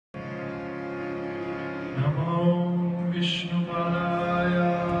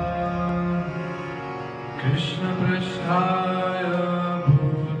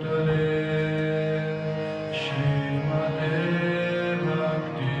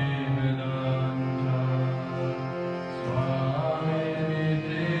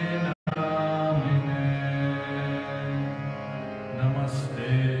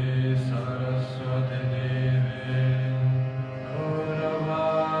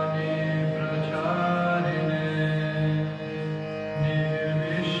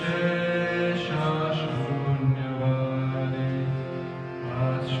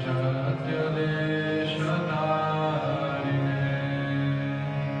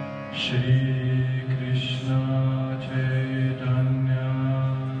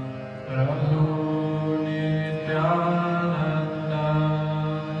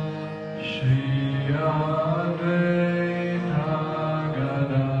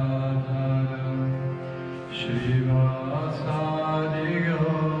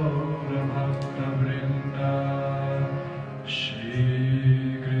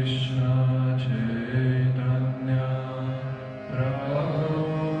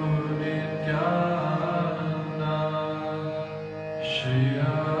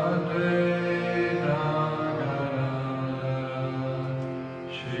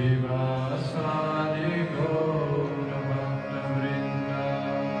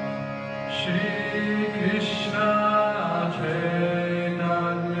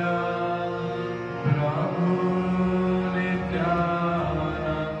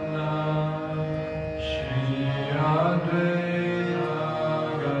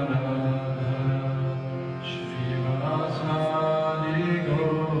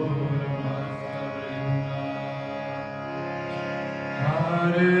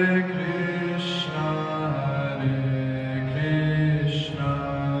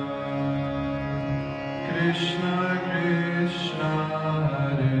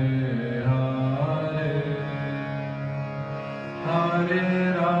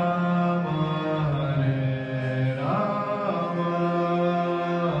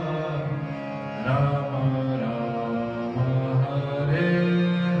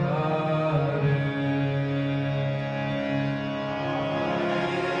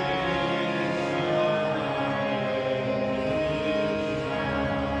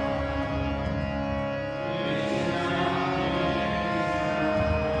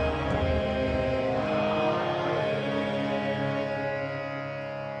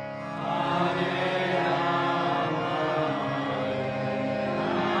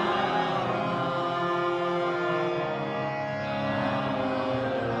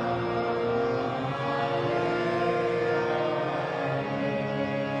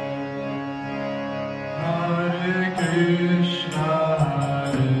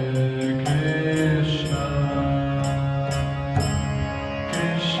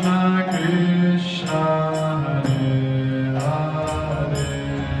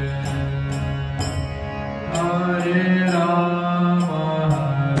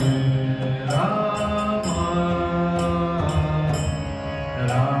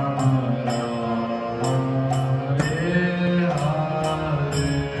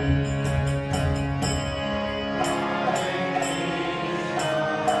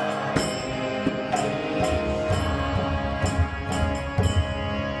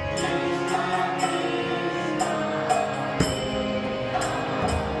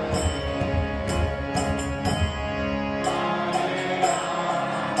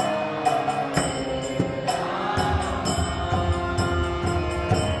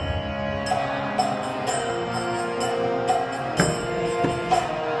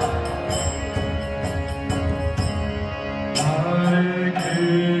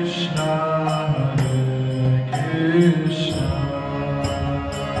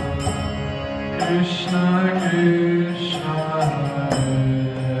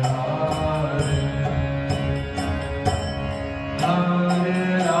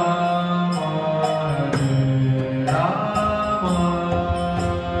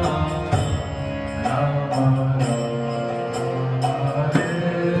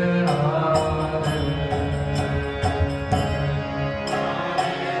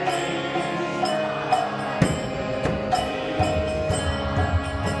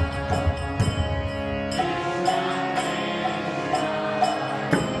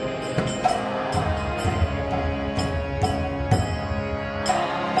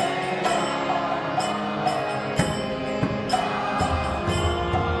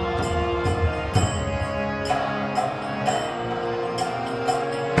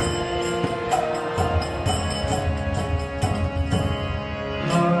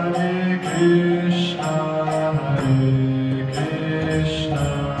Krishna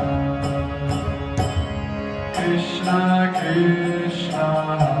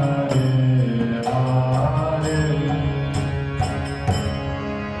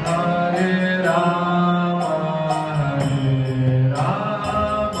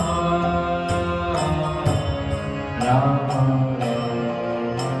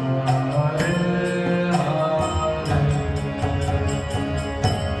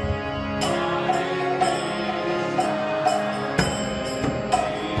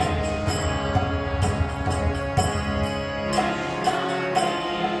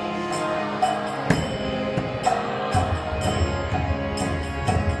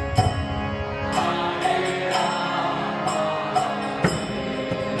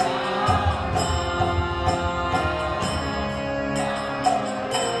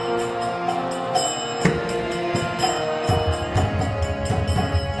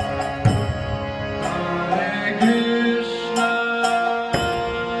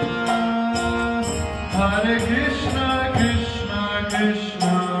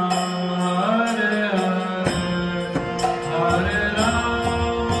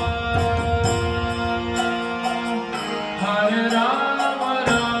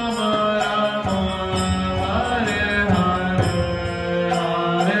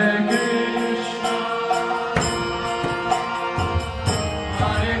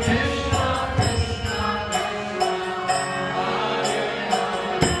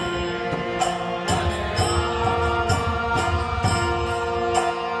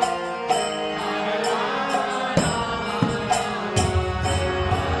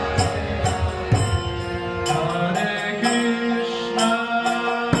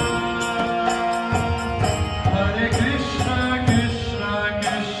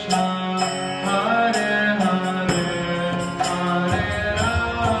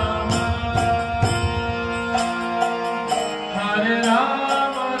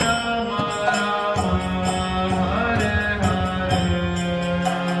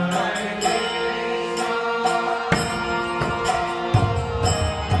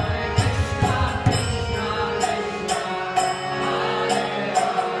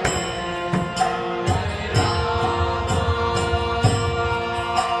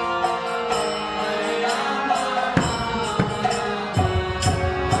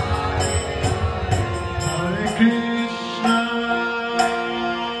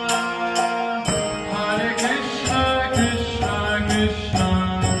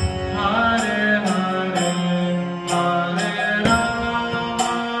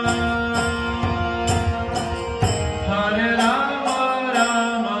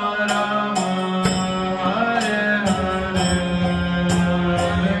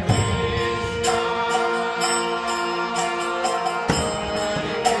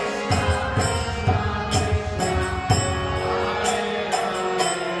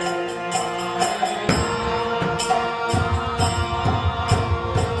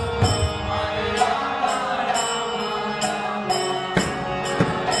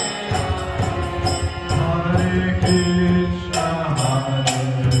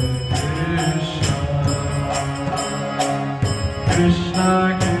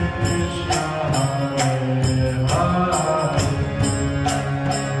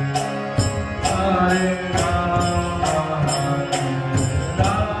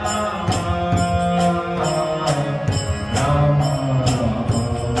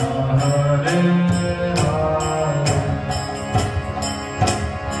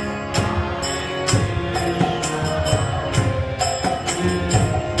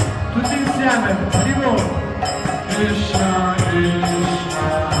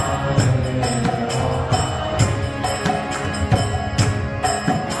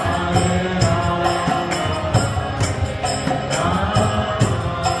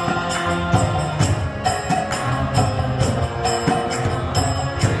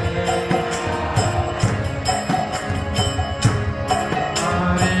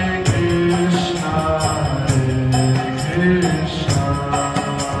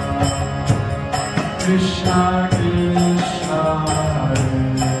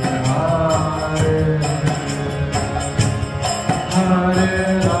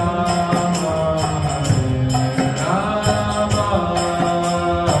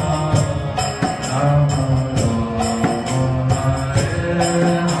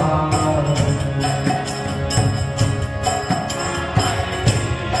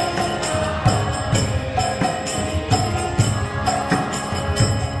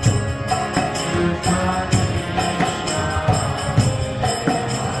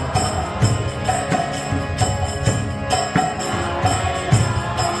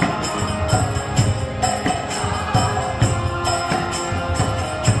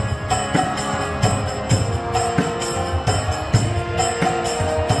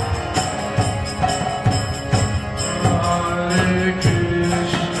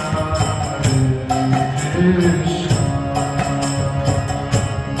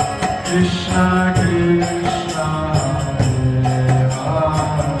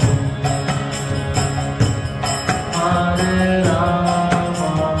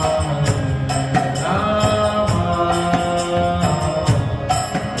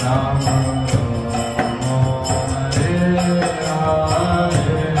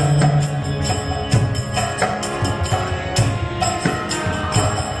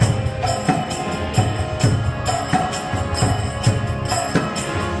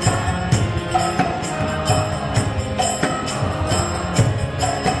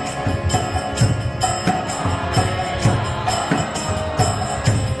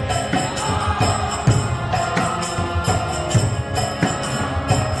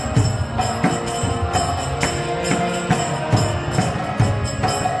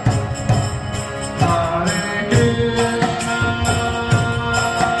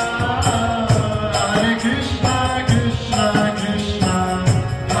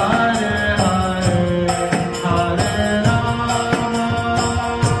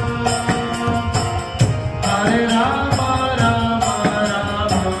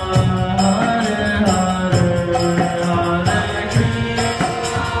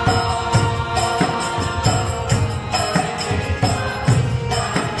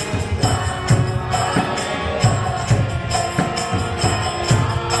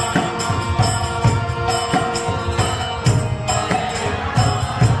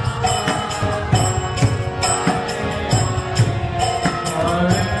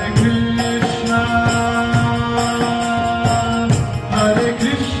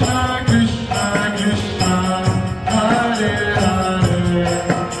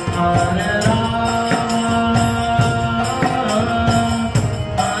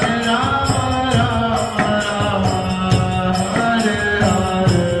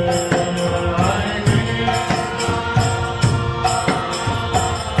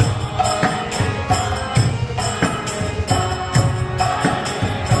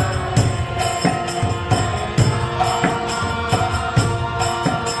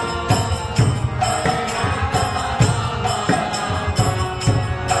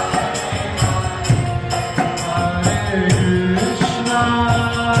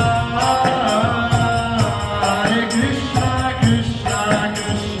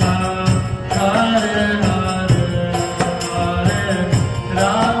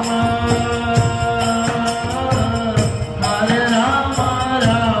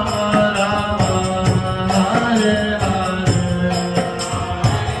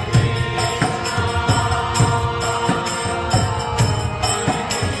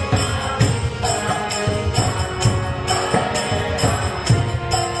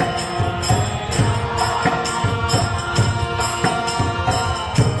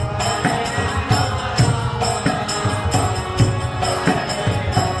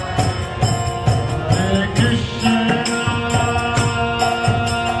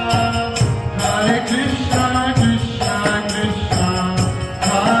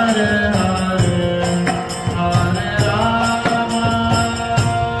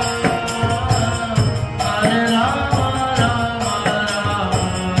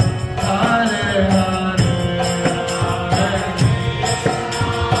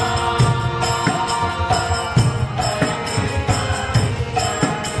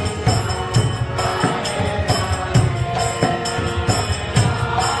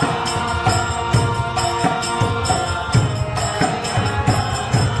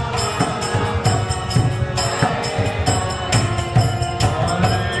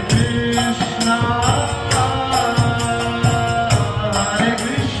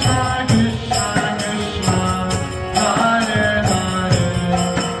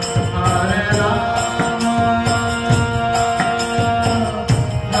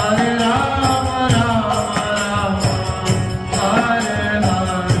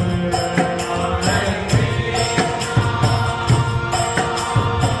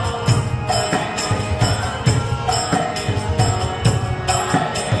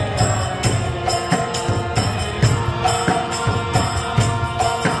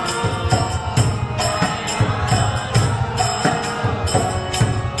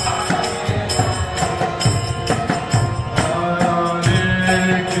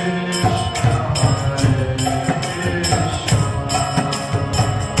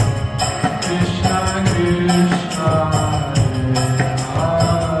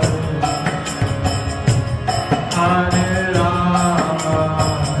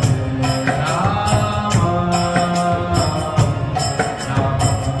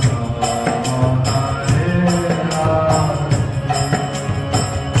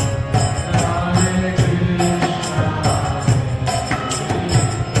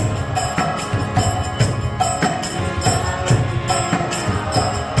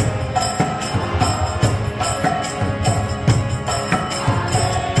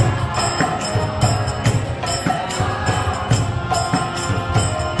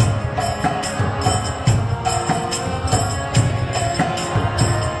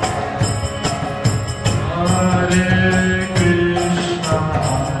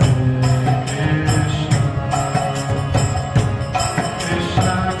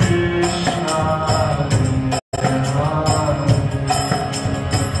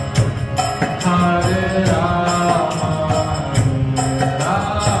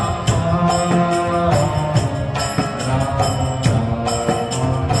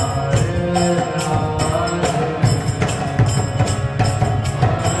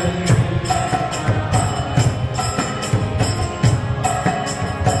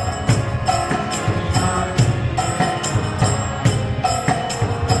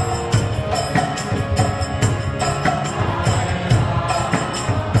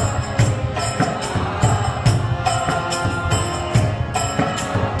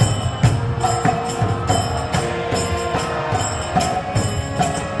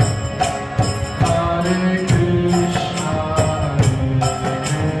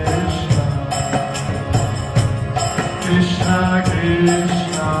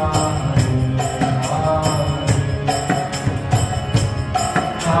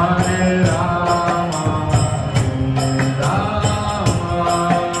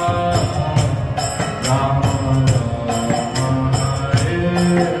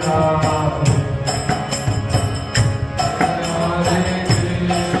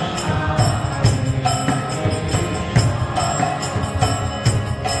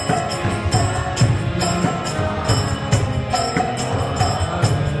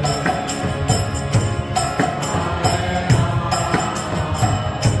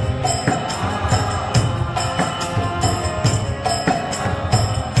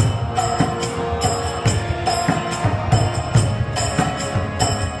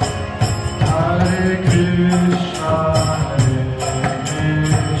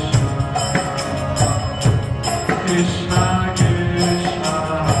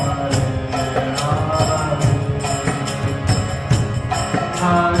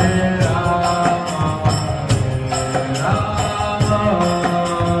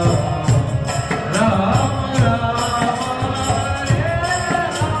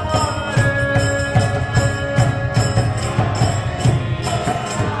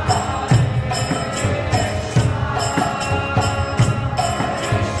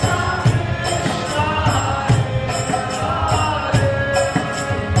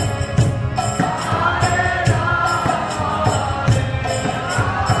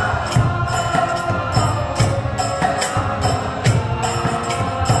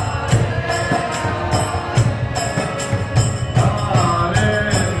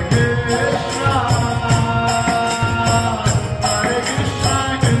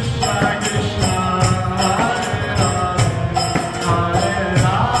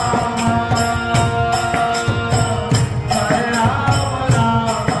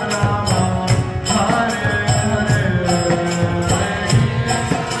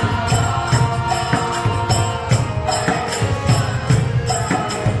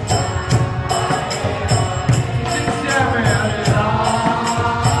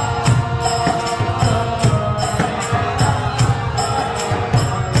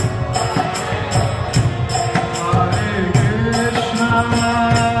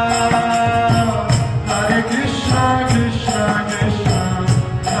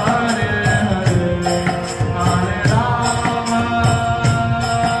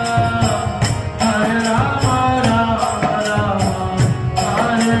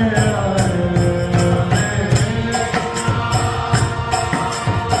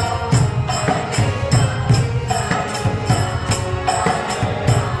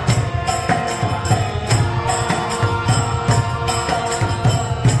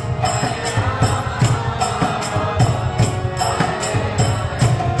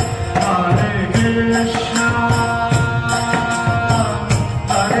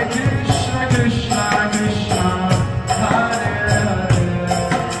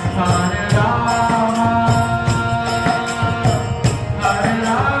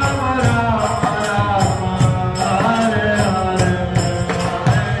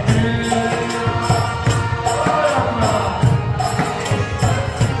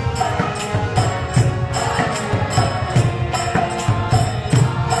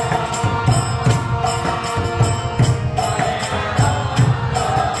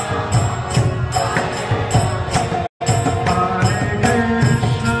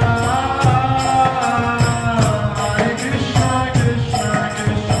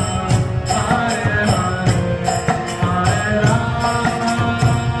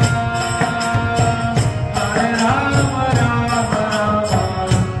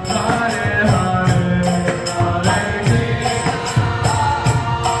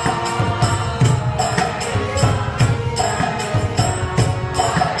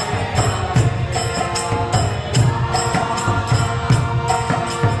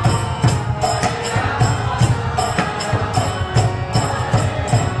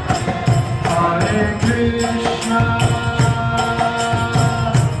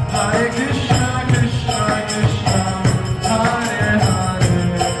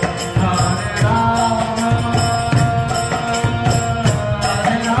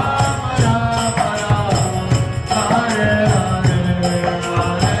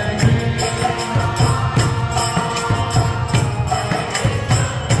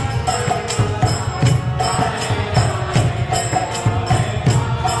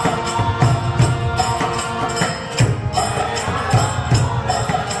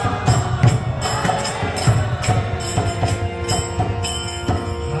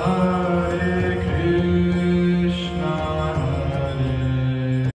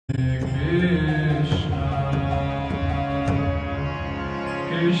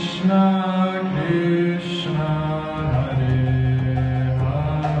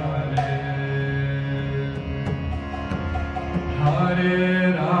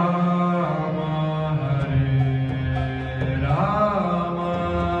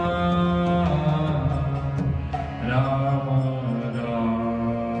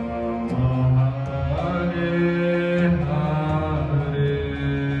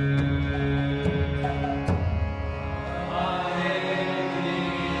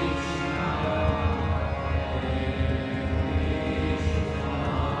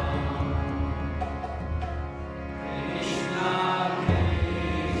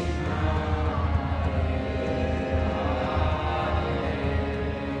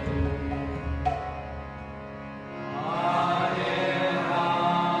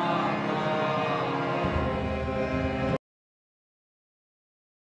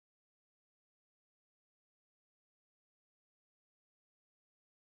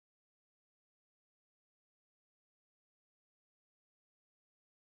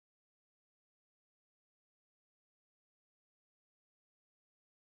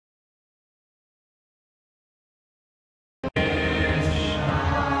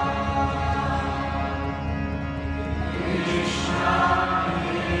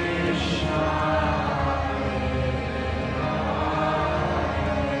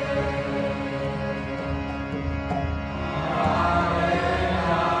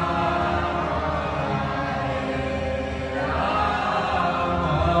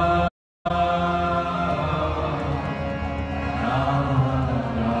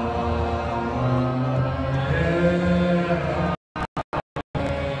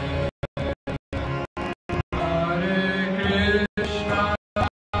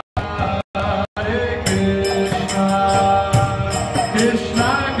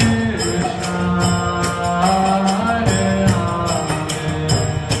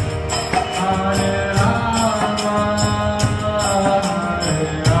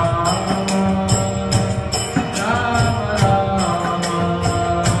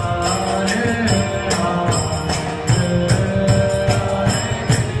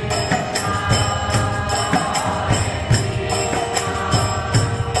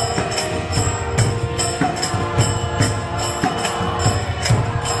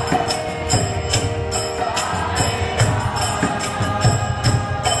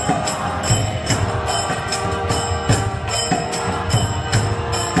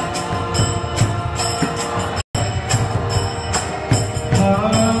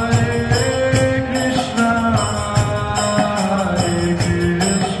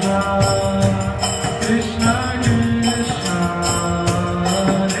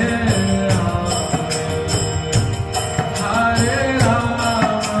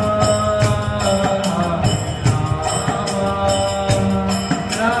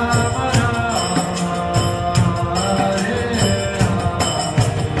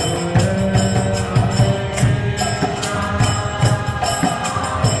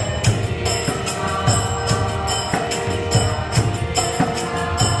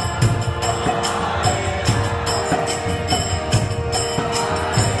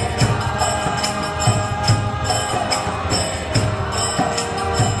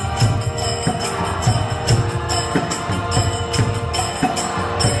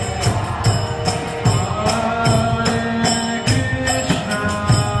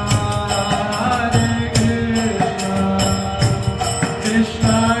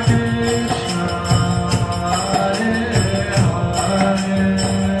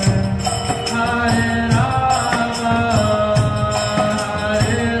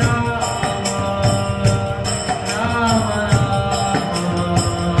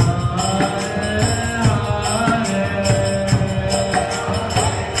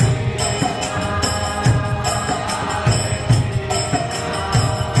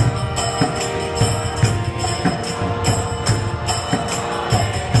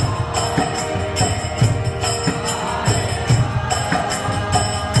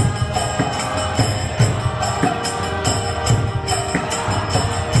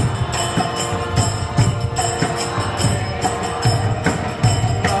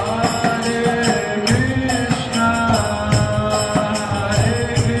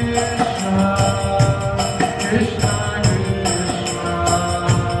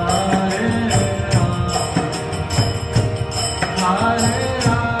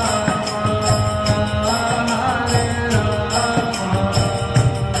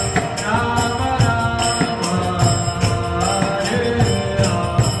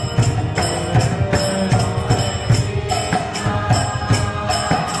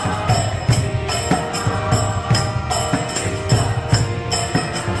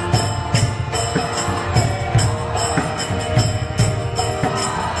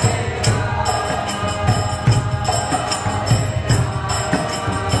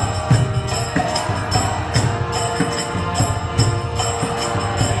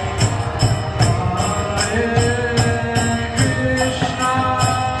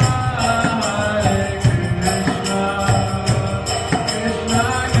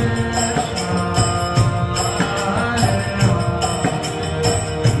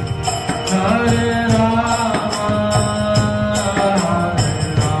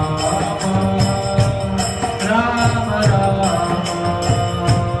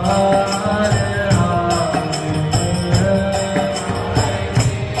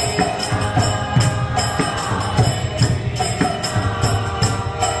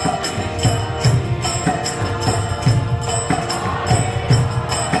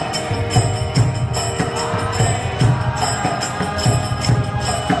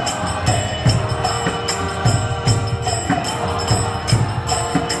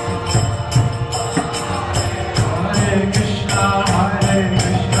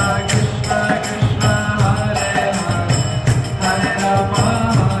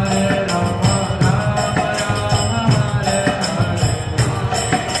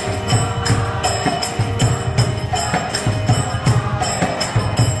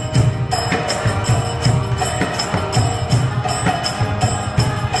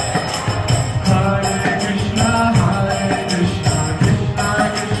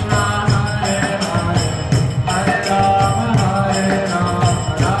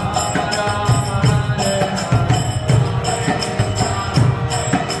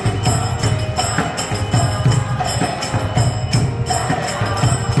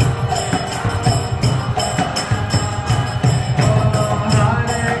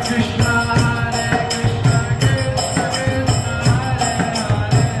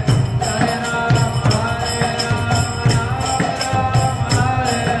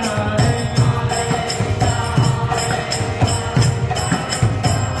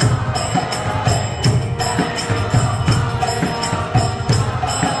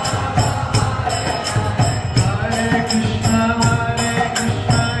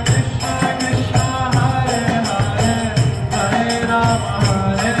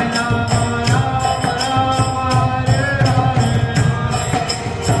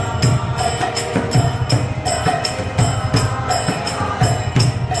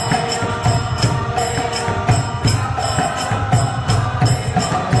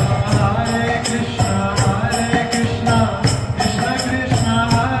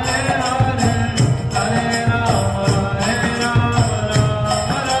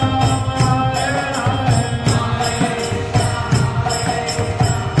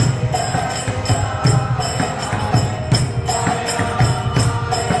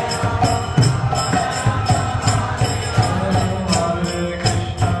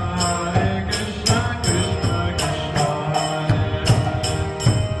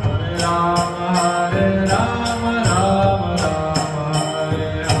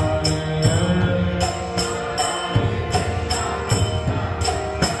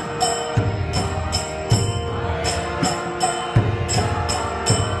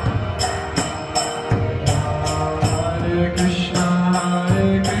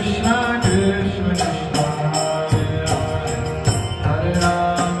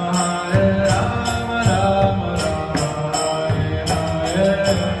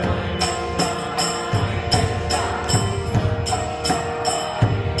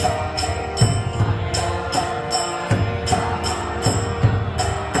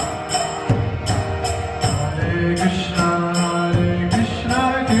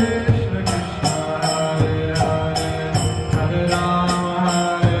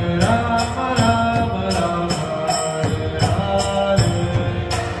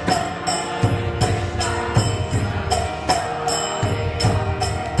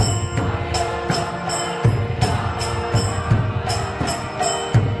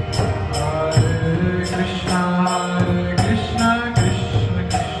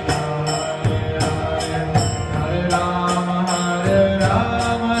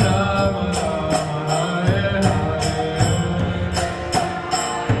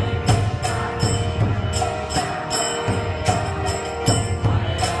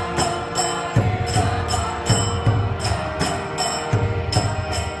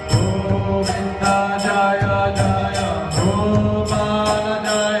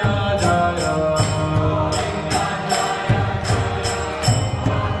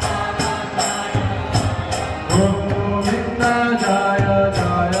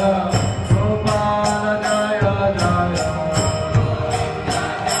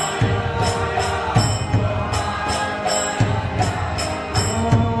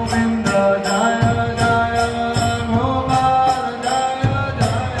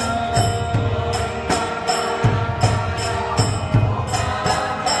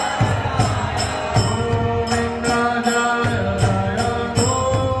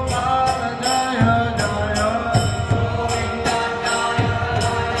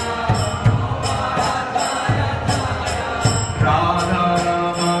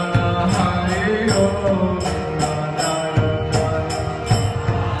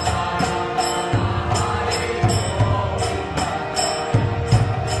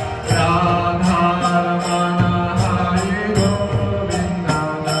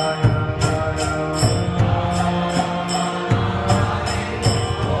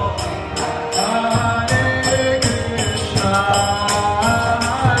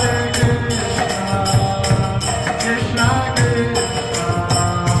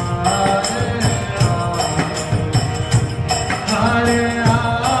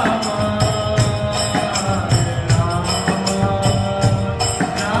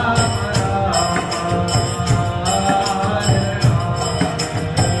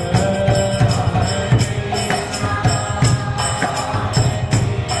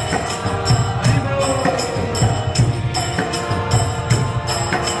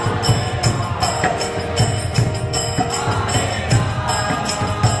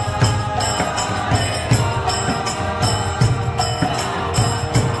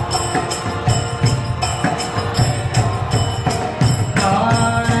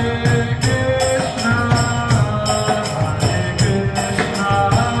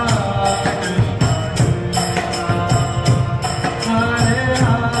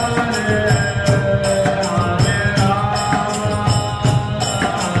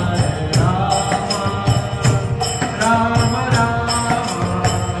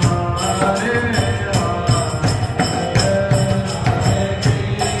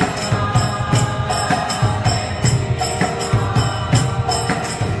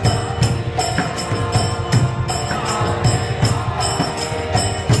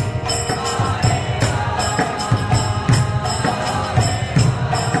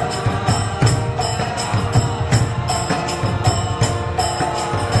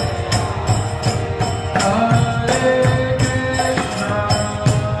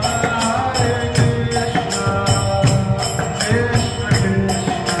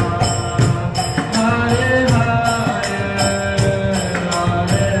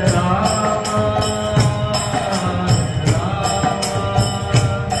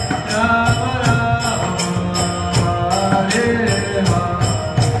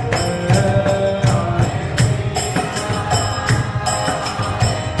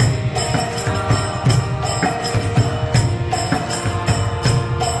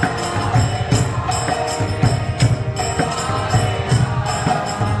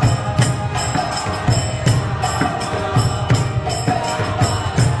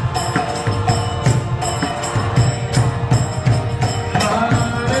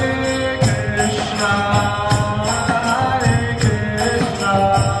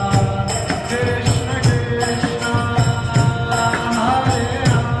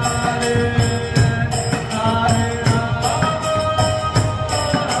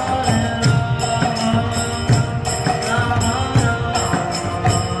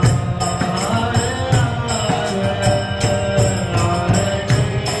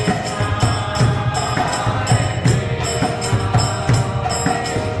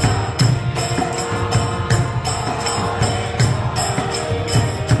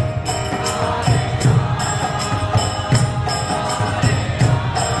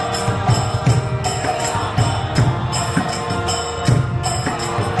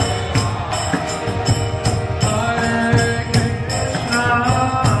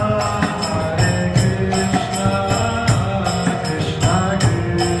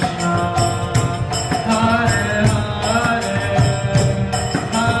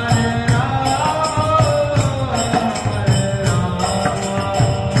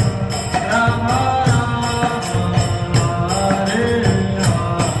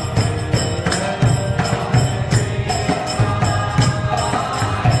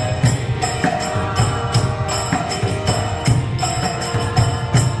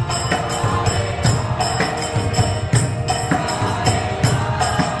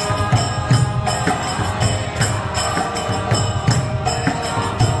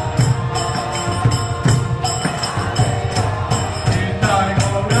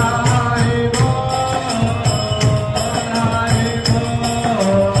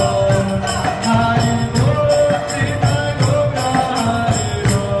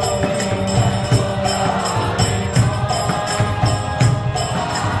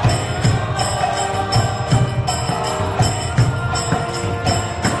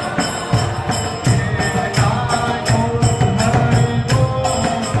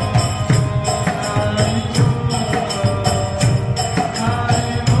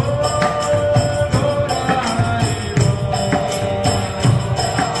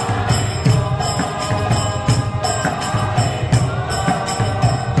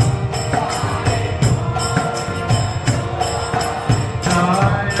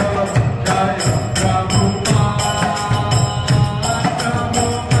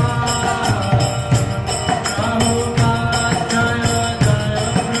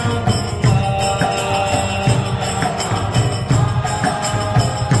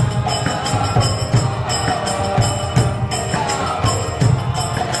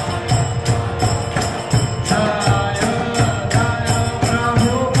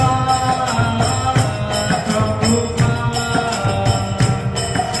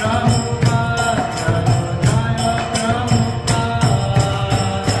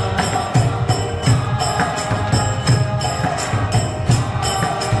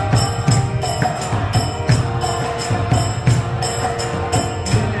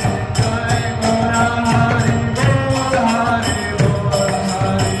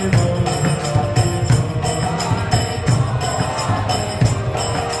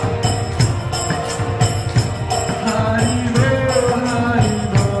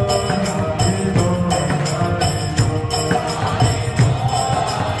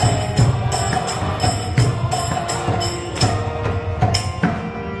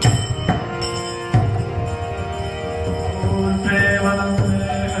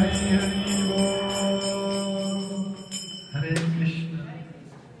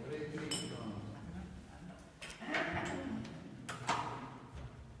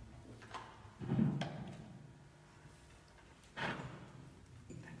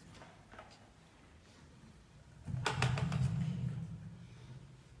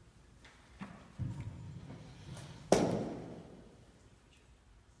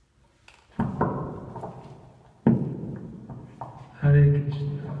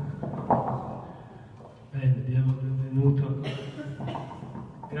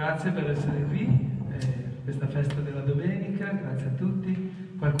Grazie per essere qui, questa festa della domenica, grazie a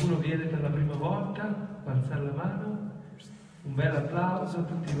tutti. Qualcuno viene per la prima volta, può alzare la mano. Un bel applauso a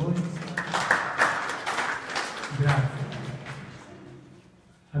tutti voi. Grazie.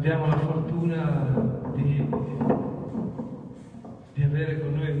 Abbiamo la fortuna di avere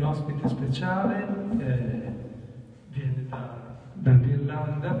con noi un ospite speciale, viene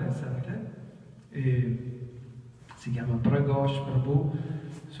dall'Irlanda, pensate, e si chiama Pragosh Prabhu.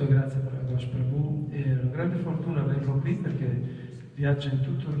 So, grazie Pragosh Prabhu. È una grande fortuna averlo qui perché viaggia in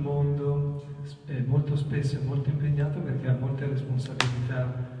tutto il mondo, molto spesso è molto impegnato perché ha molte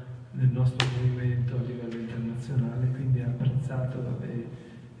responsabilità nel nostro movimento a livello internazionale, quindi è apprezzato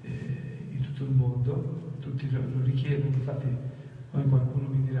in tutto il mondo, tutti lo richiedono, infatti poi qualcuno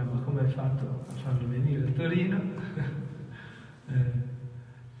mi dirà ma come hai fatto a farlo venire a Torino?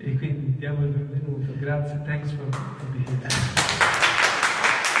 E quindi diamo il benvenuto, grazie, thanks for being here.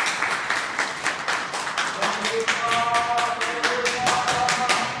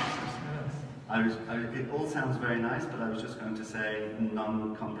 It all sounds very nice, but I was just going to say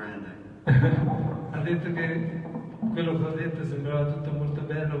non-comprehending. Ha detto che quello che ho detto sembrava tutto molto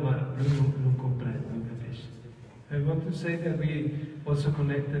bello, ma lui non comprende, non capisce. I want to say that we also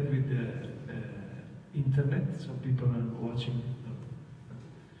connected with the internet, so people are watching.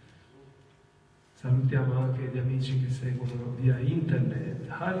 Salutiamo anche gli amici che seguono via internet.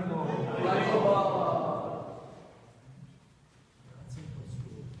 Hare.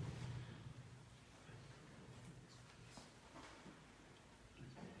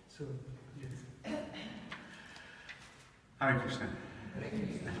 So, yes. Hare Krishna,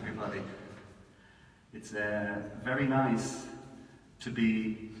 everybody. It's very nice to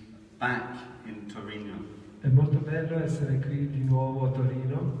be back in Torino. È molto bello essere qui di nuovo a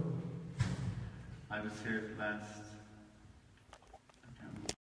Torino. I was here last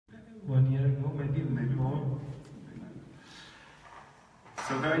 1 year ago, maybe more.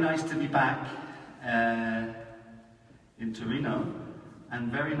 So very nice to be back in Torino,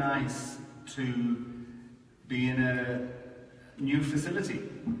 and very nice to be in a new facility.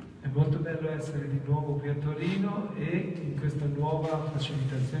 È molto bello essere di nuovo qui a Torino e in questa nuova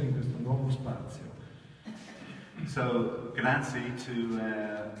facilitazione, in questo nuovo spazio. So grazie to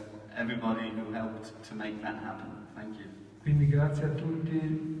everybody who helped to make that happen. Thank you. Quindi grazie a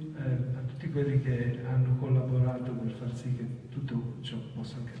tutti quelli che hanno collaborato per far sì che tutto ciò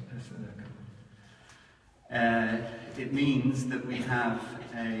possa essere accaduto. It means that we have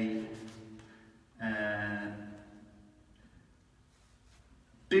a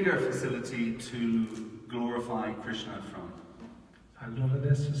bigger facility to glorify Krishna from. Allora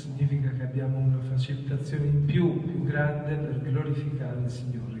adesso significa che abbiamo una facilitazione in più grande per glorificare il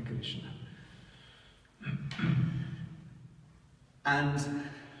Signore Krishna. And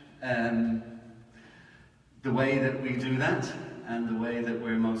the way that we do that, and the way that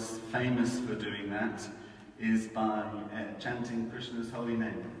we're most famous for doing that, is by chanting Krishna's holy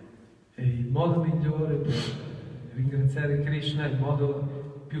name. E il modo migliore per ringraziare Krishna, il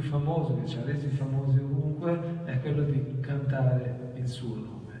modo più famoso che ci ha resi famosi ovunque, è quello di cantare il suo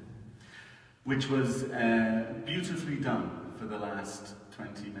nome. Which was beautifully done for the last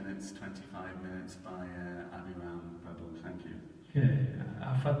 20 minutes, 25 minutes by Abhiram Prabhu. Thank you. Che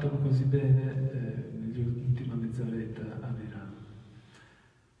ha fatto così bene nell'ultima mezz'oretta Abhiram.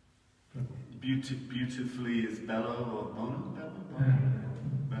 Beautifully is bello or bono?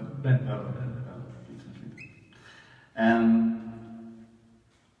 Bello. Beautifully.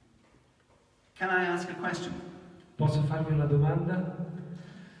 Can I ask a question? Posso farvi una domanda?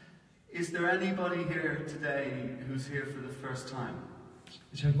 Is there anybody here today who's here for the first time?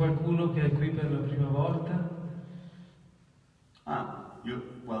 C'è qualcuno che è qui per la prima volta?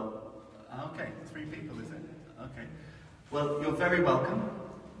 Okay, 3 people, is it? Okay. Well, you're very welcome.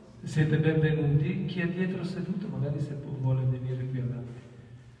 Siete benvenuti. Chi è dietro seduto magari se vuole venire qui avanti.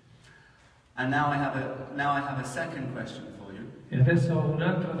 And now I have a second question for you. E adesso ho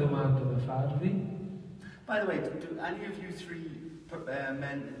un'altra domanda da farvi. By the way, do any of you 3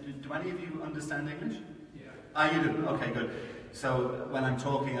 men, do any of you understand English? Yeah. You do? Okay, good. So when I'm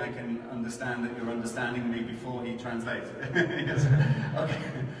talking, I can understand that you're understanding me before he translates. Yes. Okay.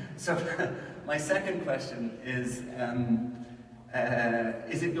 So my second question is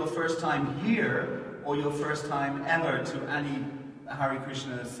it your first time here or your first time ever to any Hare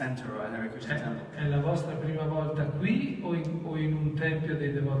Krishna Centro or Hare Krishna Temple? È la vostra prima volta qui o in un tempio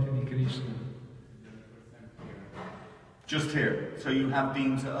dei devoti di Krishna? Just here. So you have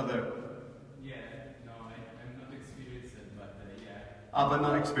been to other... Yeah. Oh, but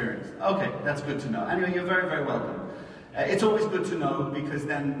not experienced. Okay, that's good to know. Anyway, you're very, very welcome. It's always good to know, because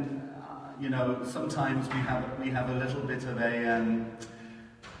then, you know, sometimes we have a little bit of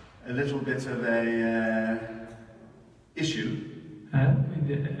a issue.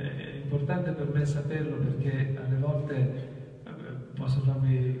 Quindi è importante per me saperlo, perché alle volte posso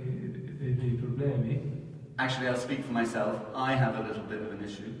farmi dei problemi. Actually, I'll speak for myself. I have a little bit of an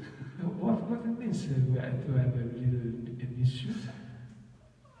issue. What it means to have an issue?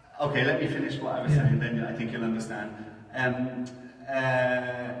 Okay, let me finish what I was saying, then I think you'll understand.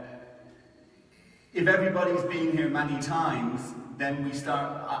 If everybody's been here many times, then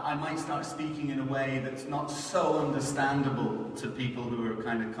I might start speaking in a way that's not so understandable to people who are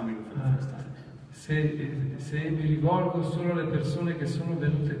kind of coming for the first time. Se mi rivolgo solo alle persone che sono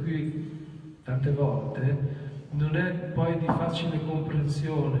venute qui tante volte, non è poi di facile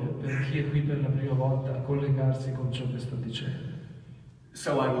comprensione per chi è qui per la prima volta a collegarsi con ciò che sto dicendo.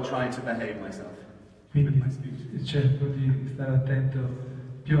 So I will try to behave myself. Quindi cerco di stare attento,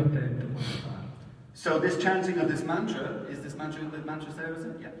 più attento quando parlo. So this chanting of this mantra, is this mantra, the mantra's there, is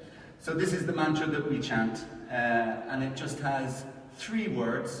it? Yeah. So this is the mantra that we chant, and it just has 3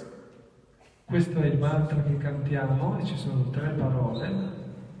 words. Questo è il mantra che cantiamo e ci sono 3 parole.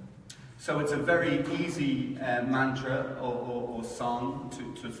 So it's a very easy mantra or song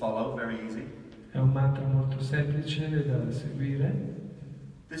to follow, very easy. È un mantra molto semplice da seguire.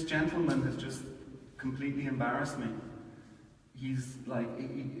 This gentleman has just completely embarrassed me. He's like,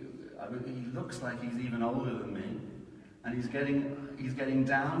 he looks like he's even older than me, and he's getting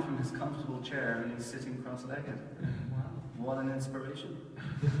down from his comfortable chair and he's sitting cross-legged. Wow, what an inspiration!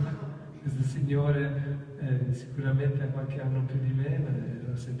 Questo signore sicuramente ha qualche anno più di me, ma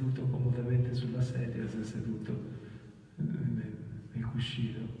era seduto comodamente sulla sedia, si è seduto nel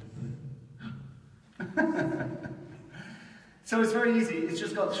cuscino. So it's very easy. It's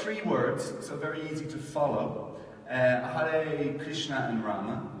just got 3 words, so very easy to follow. Hare, Krishna and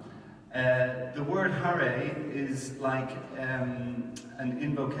Rama. The word Hare is like an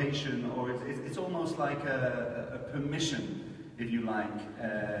invocation, or it's almost like a permission, if you like,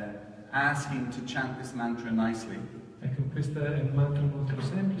 asking to chant this mantra nicely. Ecco, questo è un mantra molto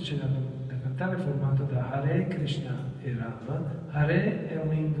semplice da cantare, formato da Hare, Krishna e Rama. Hare è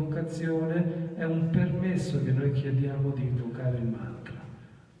un'invocazione, è un permesso che noi chiediamo di invocare il mantra.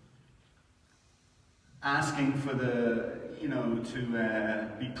 Asking for to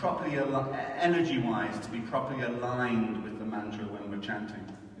be properly energy-wise, to be properly aligned with the mantra when we're chanting.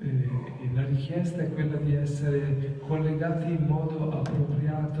 La richiesta è quella di essere collegati in modo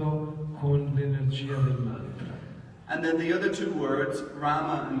appropriato con l'energia del mantra. And then the other 2 words,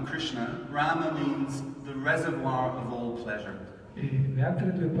 Rama and Krishna. Rama means the reservoir of all pleasure. E le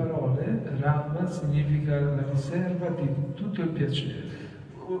altre 2 parole, Rama, significa la riserva di tutto il piacere.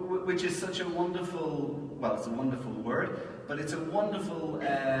 Which is such a wonderful, well, it's a wonderful word, but it's a wonderful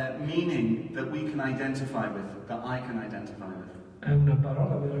meaning that we can identify with, that I can identify with. È una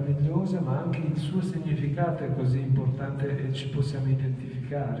parola meravigliosa, ma anche il suo significato è così importante e ci possiamo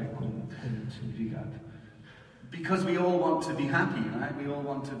identificare con il significato. Because we all want to be happy, right? We all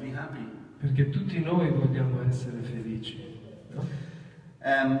want to be happy. Perché tutti noi vogliamo essere felici, no?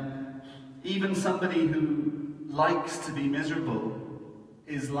 Even somebody who likes to be miserable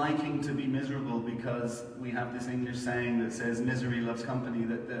is liking to be miserable, because we have this English saying that says misery loves company,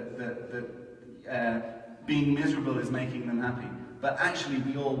 that being miserable is making them happy. But actually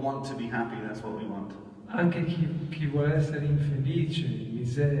we all want to be happy, that's what we want. Anche chi vuole essere infelice, in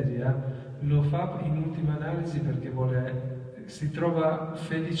miseria, lo fa in ultima analisi perché si trova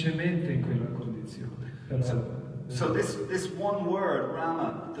felicemente in quella condizione. Però, so this one word,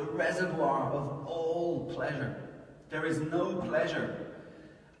 Rama, the reservoir of all pleasure. There is no pleasure.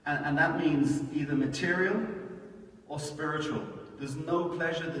 And that means either material or spiritual. There's no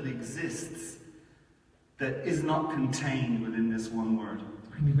pleasure that exists that is not contained within this one word.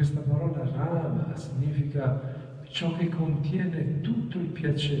 Quindi questa parola Rama significa ciò che contiene tutto il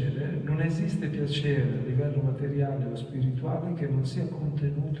piacere. Non esiste piacere a livello materiale o spirituale che non sia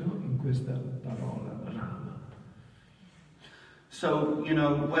contenuto in questa parola Rama. So,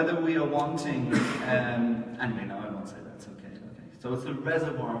 whether we are wanting, anyway, no, I won't say that, it's okay. So it's the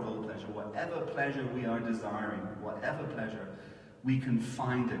reservoir of all pleasure. Whatever pleasure we are desiring, whatever pleasure, we can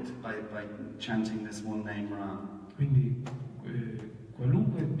find it by chanting this one name, Ram. Quindi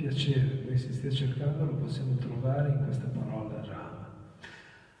qualunque piacere noi si stia cercando lo possiamo trovare in questa parola Rama.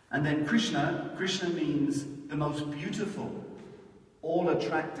 And then Krishna means the most beautiful,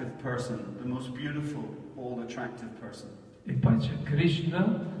 all-attractive person, the most beautiful, all-attractive person. E poi c'è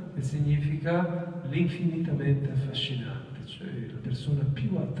Krishna, che significa l'infinitamente affascinante, cioè la persona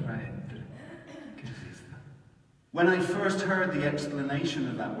più attraente che esista. When I first heard the explanation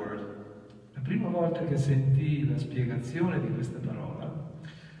of that word, la prima volta che sentii la spiegazione di questa parola,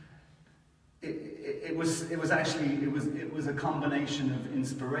 it was a combination of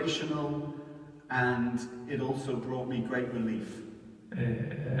inspirational, and it also brought me great relief.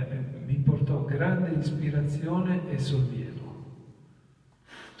 Mi portò grande ispirazione e sollievo.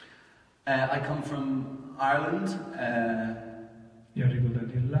 I come from Ireland. Io arrivo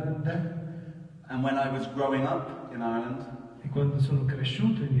dall'Irlanda. And when I was growing up in Ireland, e quando sono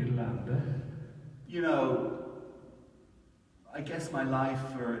cresciuto in Irlanda, you know, I guess my life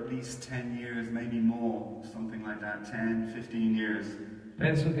for at least 10 years, maybe more, something like that, 10, 15 years.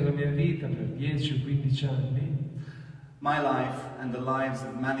 Penso che la mia vita per 10 o 15 anni, my life and the lives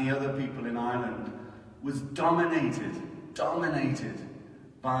of many other people in Ireland was dominated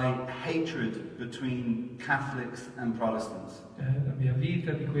by hatred between Catholics and Protestants. La mia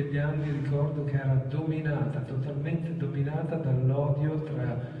vita di quegli anni ricordo che era dominata, totalmente dominata dall'odio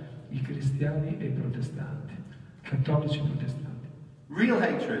tra i cristiani e i protestanti, cattolici e protestanti. Real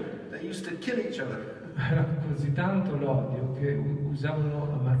hatred. They used to kill each other. Era così tanto l'odio che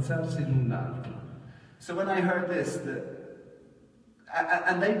usavano ammazzarsi l'un l'altro. So when I heard this,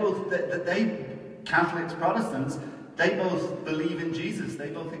 and they Catholics, Protestants, they both believe in Jesus. They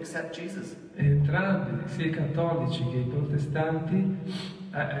both accept Jesus. Entrambi, sia i cattolici che i protestanti,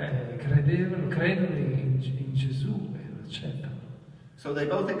 credono in Gesù e lo accettano. So they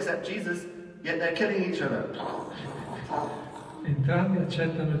both accept Jesus, yet they're killing each other. Entrambi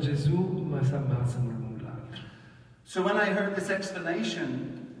accettano Gesù, ma si ammazzano l'un l'altro. So when I heard this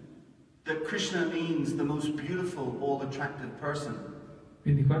explanation that Krishna means the most beautiful, all-attractive person,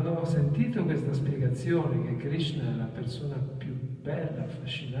 quindi quando ho sentito questa spiegazione che Krishna è la persona più bella,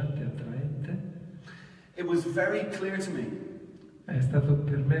 affascinante e attraente, it was very clear to me. È stato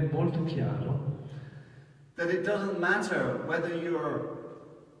per me molto chiaro that it doesn't matter whether you're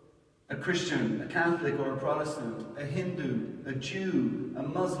a Christian, a Catholic or a Protestant, a Hindu, a Jew, a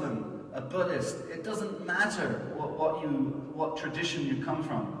Muslim, a Buddhist. It doesn't matter what tradition you come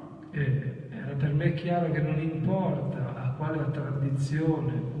from. Era per me chiaro che non importa a quale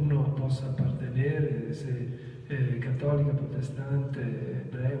tradizione uno possa appartenere, se è cattolica, protestante,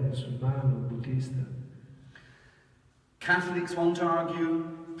 ebreo, musulmano, buddista. Catholics won't argue,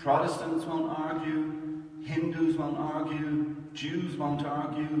 Protestants won't argue, Hindus won't argue, Jews won't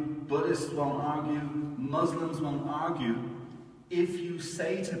argue, Buddhists won't argue, Muslims won't argue, if you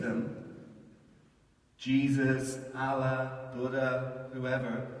say to them, Jesus, Allah, Buddha,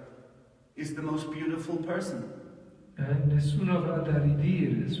 whoever, is the most beautiful person. Nessuno avrà da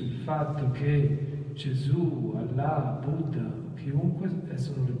ridire sul fatto che Gesù, Allah, Buddha, chiunque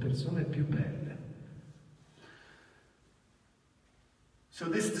sono le persone più belle. So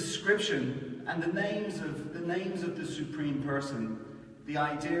this description and the names of the Supreme Person, the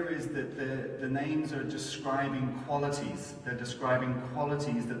idea is that the names are describing qualities. They're describing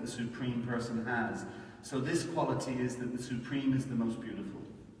qualities that the Supreme Person has. So this quality is that the Supreme is the most beautiful.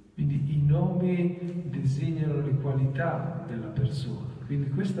 Quindi i nomi designano le qualità della persona. Quindi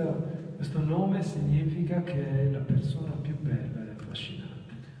questo nome significa che è la persona più bella e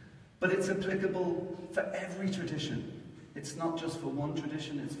affascinante. But it's applicable for every tradition. It's not just for one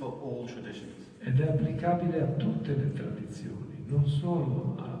tradition, it's for all traditions. Ed è applicabile a tutte le tradizioni, non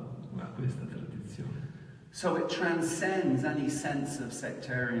solo a questa tradizione. So it transcends any sense of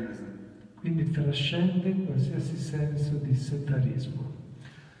sectarianism. Quindi trascende qualsiasi senso di settarismo.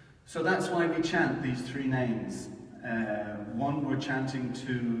 So that's why we chant these three names. One, we're chanting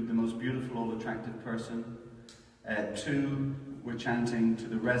to the most beautiful, all-attractive person. Two, we're chanting to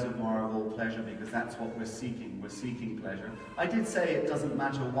the reservoir of all pleasure, because that's what we're seeking. We're seeking pleasure. I did say it doesn't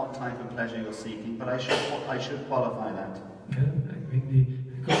matter what type of pleasure you're seeking, but I should qualify that. Quindi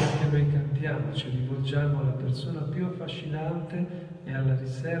ecco perché noi cantiamo, ci rivolgiamo alla persona più affascinante e alla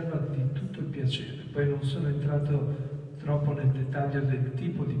riserva di tutto il piacere. Poi non sono entrato troppo nel dettaglio del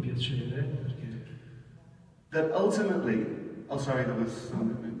tipo di piacere, perché that ultimately, oh sorry, there was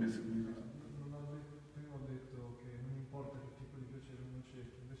some prima ho detto che non importa che tipo di piacere uno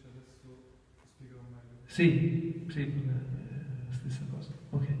cerca, invece adesso spiegherò meglio. Sì, la stessa cosa.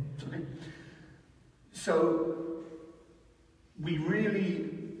 Ok. Okay. So we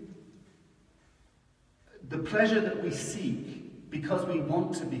really, the pleasure that we seek because we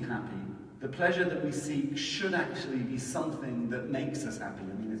want to be happy, the pleasure that we seek should actually be something that makes us happy.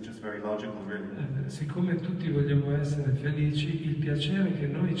 I mean, it's just very logical, really. Siccome tutti vogliamo essere felici, il piacere che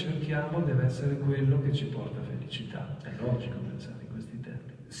noi cerchiamo deve essere quello che ci porta felicità. È logico pensare in questi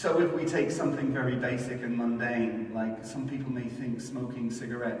termini. So if we take something very basic and mundane, like some people may think smoking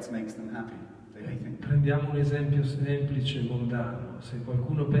cigarettes makes them happy. Prendiamo un esempio semplice e mondano. Se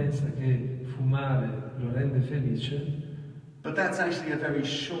qualcuno pensa che fumare lo rende felice, but that's actually a very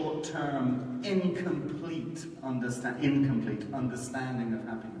short-term, incomplete understanding of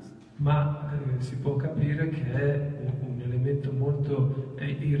happiness. ma si può capire che è un elemento molto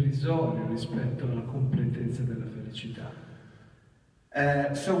irrisorio rispetto alla completezza della felicità.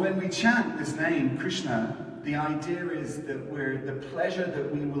 So when we chant this name, Krishna, the idea is that the pleasure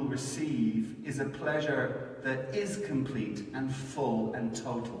that we will receive is a pleasure that is complete and full and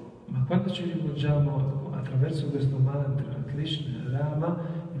total. Ma quando ci rivolgiamo attraverso questo mantra a Krishna e Rama,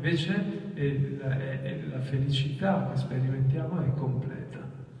 invece la felicità che sperimentiamo è completa.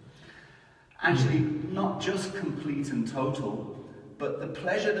 Actually, not just complete and total, but the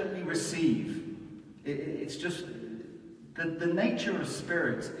pleasure that we receive, it's just... The nature of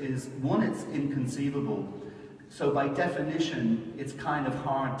spirit is, one, it's inconceivable. So by definition, it's kind of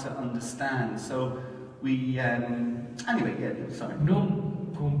hard to understand. So we, anyway, yeah, sorry.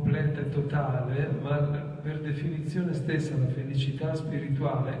 Non completa e totale, ma per definizione stessa la felicità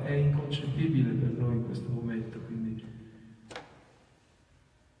spirituale è inconcepibile per noi in questo momento. Quindi.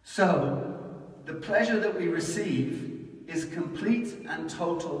 So, the pleasure that we receive is complete and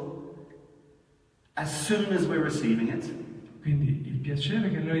total as soon as we're receiving it. Quindi il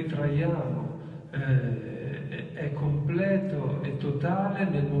piacere che noi traiamo è completo e totale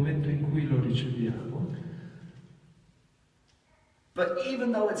nel momento in cui lo riceviamo. But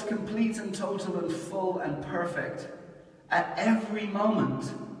even though it's complete and total and full and perfect, at every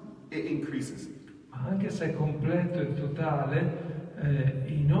moment it increases. Ma anche se è completo e totale,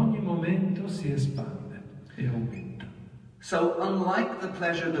 in ogni momento si espande e aumenta. So unlike the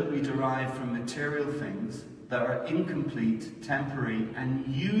pleasure that we derive from material things that are incomplete, temporary, and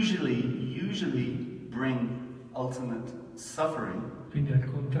usually bring ultimate suffering. Quindi al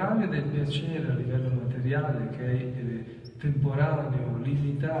contrario del piacere a livello materiale che è temporaneo,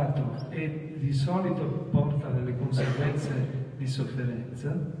 limitato e di solito porta delle conseguenze di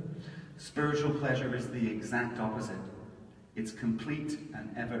sofferenza, spiritual pleasure is the exact opposite. It's complete and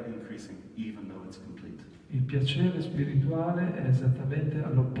ever increasing, even though it's complete. Il piacere spirituale è esattamente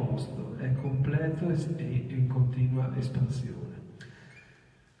all'opposto, è completo e in continua espansione.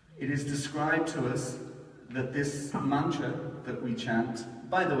 It is described to us that this mantra that we chant,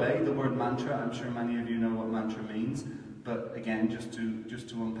 by the way, the word mantra, I'm sure many of you know what mantra means, but again, just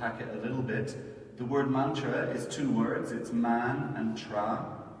to unpack it a little bit, the word mantra is two words, it's man and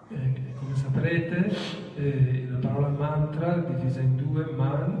tra. Come saprete, la parola mantra è divisa in due,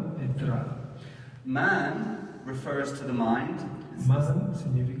 man e tra. Man refers to the mind. Man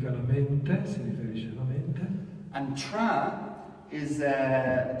significa la mente, si riferisce alla mente. And tra is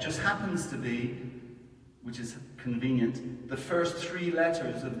just happens to be, which is convenient, the first three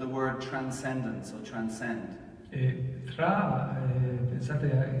letters of the word transcendence or transcend. E tra,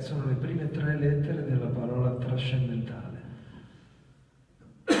 pensate, sono le prime tre lettere della parola trascendentale.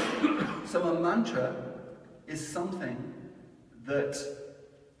 So a mantra is something that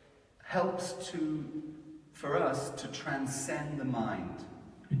helps for us to transcend the mind,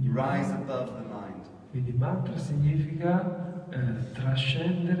 rise above the mind. Quindi mantra significa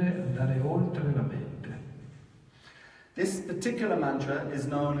trascendere, andare oltre la mente. This particular mantra is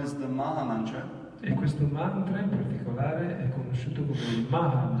known as the Maha Mantra. E questo mantra in particolare è conosciuto come il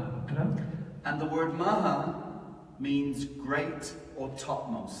Maha Mantra. And the word Maha means great or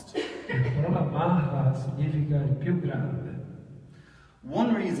topmost. La parola Maha significa il più grande.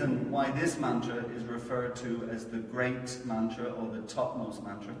 One reason why this mantra is referred to as the great mantra or the topmost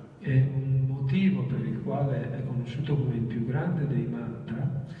mantra. E un motivo per il quale è conosciuto come il più grande dei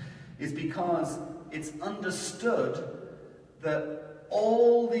mantra is because it's understood that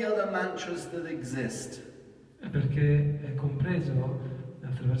all the other mantras that exist, perché è compreso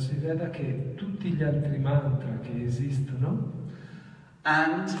attraverso i Veda che tutti gli altri mantra che esistono,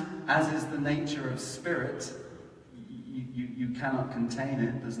 and as is the nature of spirit, you cannot contain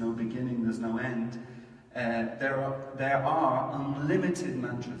it, there's no beginning, there's no end, there are unlimited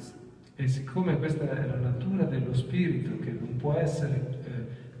mantras. E siccome questa è la natura dello spirito, che non può essere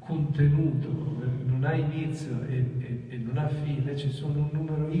contenuto, non ha inizio e non ha fine, ci sono un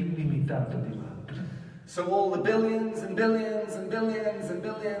numero illimitato di mantra. So all the billions and billions and billions and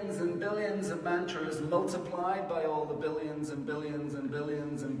billions and billions of mantras multiplied by all the billions and billions and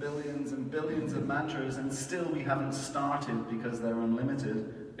billions and billions and billions of mantras, and still we haven't started because they're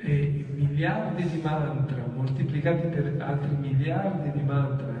unlimited. E miliardi di mantra moltiplicati per altri miliardi di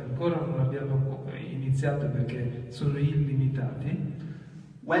mantra, ancora non abbiamo iniziato perché sono illimitati.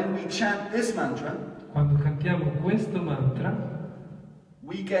 When we chant this mantra, quando cantiamo questo mantra,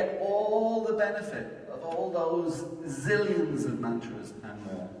 we get all the benefit of all those zillions of mantras and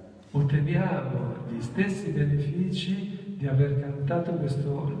more. Otteniamo gli stessi benefici di aver cantato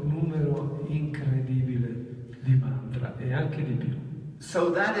questo numero incredibile di mantra e anche di più.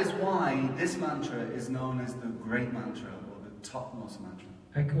 So that is why this mantra is known as the great mantra or the topmost mantra.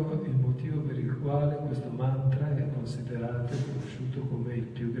 Ecco il motivo per il quale questo mantra è considerato e conosciuto come il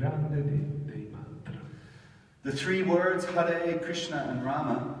più grande dei mantra. The three words Hare, Krishna and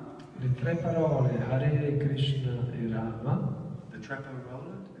Rama. Le tre parole Hare, Krishna e Rama. The tre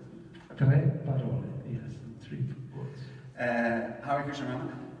parole? Tre parole, yes, three words. Hare, Krishna,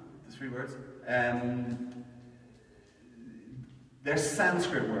 Rama. The three words. They're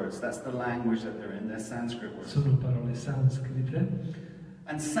Sanskrit words. That's the language that they're in. They're Sanskrit words. Sono parole sanscrite.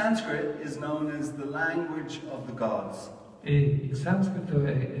 And Sanskrit is known as the language of the gods. E il sanscrito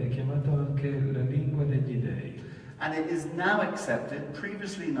è chiamato anche la lingua degli dei. And it is now accepted,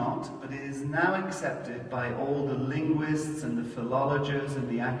 previously not, but it is now accepted by all the linguists and the philologists and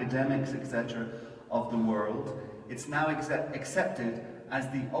the academics, etc., of the world. It's now accepted as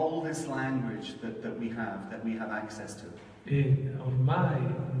the oldest language that we have access to. E ormai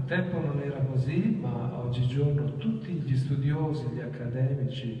un tempo non era così, ma oggigiorno tutti gli studiosi, gli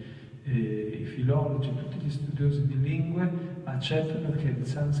accademici, i filologi, tutti gli studiosi di lingue accettano che il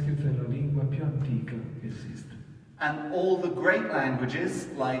sanscrito è la lingua più antica che esiste. And all the great languages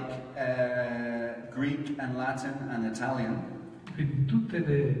like Greek and Latin and Italian, quindi tutte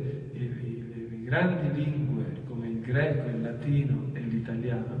le grandi lingue come il greco, il latino e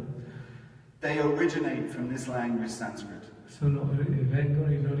l'italiano, they originate from this language Sanskrit.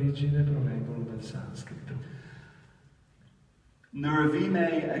 Vengono in origine, provengono dal sanscrito.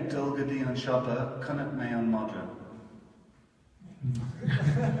 Nuravime agdulgadi an shabda kunat me an madra.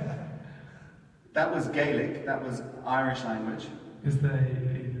 That was Gaelic, that was Irish language. Questa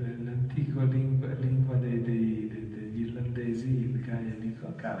è l'antica lingua degli irlandesi, il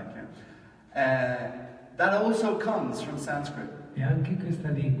gaelico. Gaelic, yeah. That also comes from Sanskrit. E anche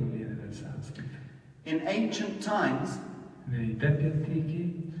questa lingua viene dal sanscrito. In ancient times, nei tempi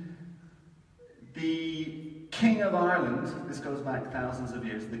antichi, the King of Ireland, this goes back thousands of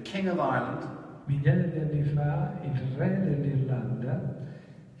years, the King of Ireland, migliaia di anni fa, il re dell'Irlanda,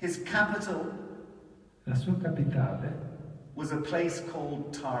 his capital, la sua capitale, was a place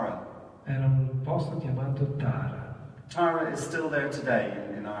called Tara. Era un posto chiamato Tara. Tara is still there today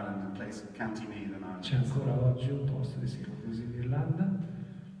in Ireland, a place in County Meath in Ireland. C'è ancora oggi un posto che si chiama così in Irlanda.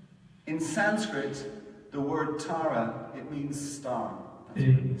 In Sanskrit, the word Tara, it means star. E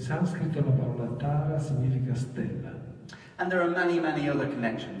in sanscrito la parola Tara significa stella. And there are many, many other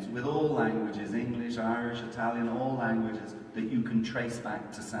connections with all languages, English, Irish, Italian, all languages, that you can trace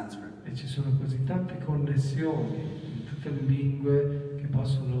back to Sanskrit. E ci sono così tante connessioni in tutte le lingue che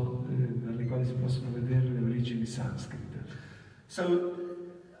dalle quali si possono vedere le origini sanscrite. So,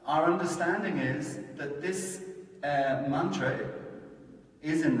 our understanding is that this mantra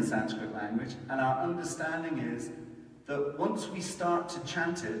is in the Sanskrit language, and our understanding is that once we start to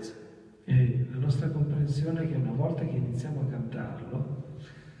chant it, e la nostra comprensione è che una volta che iniziamo a cantarlo,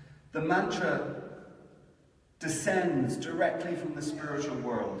 the mantra descends directly from the spiritual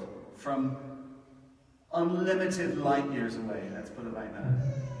world, from unlimited light years away, let's put it like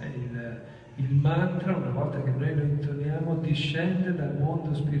that. Il mantra, una volta che noi lo intoniamo, discende dal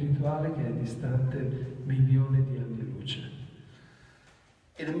mondo spirituale che è distante milioni di anni luce.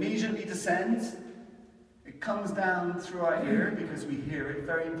 It immediately descends. It comes down through our ear because we hear it.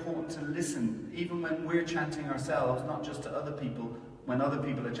 Very important to listen, even when we're chanting ourselves, not just to other people, when other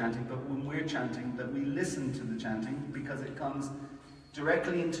people are chanting, but when we're chanting, that we listen to the chanting because it comes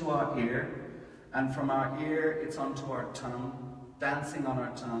directly into our ear, and from our ear it's onto our tongue, dancing on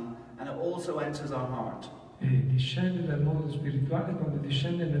our tongue, and it also enters our heart. E discende dal mondo spirituale, quando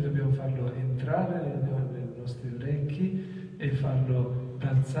discende noi dobbiamo farlo entrare nei nostri orecchi e farlo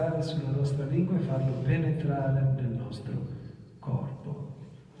danzare sulla nostra lingua e farlo penetrare nel nostro corpo.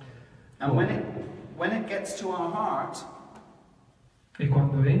 And when it gets to our heart, e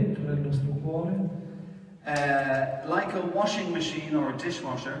quando entra nel nostro cuore, like a washing machine or a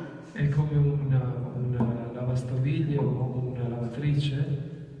dishwasher, è come una lavastoviglie o una lavatrice,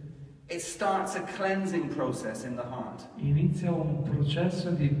 it starts a cleansing process in the heart. Inizia un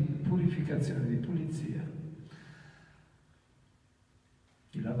processo di purificazione, di pulizia,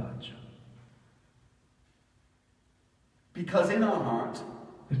 di lavaggio. Because in our heart,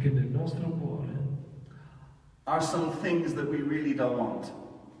 perché nel nostro cuore are some things that we really don't want.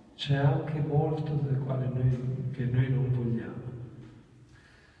 C'è anche molto del quale che noi non vogliamo.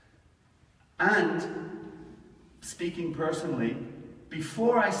 And, speaking personally,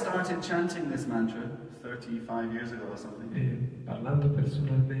 before I started chanting this mantra 35 years ago or something, E parlando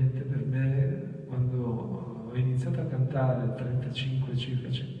personalmente, per me, quando ho iniziato a cantare 35, circa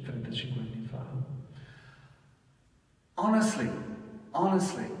 35 anni fa, honestly,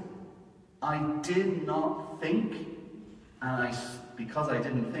 I did not think, and because I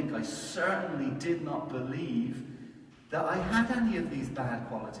didn't think, I certainly did not believe that I had any of these bad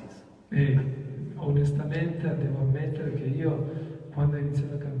qualities. e onestamente devo ammettere che io, quando ho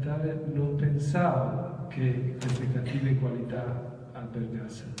iniziato a cantare, non pensavo che queste cattive qualità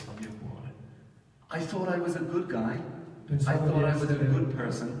albergassero nel mio cuore. I thought I was a good guy. I Pensavo thought di I was a essere good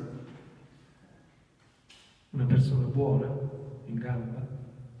person. una persona buona, in gamba.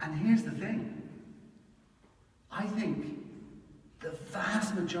 And here's the thing. I think the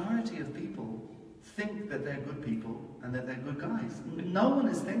vast majority of people think that they're good people and that they're good guys. No one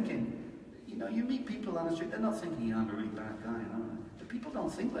is thinking, you know, you meet people on the street, they're not thinking, I'm a really bad guy. No. The people don't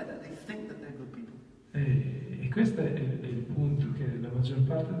think like that. They think that they're good people. E questo è il punto, che la maggior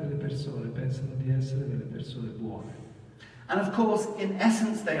parte delle persone pensano di essere delle persone buone. And of course, in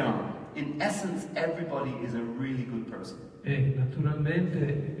essence they are. In essence, everybody is a really good person. E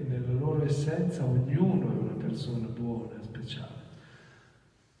naturalmente nella loro essenza ognuno è una persona buona, speciale.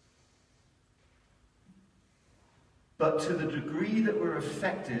 But to the degree that we're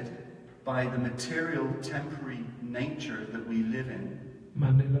affected by the material, temporary nature that we live in, Ma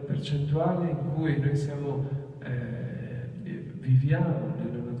nella percentuale in cui noi viviamo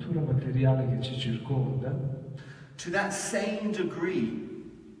nella natura materiale che ci circonda, to that same degree,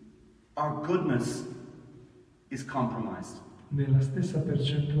 our goodness is compromised. nella stessa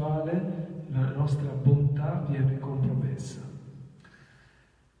percentuale la nostra bontà viene compromessa.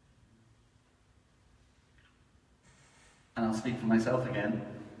 And I'll speak for myself again.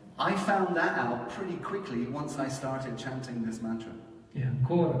 I found that out pretty quickly once I started chanting this mantra. E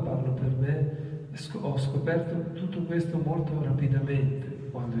ancora parlo per me, ho scoperto tutto questo molto rapidamente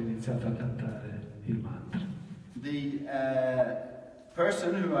quando ho iniziato a cantare il mantra. The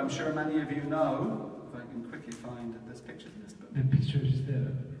person who I'm sure many of you know, if I can quickly find this picture in this book. The picture is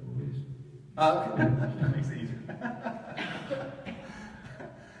there always. Oh, okay. That makes it easier.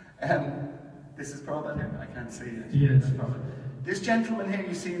 This is Prabhupada here? I can't see it. Yes. This gentleman here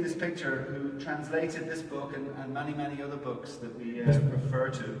you see in this picture, who translated this book and many, many other books that we refer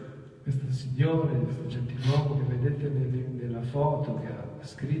to. Questo signore, questo gentiluomo che vedete nella foto, che ha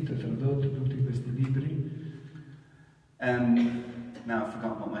scritto e tradotto tutti questi libri. Now I've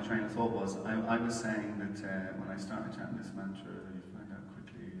forgotten what my train of thought was. I was saying that when I started chanting this mantra, you find out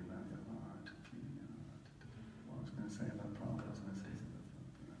quickly about your heart, cleaning your heart. What I was going to say about Prabhupada, I was going to say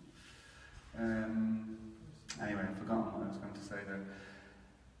something. Anyway, I've forgotten what I was going to say there.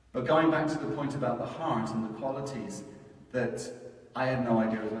 But going back to the point about the heart and the qualities that I had no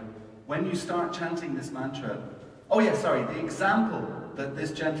idea about. When you start chanting this mantra, the example that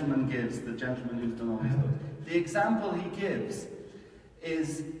this gentleman gives, the gentleman who's done all these books, the example he gives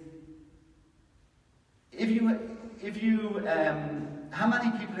is, if you how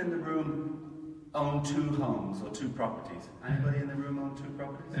many people in the room own 2 homes or 2 properties? Anybody in the room own 2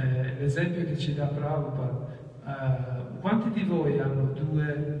 properties? L'esempio che ci dà Prabhupada, quanti di voi hanno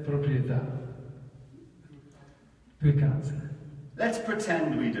 2 proprietà? 2 case? Let's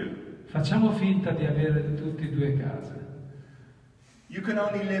pretend we do. Facciamo finta di avere tutti 2 case. You can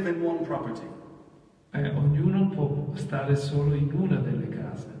only live in 1 property. Ognuno può stare solo in una delle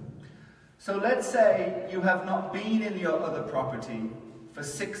case. So let's say you have not been in your other property for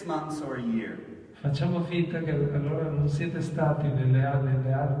 6 months or a year. Facciamo finta che allora non siete stati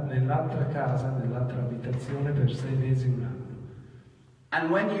nell'altra casa, nell'altra abitazione per 6 mesi, 1 anno. And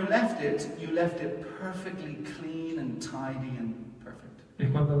when you left it perfectly clean and tidy and perfect. E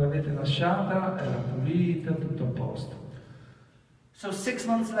quando l'avete lasciata era pulita, tutto a posto. So 6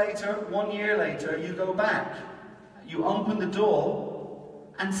 months later, 1 year later, you go back. You open the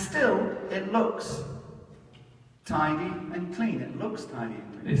door, and still it looks tidy and clean. It looks tidy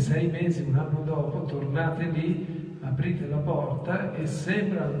and clean. E 6 mesi, 1 anno dopo, tornate lì, aprite la porta e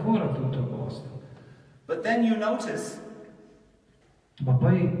sembra ancora tutto a posto. But then you notice, ma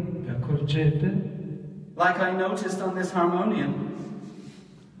poi vi accorgete, like I noticed on this harmonium,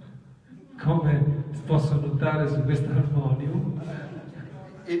 come posso notare su questo armonium,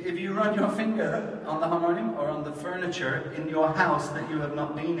 if you run your finger on the harmonium or on the furniture in your house that you have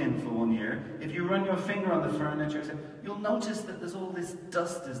not been in for 1 year, if you run your finger on the furniture, you'll notice that there's all this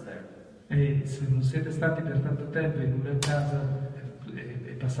dust is there. E se non siete stati per tanto tempo in una casa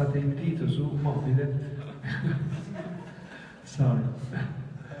e passate il dito su un mobile,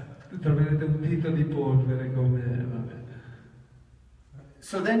 troverete un dito di polvere come, vabbè.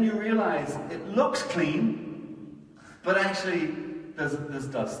 So then you realize it looks clean, but actually there's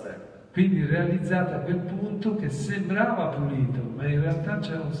dust there. Quindi realizzate a quel punto che sembrava pulito, ma in realtà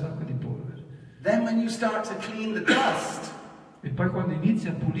c'era un sacco di polvere. Then when you start to clean the dust, E poi quando inizi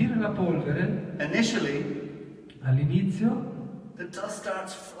a pulire la polvere, all'inizio the dust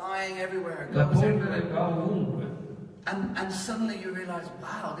starts flying everywhere. La polvere va ovunque. And suddenly you realize,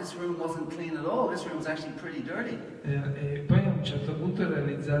 wow, this room wasn't clean at all. This room's actually pretty dirty. E poi a un certo punto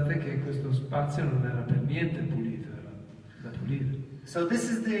realizzate che questo spazio non era per niente pulito, era da pulire. So this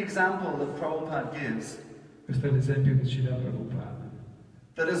is the example that Prabhupada gives. Questo è l'esempio che ci dà Prabhupada.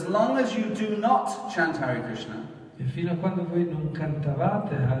 That as long as you do not chant Hare Krishna, e fino a quando voi non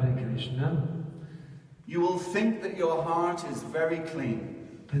cantavate Hare Krishna, you will think that your heart is very clean.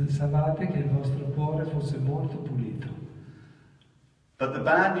 Pensavate che il vostro cuore fosse molto pulito. But the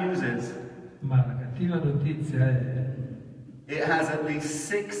bad news is, ma la cattiva notizia è it has at least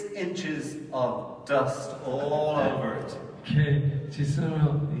 6 inches of dust all over it. Che ci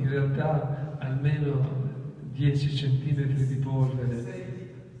sono in realtà almeno 10 centimetri di polvere.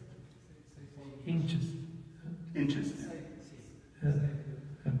 Inches.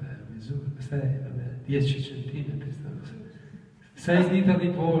 Vabbè, misura, 10 centimetri. 6 dita di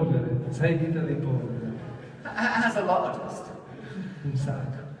polvere, 6 dita di polvere. It has a lot of dust. Un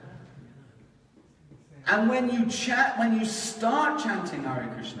sacco. And when you start chanting Hare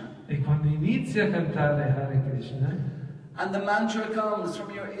Krishna, e quando inizi a cantare Hare Krishna, and the mantra comes from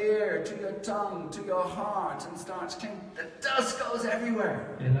your ear to your tongue to your heart and starts chanting, the dust goes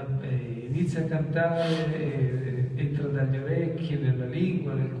everywhere. E inizi a cantare, entra dagli orecchi, nella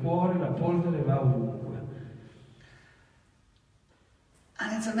lingua, nel cuore, la polvere va ovunque.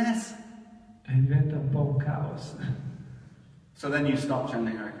 And it's a mess. E diventa un po' un caos. So then you stop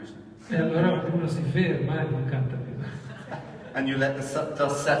chanting Hare Krishna. E allora uno si ferma e non canta più. And you let the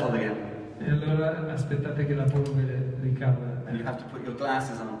dust settle again. E allora aspettate che la polvere ricada. And you have to put your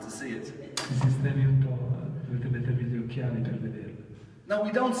glasses on to see it. Si sistemi un po', dovete mettervi gli occhiali per vederlo. No,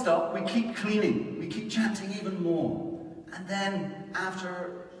 we don't stop. We keep cleaning. We keep chanting even more. And then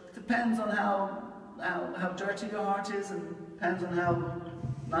after, it depends on how dirty your heart is and depends on how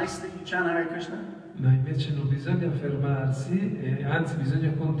nicely you chant Hare Krishna. Ma invece non bisogna fermarsi, e anzi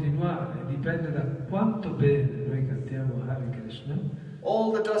bisogna continuare, dipende da quanto bene noi cantiamo Hare Krishna.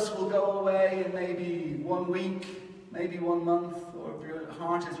 All the dust will go away in maybe 1 week, maybe 1 month, or if your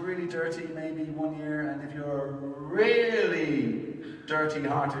heart is really dirty, maybe 1 year, and if you're a really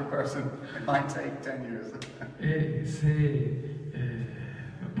dirty-hearted person, it might take 10 years. E se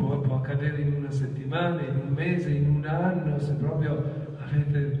può accadere in una settimana, in un mese, in un anno, se proprio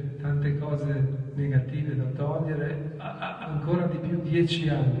avete tante cose negative da togliere, ancora di più 10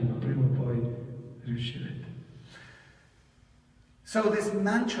 anni, ma prima o poi riuscirete. So this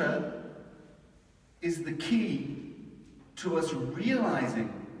mantra is the key to us realizing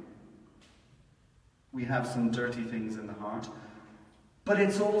we have some dirty things in the heart, but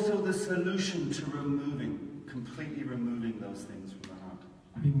it's also the solution to completely removing those things from the heart.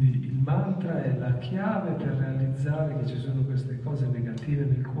 Quindi il mantra è la chiave per realizzare che ci sono queste cose negative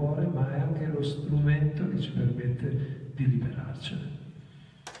nel cuore, ma è anche lo strumento che ci permette di liberarcene.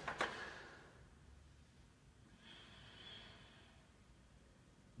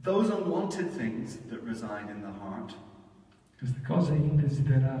 Those unwanted things that reside in the heart, queste cose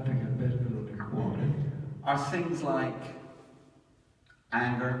indesiderate che albergano nel cuore, are things like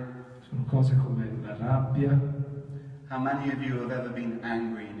anger. Sono cose come la rabbia. How many of you have ever been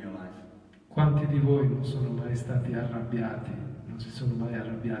angry in your life? Quanti di voi non sono mai stati arrabbiati, non si sono mai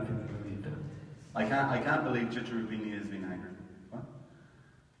arrabbiati nella vita? I can't believe Chitrarubini has been angry. What?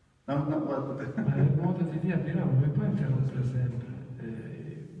 No, what? Ma è un modo di dire, non mi puoi interrompere sempre.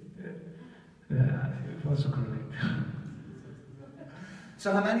 Posso correggere.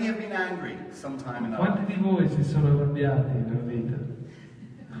 So how many have been angry sometime in their Quanti life? di voi si sono arrabbiati nella vita?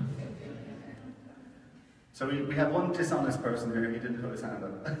 So we have one dishonest person here, he didn't put his hand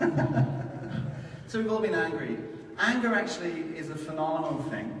up. So we've all been angry. Anger actually is a phenomenal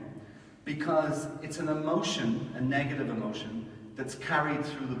thing because it's an emotion, a negative emotion, that's carried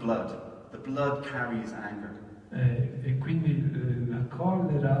through the blood. The blood carries anger. E quindi la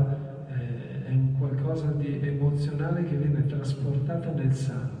collera è un qualcosa di emozionale che viene trasportata nel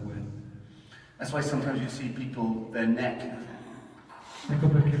sangue. That's why sometimes you see people, their neck. Ecco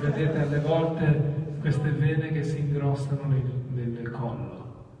perché vedete alle volte queste vene che si ingrossano nel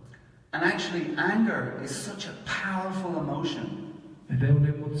collo. And actually anger is such a powerful emotion. Ed è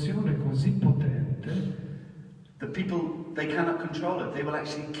un'emozione così potente The people, they cannot control it. They will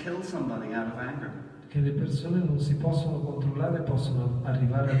actually kill somebody out of anger. Che le persone non si possono controllare, possono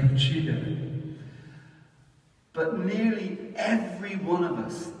arrivare ad uccidere. But nearly every one of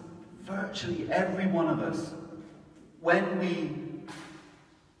us, virtually every one of us, when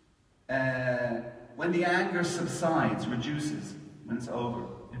the anger subsides, reduces, when it's over.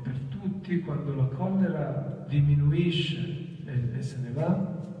 E per tutti, quando la collera diminuisce e se ne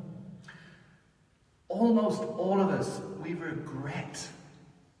va, almost all of us, we regret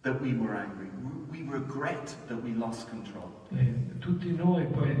that we were angry. We regret that we lost control. e tutti noi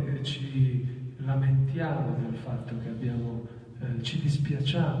poi ci lamentiamo del fatto che abbiamo, ci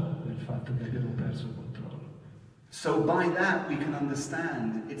dispiacciamo del fatto che abbiamo perso il controllo. So by that we can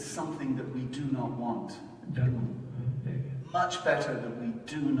understand it's something that we do not want. Much better that we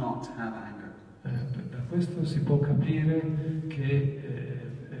do not have anger. Da questo si può capire che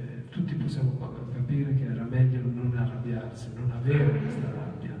tutti possiamo capire che era meglio non arrabbiarsi, non avere questa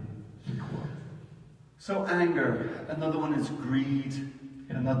rabbia nel cuore. So anger, another one is greed,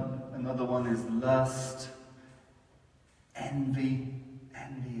 another one is lust, envy.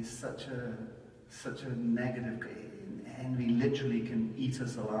 Envy is such a negative. Envy literally can eat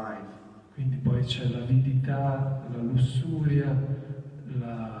us alive. Quindi poi c'è l'avidità, la lussuria,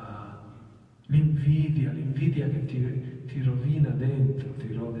 l'invidia che ti rovina dentro,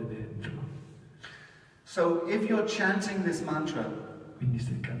 ti rode dentro. So if you're chanting this mantra, quindi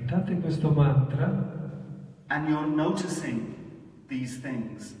se cantate questo mantra and you're noticing these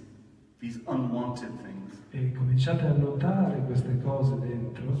things, these unwanted things, e cominciate a notare queste cose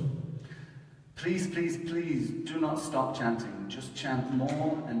dentro, please, please, please do not stop chanting. Just chant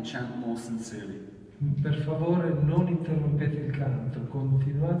more and chant more sincerely. Per favore non interrompete il canto,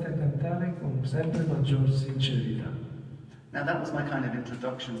 continuate a cantare con sempre maggior sincerità. Now that was my kind of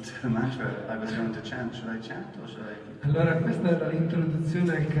introduction to the mantra I was going to chant. Should I chant or should I... Allora questa era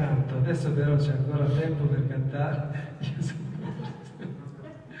l'introduzione al canto, adesso però c'è ancora tempo per cantare.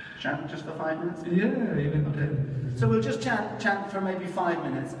 Chant just for 5 minutes? Yeah, even 10. So we'll just chant for maybe 5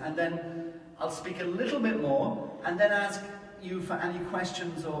 minutes, and then I'll speak a little bit more, and then ask you for any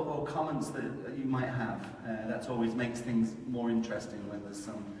questions or comments that you might have. That always makes things more interesting when there's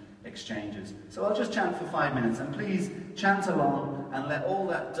some exchanges. So I'll just chant for 5 minutes, and please chant along and let all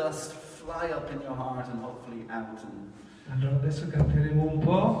that dust fly up in your heart and hopefully out. Allora adesso canteremo un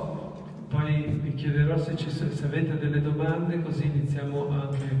po'. Poi vi chiederò se avete delle domande, così iniziamo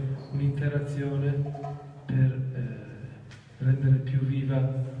anche un'interazione per rendere più viva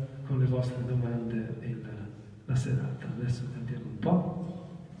con le vostre domande la serata. Adesso cantiamo un po'.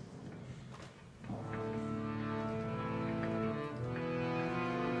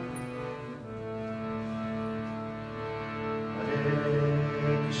 Hare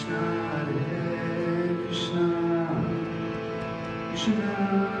Krishna, Krishna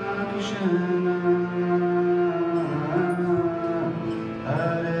Krishna,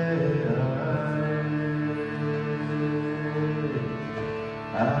 Hare Hare,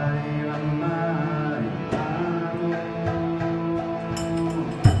 Hare Rama,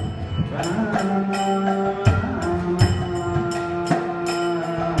 Rama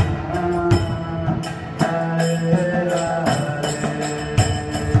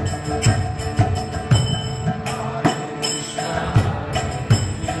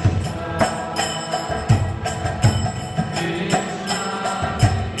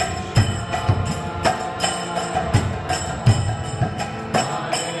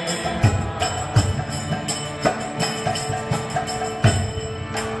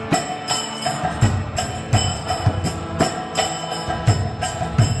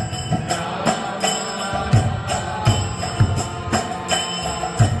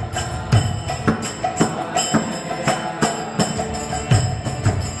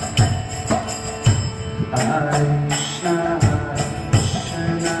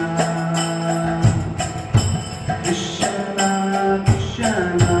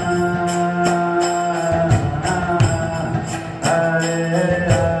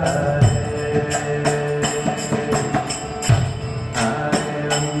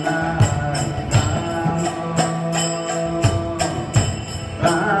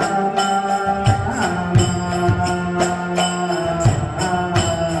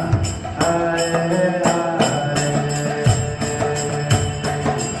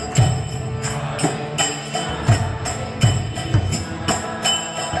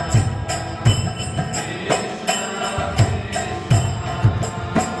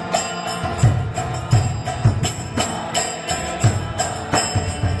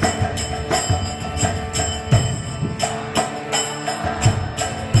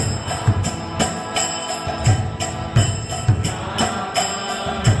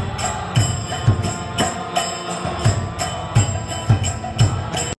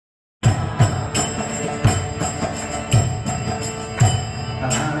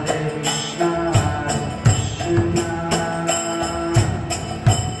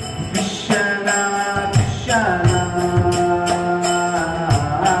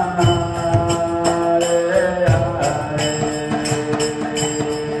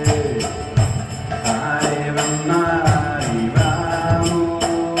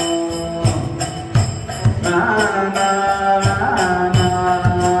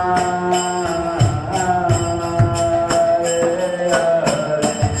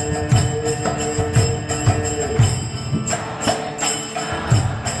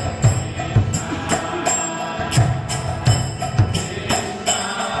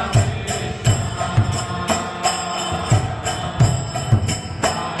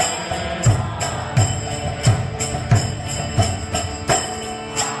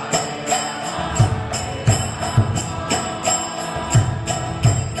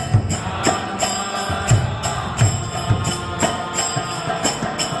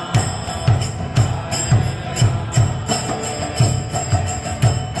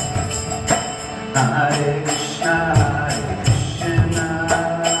Hare Krishna, Krishna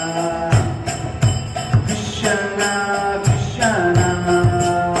Krishna,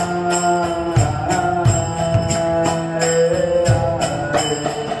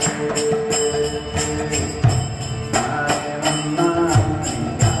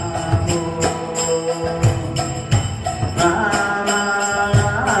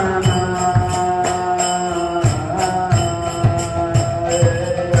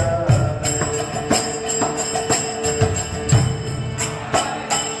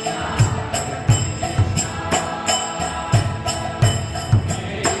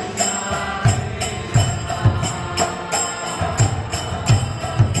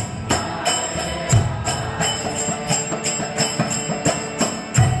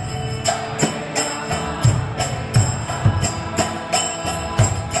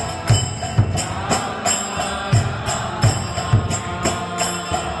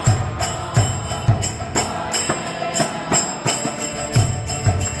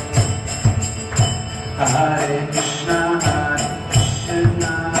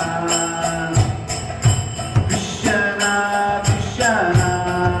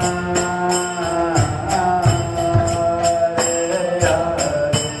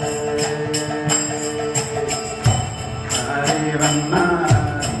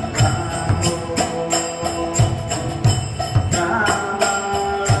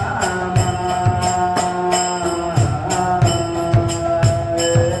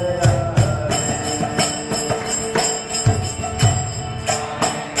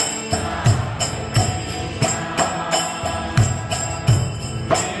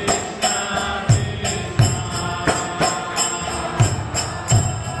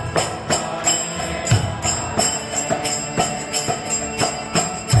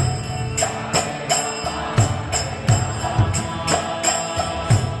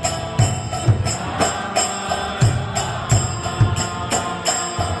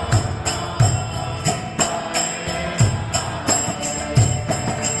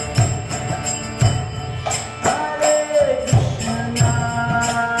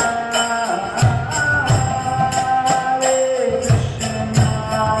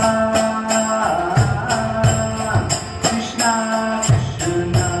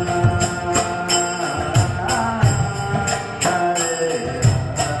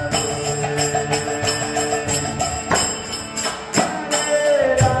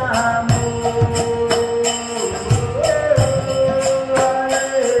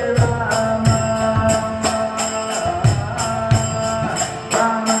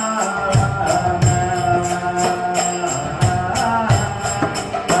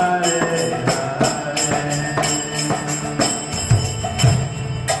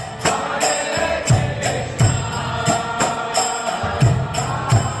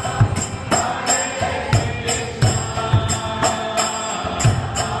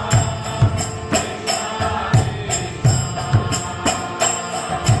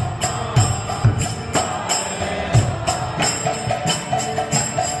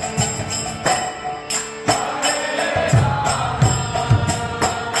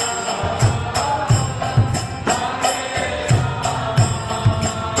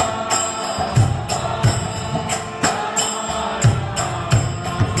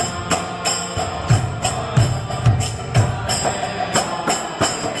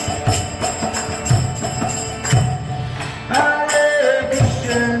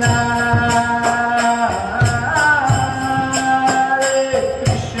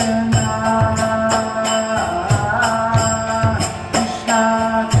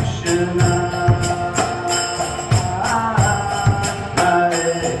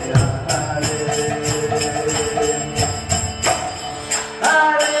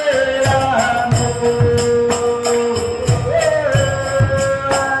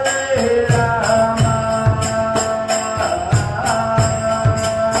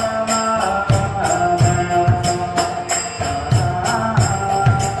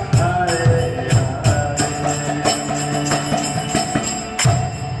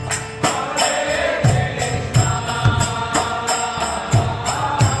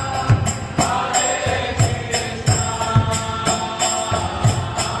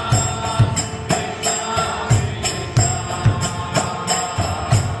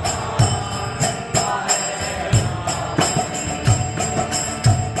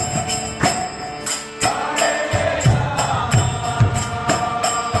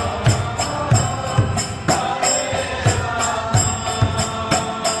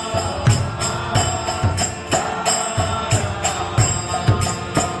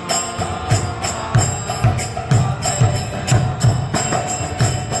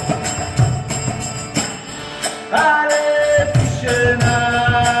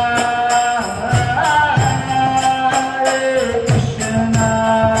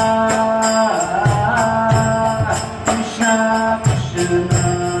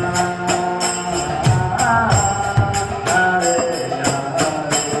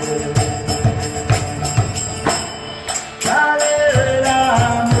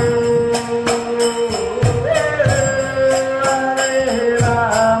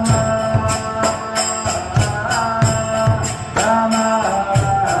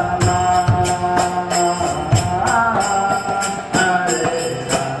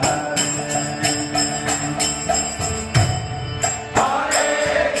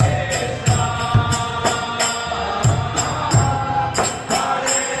 Hare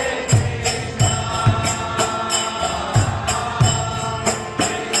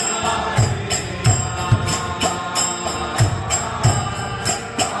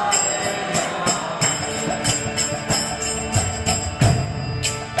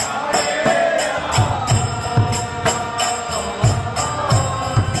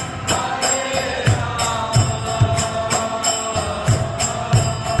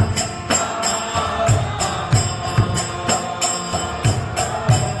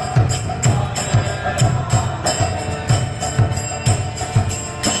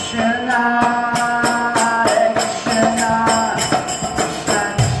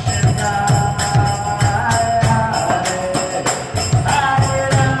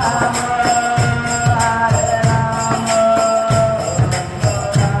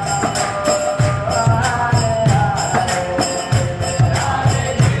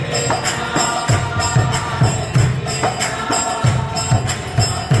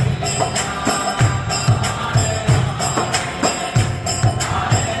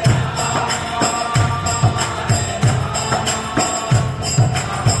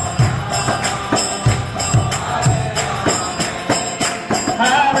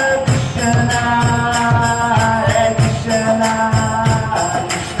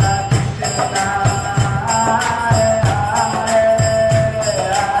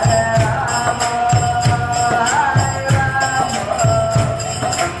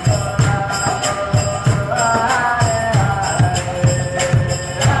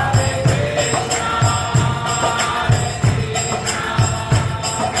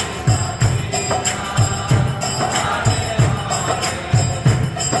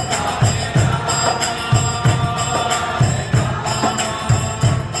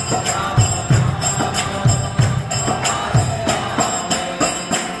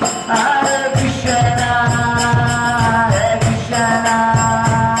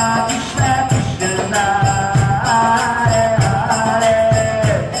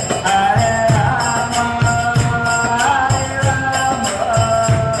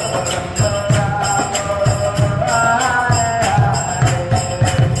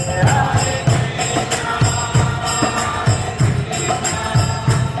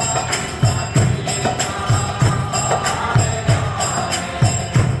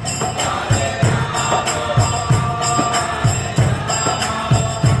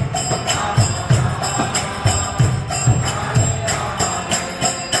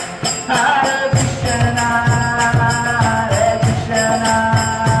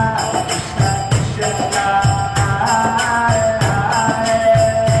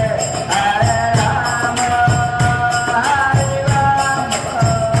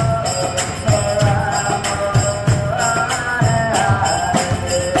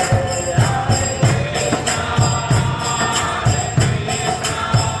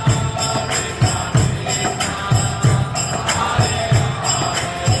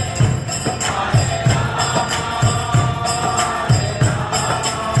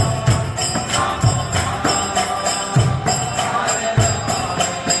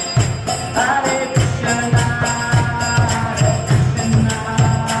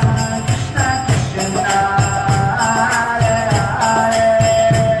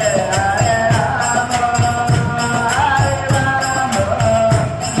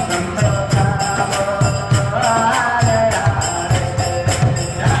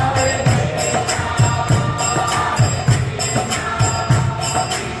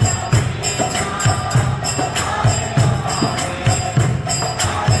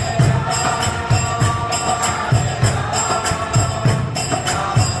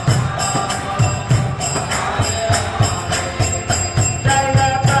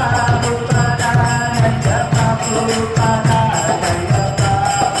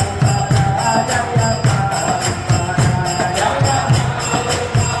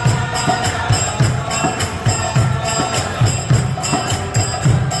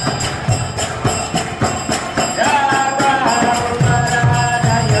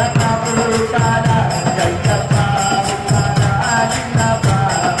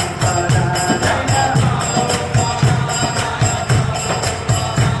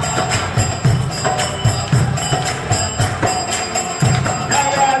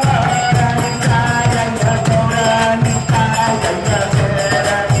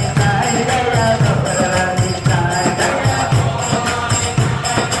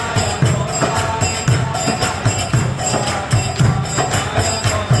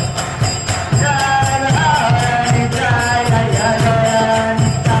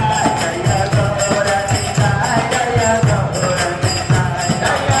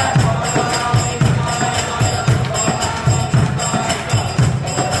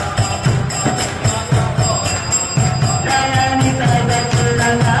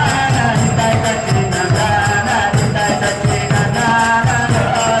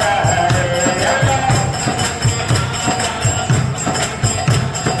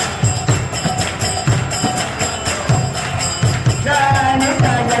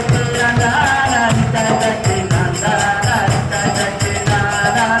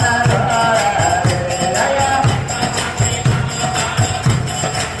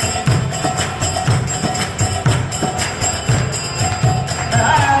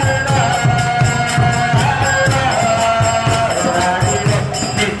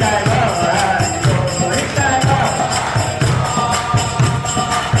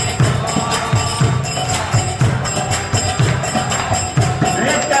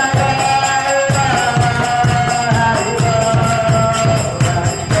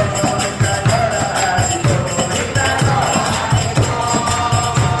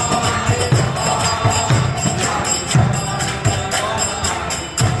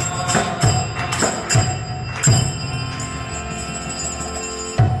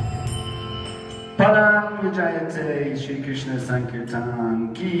Padam v18 Shri Krishna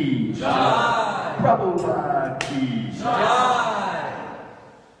Sankirtan ki Jai, Prabhupada ki Jai.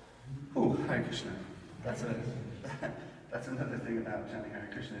 Oh, Hare Krishna. That's another thing about chanting Hare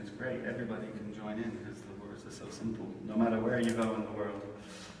Krishna. It's great. Everybody can join in because the words are so simple, no matter where you go in the world.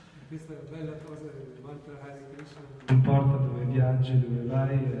 Questa è una bella cosa del mantra Hare Krishna. Non importa dove viaggi, dove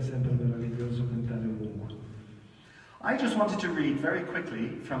vai, è sempre meraviglioso cantare ovunque. I just wanted to read very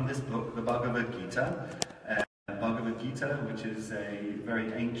quickly from this book, the Bhagavad-gita. Bhagavad-gita, which is a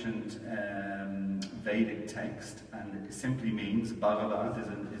very ancient Vedic text, and it simply means, Bhagavad is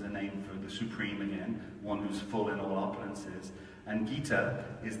a name for the Supreme again, one who's full in all opulences, and Gita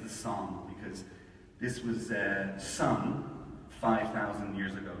is the song, because this was sung 5,000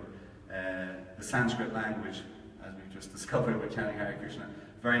 years ago. The Sanskrit language, as we've just discovered with chanting Hare Krishna,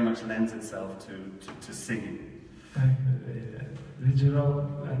 very much lends itself to singing.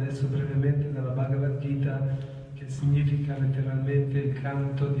 Leggerò adesso brevemente dalla Bhagavad-gita, che significa letteralmente il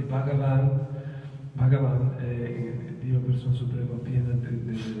canto di Bhagavan. Bhagavan è Dio persona suprema piena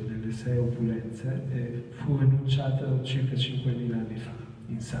delle sei opulenze, e fu enunciato circa 5.000 anni fa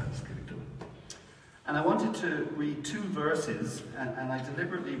in sanscrito. And I wanted to read two verses, and I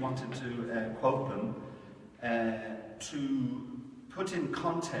deliberately wanted to quote them to put in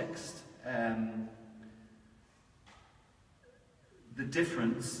context the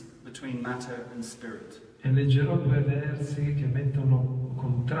difference between matter and spirit. E leggerò due versi che mettono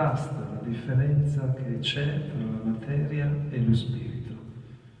contrasto la differenza che c'è tra la materia e lo spirito.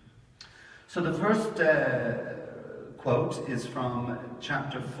 So the first quote is from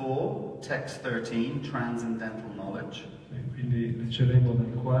chapter 4, text 13, Transcendental Knowledge. Quindi leggeremo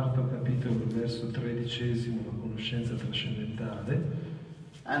dal quarto capitolo, verso 13, la conoscenza trascendentale.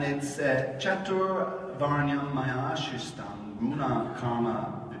 And it's Chatur Varnyam Maya Shishtam Guna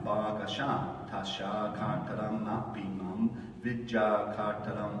Karma Vibhagasha Tasha Kartaram Apimam Vidya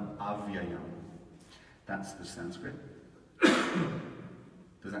Kartaram Avyayam. That's the Sanskrit.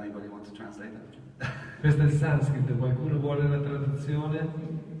 Does anybody want to translate that? Questo è il sanscrito, qualcuno vuole la traduzione?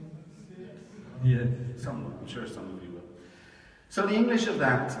 Yes. I'm sure some of you will. So the English of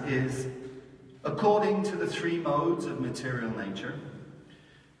that is, according to the three modes of material nature,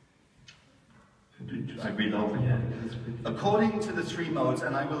 I read over. Yeah. According to the three modes,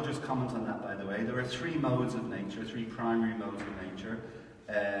 and I will just comment on that by the way, there are three modes of nature, three primary modes of nature.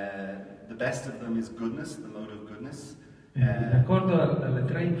 The best of them is goodness, the mode of goodness. In accordo alle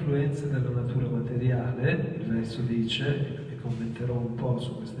tre influenze della natura materiale, il verso dice, e commenterò un po'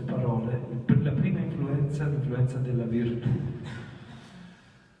 su queste parole, la prima influenza è l'influenza della virtù.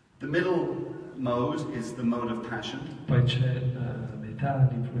 The middle mode is the mode of passion. Poi c'è la metà,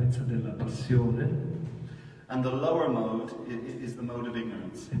 l'influenza della passione. And the lower mode is the mode of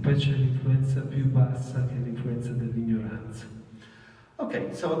ignorance. E poi c'è l'influenza più bassa, che è l'influenza dell'ignoranza.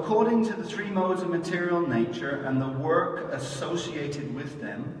 Okay, so according to the three modes of material nature and the work associated with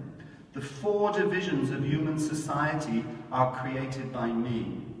them, the four divisions of human society are created by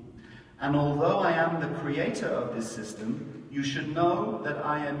me. And although I am the creator of this system, you should know that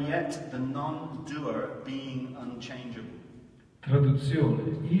I am yet the non-doer, being unchangeable.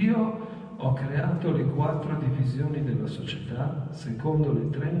 Traduzione: io ho creato le quattro divisioni della società secondo le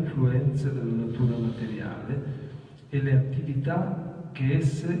tre influenze della natura materiale e le attività che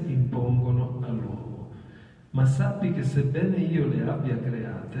esse impongono all'uomo. Ma sappi che sebbene io le abbia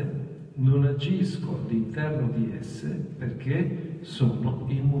create, non agisco all'interno di esse perché sono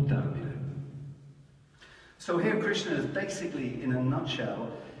immutabile. So here Krishna is basically, in a nutshell,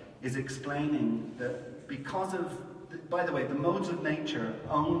 is explaining that because of, by the way, the modes of nature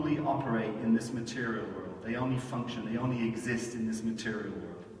only operate in this material world. They only function, they only exist in this material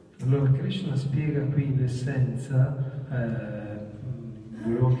world. Allora Krishna spiega qui in essenza,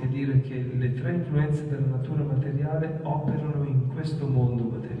 volevo anche dire che le tre influenze della natura materiale operano in questo mondo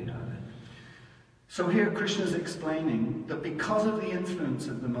materiale. So here Krishna is explaining that because of the influence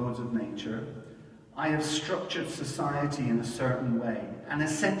of the modes of nature, I have structured society in a certain way and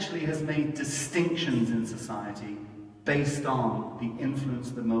essentially has made distinctions in society based on the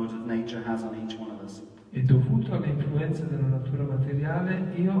influence the modes of nature has on each one of us. E dovuto alle influenze della natura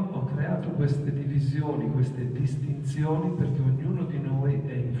materiale, io ho creato queste divisioni, queste distinzioni, perché ognuno di noi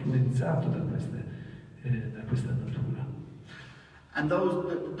è influenzato da questa natura. And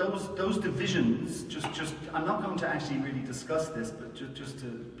those divisions, just I'm not going to actually really discuss this, but just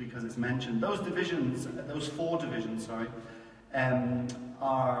because it's mentioned, those divisions, those four divisions, sorry,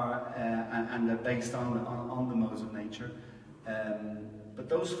 are and they're based on the modes of nature. But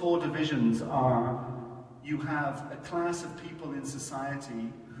those four divisions are you have a class of people in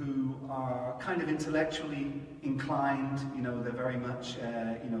society who are kind of intellectually inclined, you know, they're very much,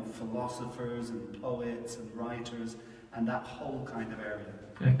 you know, philosophers and poets and writers and that whole kind of area.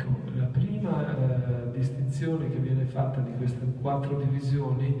 Ecco, la prima distinzione che viene fatta di queste 4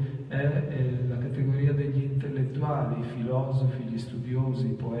 divisioni è la categoria degli intellettuali, i filosofi, gli studiosi,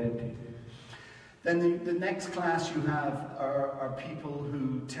 i poeti. Then the next class you have are people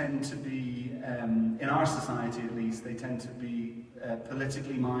who tend to be, in our society at least, they tend to be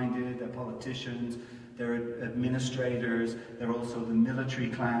politically minded, they're politicians, they're administrators, they're also the military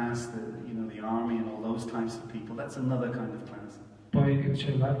class, you know, the army and all those types of people. That's another kind of class. Poi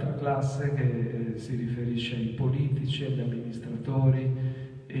c'è l'altra classe che si riferisce ai politici, agli amministratori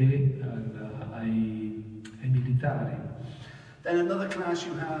e ai militari. Then another class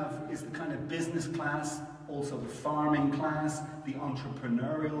you have is the kind of business class, also the farming class, the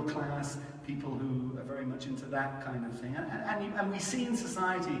entrepreneurial class, people who are very much into that kind of thing. And we see in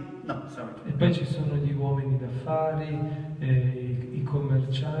society, no, sorry. E poi ci sono gli uomini d'affari, i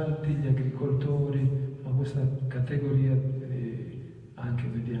commercianti, gli agricoltori, ma questa categoria anche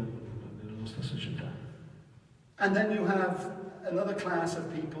vediamo nella nostra società. And then you have another class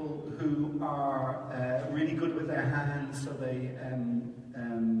of people who are really good with their hands, so they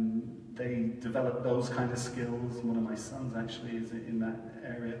develop those kind of skills. One of my sons actually is in that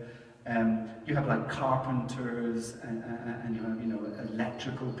area. You have like carpenters and you have, you know,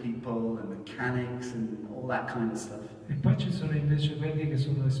 electrical people and mechanics and all that kind of stuff. E poi ci sono invece quelli che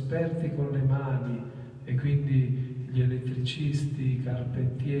sono esperti con le mani e quindi gli elettricisti, i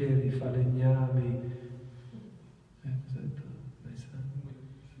carpentieri, i falegnami.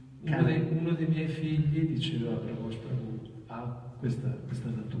 Uno dei miei figli, diceva Pragosh Prabhu, ha questa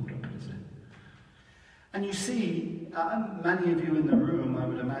natura, per esempio. And you see, many of you in the room, I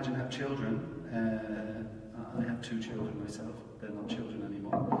would imagine, have children. I have 2 children myself. They're not children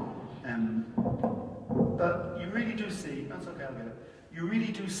anymore. But you really do see, that's okay, I'll get it. You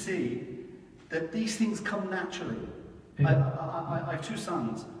really do see that these things come naturally. I have 2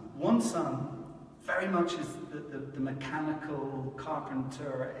 sons. One son very much is the mechanical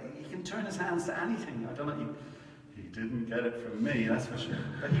carpenter. He can turn his hands to anything. I don't know, he didn't get it from me, that's for sure.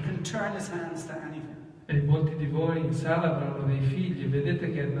 But he can turn his hands to anything. E molti di voi in sala avranno dei figli,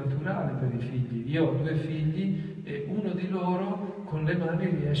 vedete che è naturale per i figli. Io ho 2 figli e uno di loro con le mani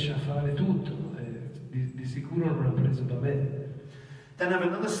riesce a fare tutto, di sicuro non ha preso da me. Then I have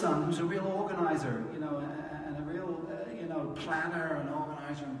another son who's a real organizer, you know, and a real, you know, planner and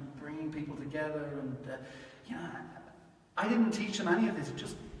organizer and bringing people together. And, you know, I didn't teach them any of this, it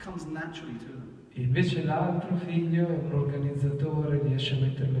just comes naturally to them. E invece l'altro figlio è un organizzatore, riesce a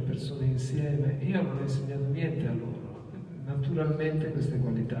mettere le persone insieme. Io non ho insegnato niente a loro, naturalmente queste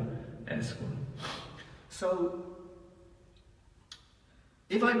qualità escono. So,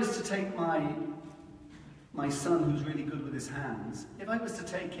 if I was to take my son who's really good with his hands, if I was to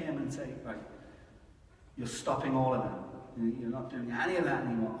take him and say, right, you're stopping all of that, you're not doing any of that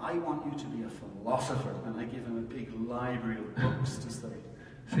anymore, I want you to be a philosopher, and I give him a big library of books to study.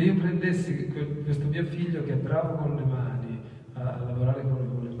 Se io prendessi questo mio figlio che è bravo con le mani, a lavorare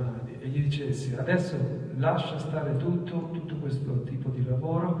con le mani, e gli dicessi adesso lascia stare tutto questo tipo di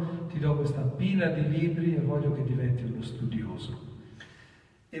lavoro, ti do questa pila di libri e voglio che diventi uno studioso.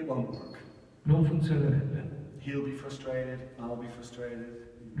 It won't work. Non funzionerebbe. He'll be frustrated, I'll be frustrated.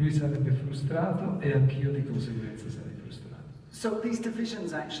 Lui sarebbe frustrato e anch'io di conseguenza sarei frustrato. So these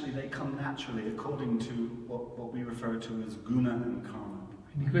divisions actually, they come naturally according to what we refer to as guna and karma.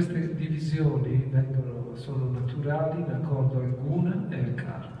 Quindi queste divisioni sono naturali in accordo al guna e al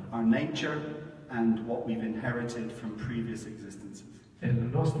karma. Our nature and what we've inherited from previous existences. È la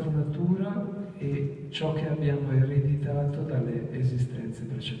nostra natura e ciò che abbiamo ereditato dalle esistenze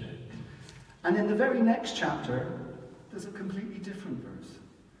precedenti. And in the very next chapter, there's a completely different verse.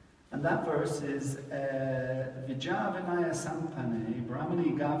 And that verse is Vijavanaya Sampane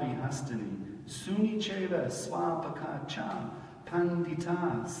Brahmani Gavi Hastini Suni Cheva Swapaka Cha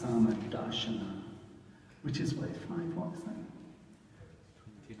Pandita Samadashana, which is what, 5, what is that?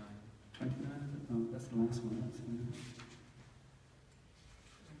 29. 29, is it? Oh, that's the last one. That's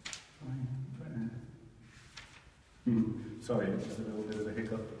Sorry, it's a little bit of a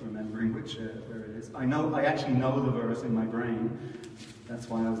hiccup remembering where it is. I actually know the verse in my brain. That's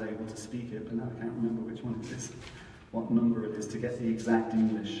why I was able to speak it, but now I can't remember which one it is, what number it is to get the exact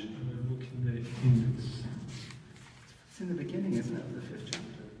English. Look in the index. It's in the beginning, isn't it, of the 5th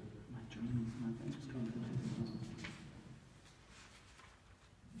chapter? My dreams, my thing's just gone completely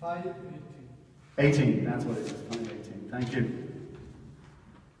wrong. 5:18. 18, that's what it is, 5:18. Thank you.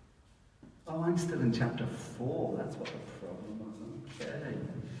 Oh, I I'm still in chapter 4. That's what the problem was. Okay.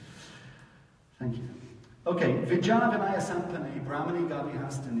 Thank you. Okay. Vijavinaya sampane brahmani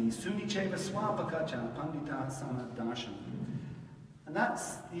gavihastani sunicheva swapakacha pandita sanadarshan. And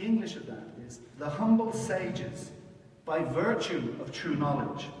that's, the English of that is, the humble sages, by virtue of true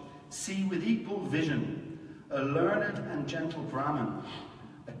knowledge, see with equal vision a learned and gentle Brahman,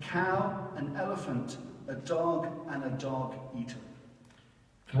 a cow, an elephant, a dog and a dog eater.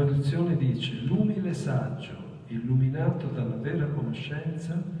 Traduzione dice: l'umile saggio, illuminato dalla vera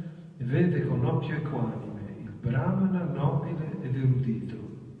conoscenza, vede con occhio equanime il brahmana nobile ed erudito,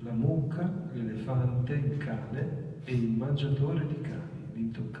 la mucca, l'elefante, il cane e il mangiatore di cani,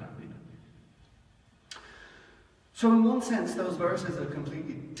 l'intoccabile. So in one sense, those verses are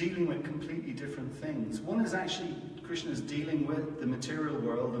dealing with completely different things. One is actually, Krishna's dealing with the material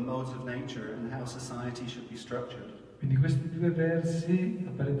world, the modes of nature, and how society should be structured. Quindi questi due versi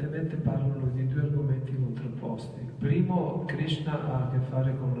apparentemente parlano di due argomenti contrapposti. Il primo, Krishna ha a che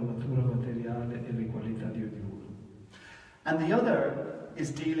fare con la natura materiale e le qualità di ognuno. And the other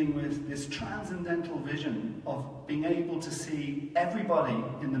is dealing with this transcendental vision of being able to see everybody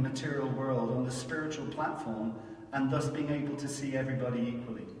in the material world on the spiritual platform, and thus being able to see everybody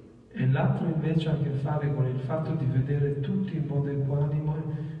equally. E l'altro invece ha a che fare con il fatto di vedere tutti in modo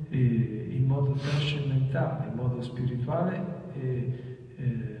equanime, in modo trascendentale, in modo spirituale,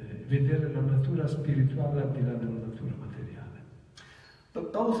 e vedere la natura spirituale al di là della natura materiale.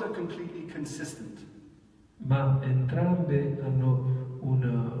 But both are completely consistent. Ma entrambe hanno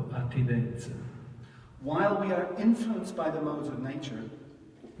un'attinenza. While we are influenced by the modes of nature,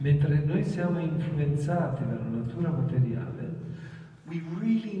 mentre noi siamo influenzati dalla natura materiale, we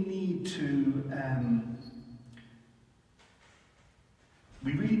really need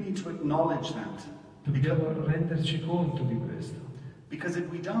to acknowledge that. Dobbiamo renderci conto di questo. Because if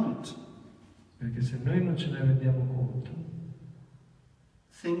we don't, perché se noi non ce ne rendiamo conto,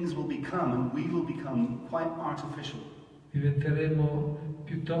 things will become, and we will become, quite artificial. Diventeremo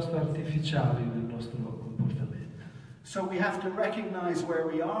piuttosto artificiali nel nostro comportamento. So we have to recognize where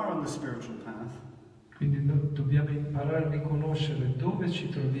we are on the spiritual path. Quindi dobbiamo imparare a riconoscere dove ci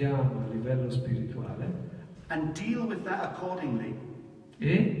troviamo a livello spirituale and deal with that accordingly.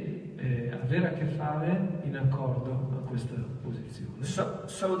 E avere a che fare in accordo a questa posizione.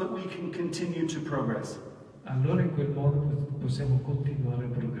 So that we can continue to progress. Allora in quel modo possiamo continuare a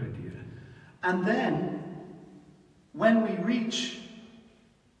progredire. And then, when we reach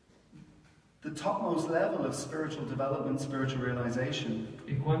the topmost level of spiritual development, spiritual realization,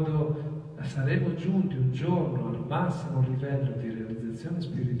 e quando saremo giunti un giorno al massimo livello di realizzazione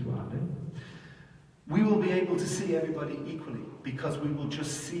spirituale, we will be able to see everybody equally, because we will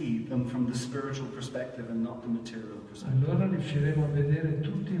just see them from the spiritual perspective and not the material perspective. Allora riusciremo a vedere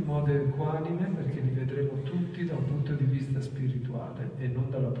tutti in modo equanime, perché li vedremo tutti da un punto di vista spirituale e non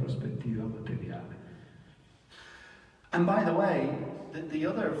dalla prospettiva materiale. And by the way, the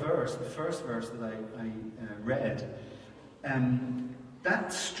other verse, the first verse that I read,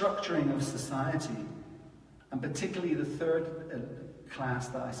 that structuring of society, and particularly the third class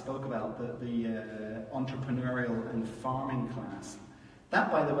that I spoke about, the entrepreneurial and farming class, that,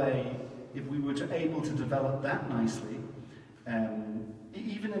 by the way, if we were able to develop that nicely,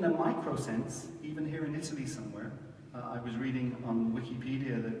 even in a micro sense, even here in Italy somewhere, I was reading on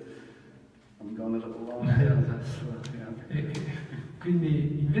Wikipedia that I'm going a little long ahead.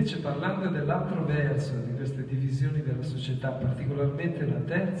 Quindi, invece, parlando dell'altro verso di queste divisioni della società, particolarmente la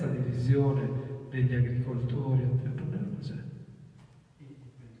terza divisione degli agricoltori,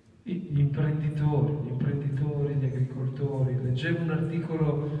 gli imprenditori, gli agricoltori. Leggevo un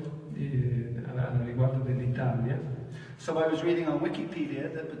articolo a riguardo dell'Italia. So I was reading on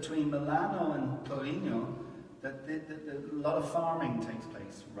Wikipedia that between Milano and Torino, that a lot of farming takes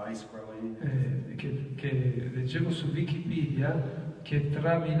place, rice growing. Che leggevo su Wikipedia che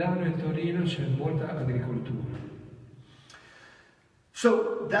tra Milano e Torino c'è molta agricoltura.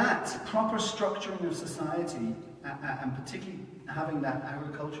 So that proper structuring of society, and particularly having that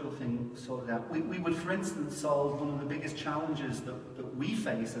agricultural thing sorted out, we would, for instance, solve one of the biggest challenges that we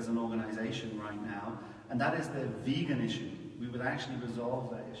face as an organization right now, and that is the vegan issue. We would actually resolve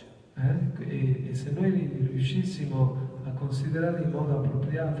that issue. E se noi riuscissimo a considerare in modo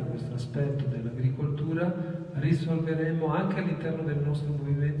appropriato questo aspetto dell'agricoltura, risolveremo anche all'interno del nostro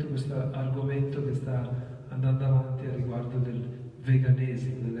movimento questo argomento che sta andando avanti a riguardo del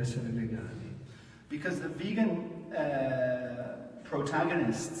veganesimo, dell'essere vegani. Because the vegan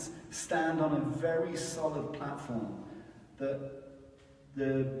protagonists stand on a very solid platform that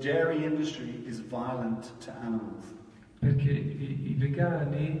the dairy industry is violent to animals. Perché i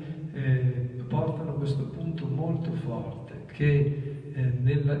vegani portano questo punto molto forte, che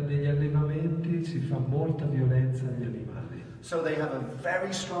negli allevamenti si fa molta violenza agli animali. So they have a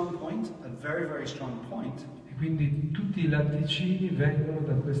very strong point, a very, very strong point. E quindi tutti i latticini vengono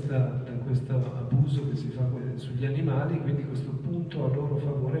da questo abuso che si fa sugli animali, quindi questo punto a loro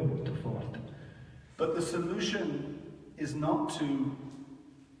favore è molto forte. But the solution is not to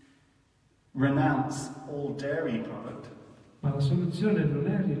renounce all dairy product. Ma la soluzione non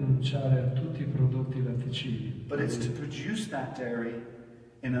è rinunciare a tutti i prodotti latticini, But it's to produce that dairy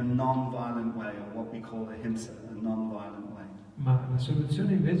in a non-violent way, or what we call a himsa, a non-violent way. ma la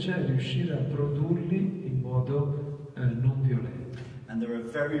soluzione invece è riuscire a produrli in modo non violento. And there are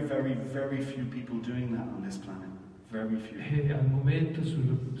very, very, very few people doing that on this planet. Very few. E al momento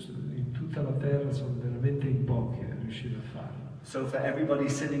in tutta la Terra sono veramente in pochi a riuscire a farlo. So for everybody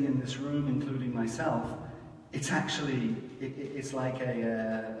sitting in this room, including myself, it's actually, it's like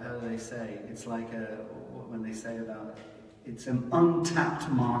a, how do they say? It's like when they say about it, it's an untapped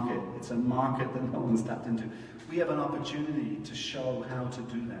market. It's a market that no one's tapped into. We have an opportunity to show how to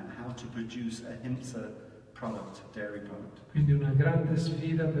do that, how to produce a himsa product, dairy product. Quindi una grande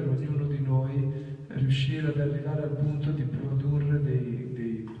sfida per ognuno di noi è riuscire ad arrivare al punto di produrre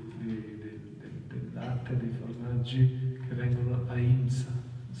del latte, dei formaggi che vengono a IMSA,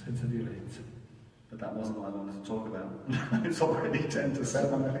 senza violenza. But that wasn't what I wanted to talk about. It's already 10 to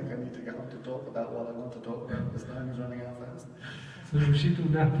 7. I think I need to get on to talk about what I want to talk about because time is running out fast. Sono uscito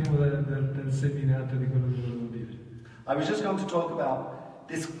un attimo dal seminato di quello che volevo dire. I was just going to talk about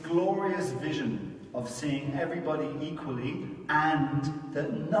this glorious vision of seeing everybody equally and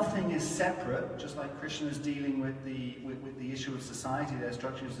that nothing is separate, just like Krishna is dealing with the issue of society, their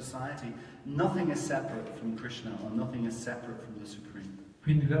structure of society. Nothing is separate from Krishna, or nothing is separate from the Supreme.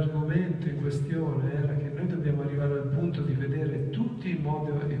 Quindi l'argomento in questione era che noi dobbiamo arrivare al punto di vedere tutti in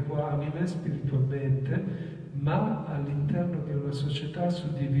modo equanime spiritualmente, ma all'interno di una società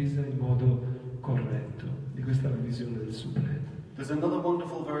suddivisa in modo corretto. E questa è la visione del Supremo. There's another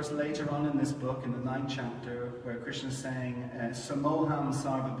wonderful verse later on in this book, in the 9th chapter, where Krishna is saying, Samoham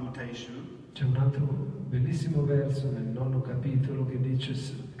sarva bhuteshu. C'è un altro bellissimo verso nel 9º capitolo che dice,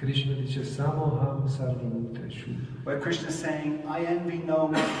 Krishna dice, Samoham sarva bhuteshu. Where Krishna is saying, I envy no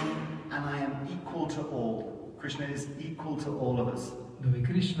one and I am equal to all. Krishna is equal to all of us. Dove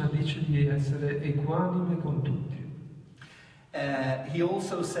Krishna dice di essere equanime con tutti. He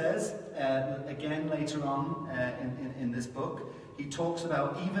also says, again later on in this book, he talks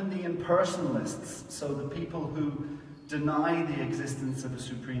about even the impersonalists, so the people who deny the existence of a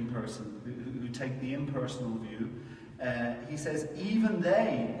supreme person, who take the impersonal view. He says even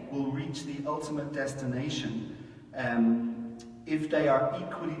they will reach the ultimate destination if they are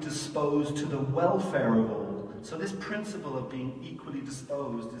equally disposed to the welfare of all. So this principle of being equally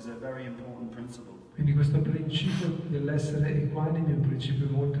disposed is a very important principle. Quindi questo principio dell'essere equanimi è un principio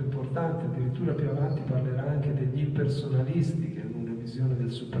molto importante, addirittura più avanti parlerà anche degli impersonalisti, che hanno una visione del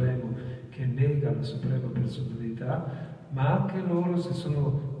Supremo che nega la suprema personalità, ma anche loro, se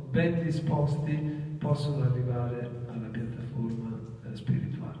sono ben disposti, possono arrivare alla piattaforma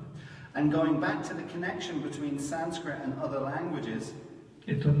spirituale. And going back to the connection between Sanskrit and other languages,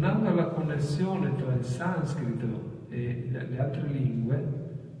 e tornando alla connessione tra il sanscrito e le altre lingue,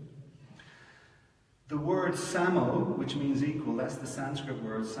 the word samo, which means equal, that's the Sanskrit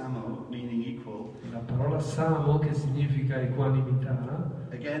word samo, meaning equal. La parola samo, che significa equanimità.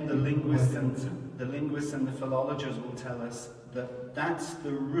 Again, the linguists and the philologists will tell us that that's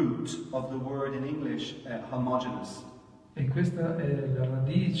the root of the word in English, homogeneous. E questa è la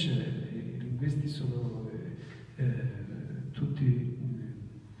radice, i linguisti sono tutti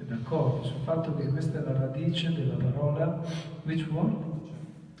d'accordo sul fatto che questa è la radice della parola, which one?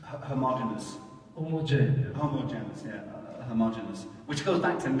 Homogeneous. Omogenea. Homogeneous, yeah, homogeneous. Which goes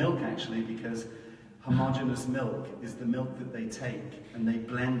back to milk actually, because homogeneous milk is the milk that they take and they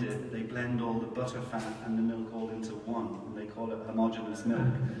blend it. They blend all the butter fat and the milk all into one, and they call it homogeneous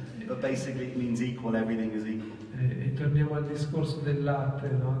milk. But basically it means equal, everything is equal. E torniamo al discorso del latte,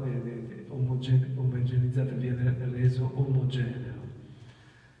 no? Omogenizzato viene reso omogeneo.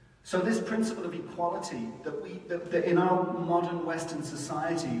 So this principle of equality that in our modern Western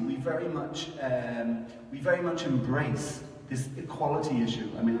society we very much embrace this equality issue.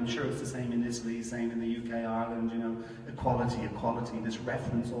 I mean, I'm sure it's the same in Italy, same in the UK, Ireland. You know, equality. This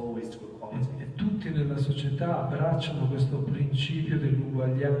reference always to equality. E tutti nella società abbracciano questo principio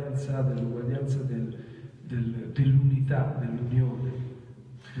dell'uguaglianza, dell'unità, dell'unione,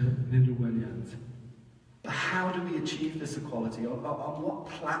 dell'uguaglianza. But how do we achieve this equality? On what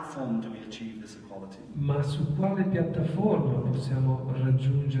platform do we achieve this equality? Ma su quale piattaforma possiamo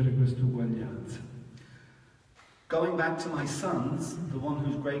raggiungere questa uguaglianza? Going back to my sons, the one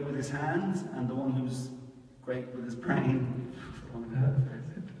who's great with his hands and the one who's great with his brain.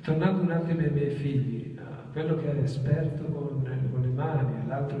 Tornando un attimo ai miei figli, quello che è esperto con le mani e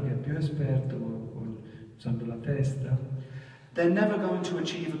l'altro che è più esperto usando la testa. They're never going to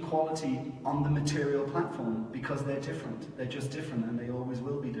achieve equality on the material platform because they're different. They're just different and they always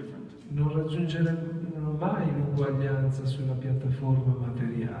will be different. Non raggiungeranno mai l'uguaglianza sulla piattaforma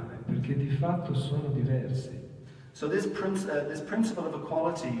materiale perché di fatto sono diversi. So this principle of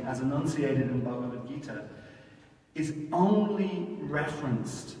equality as enunciated in Bhagavad-gita is only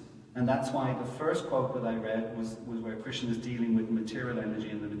referenced, and that's why the first quote that I read was where Krishna is dealing with material energy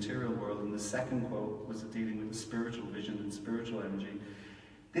in the material world, and the second quote was dealing with the spiritual vision and spiritual energy.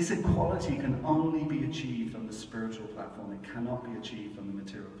 This equality can only be achieved on the spiritual platform, it cannot be achieved on the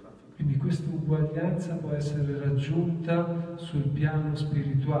material platform. Quindi questa uguaglianza può essere raggiunta sul piano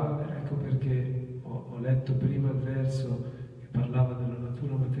spirituale, ecco perché ho letto prima il verso che parlava della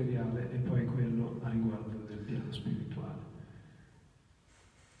natura materiale e poi quello a riguardo del piano spirituale.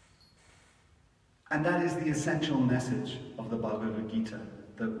 And that is the essential message of the Bhagavad-gita,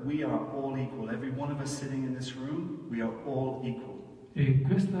 that we are all equal. Every one of us sitting in this room, we are all equal. E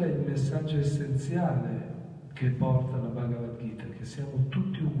questo è il messaggio essenziale che porta la Bhagavad-gita, che siamo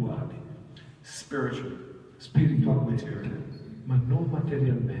tutti uguali. Spiritualmente, ma non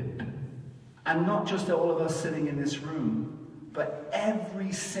materialmente. And not just all of us sitting in this room, but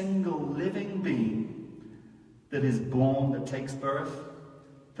every single living being that is born, that takes birth,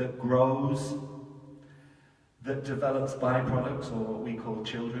 that grows, that develops byproducts, or what we call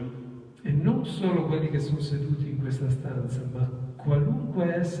children. E non solo quelli che sono seduti in questa stanza, ma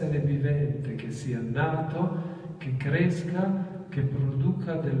qualunque essere vivente che sia nato, che cresca, che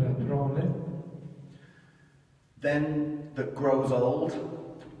produca della prole, then that grows old,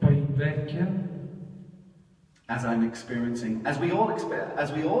 poi invecchia, as I'm experiencing, as we all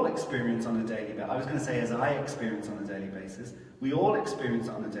experience on a daily basis. I was going to say as I experience on a daily basis. We all experience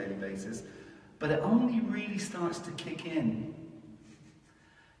on a daily basis, but it only really starts to kick in.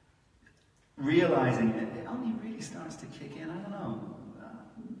 Realizing it only really starts to kick in, I don't know,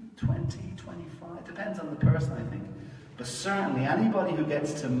 20, 25, depends on the person, I think. But certainly anybody who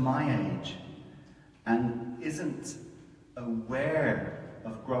gets to my age and isn't aware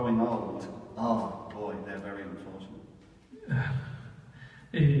of growing old, oh boy, they're very unfortunate.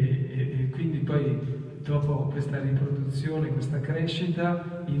 E quindi poi dopo questa riproduzione, questa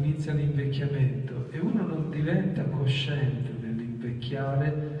crescita, inizia l'invecchiamento e uno non diventa cosciente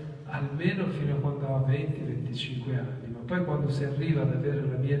dell'invecchiare almeno fino a quando ha 20-25 anni, ma poi quando si arriva ad avere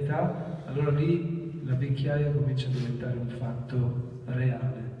la mia età, allora lì la vecchiaia comincia a diventare un fatto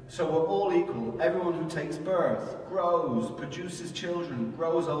reale. So we're all equal. Everyone who takes birth, grows, produces children,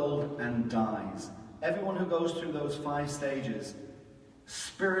 grows old and dies. Everyone who goes through those 5 stages,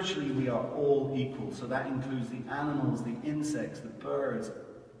 spiritually we are all equal. So that includes the animals, the insects, the birds,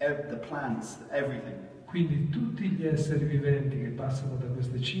 the plants, everything. Quindi tutti gli esseri viventi che passano da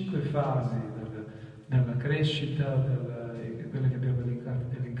queste 5 fasi, dalla crescita, quelle che abbiamo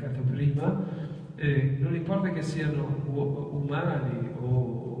elencato prima, non importa che siano umani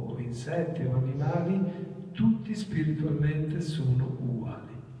o insetti o animali, tutti spiritualmente sono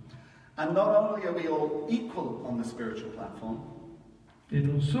uguali. And not only are we all equal on the spiritual platform, e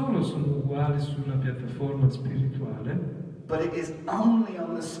non solo sono uguali sulla piattaforma spirituale, but it is only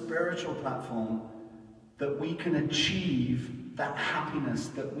on the spiritual platform that we can achieve that happiness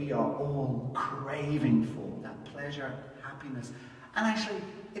that we are all craving for, that pleasure, happiness. And actually,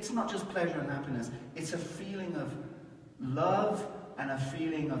 it's not just pleasure and happiness, it's a feeling of love and a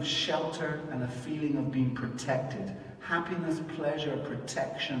feeling of shelter and a feeling of being protected. Happiness, pleasure,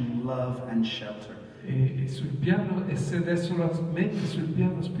 protection, love and shelter. E se è solamente sul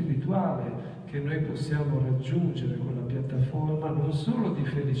piano spirituale che noi possiamo raggiungere quella piattaforma non solo di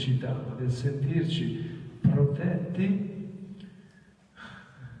felicità, ma del sentirci protetti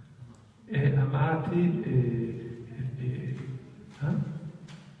e amati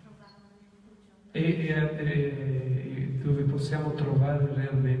e dove possiamo trovare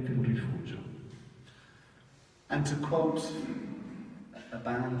realmente un rifugio. And to quote a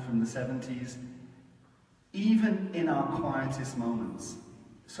band from the 70s, even in our quietest moments,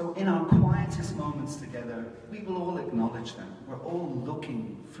 so in our quietest moments together, we will all acknowledge them. We're all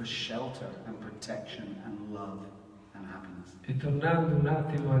looking for shelter and protection and love and happiness. E tornando un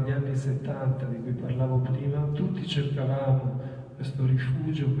attimo agli anni 70 di cui parlavo prima, tutti cercavamo questo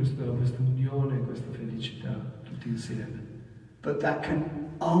rifugio, questa unione, questa felicità tutti insieme. But that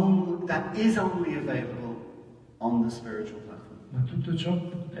is only available on the spiritual platform. Ma tutto ciò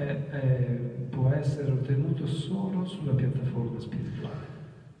può essere ottenuto solo sulla piattaforma spirituale.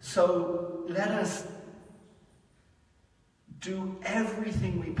 So let us do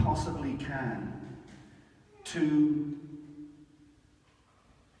everything we possibly can to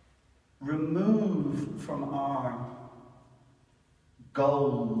remove from our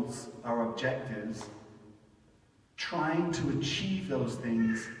goals, our objectives, trying to achieve those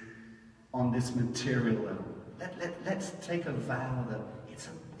things on this material level. Let's take a vow that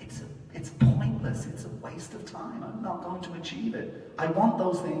it's pointless, it's a waste of time, I'm not going to achieve it. I want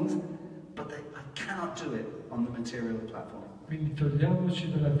those things, but I cannot do it on the material platform. Quindi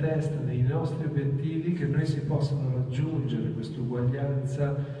togliamoci dalla testa dei nostri obiettivi che noi si possano raggiungere questa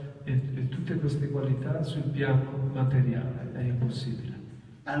uguaglianza e tutte queste qualità sul piano materiale, è impossibile.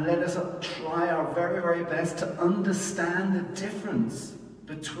 And let us try our very, very best to understand the difference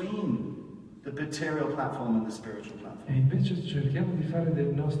between the material platform and the spiritual platform. E invece cerchiamo di fare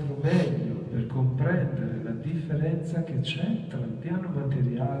del nostro meglio per comprendere la differenza che c'è tra il piano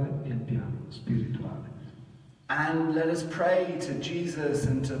materiale e il piano spirituale. And let us pray to Jesus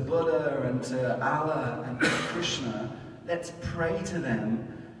and to Buddha and to Allah and to Krishna. Let's pray to them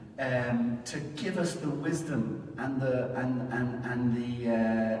to give us the wisdom and the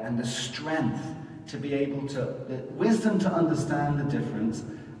strength to be able to, the wisdom to understand the difference,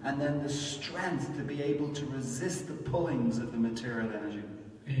 and then the strength to be able to resist the pullings of the material energy.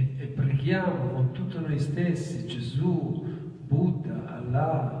 E preghiamo con tutto noi stessi, Gesù, Buddha,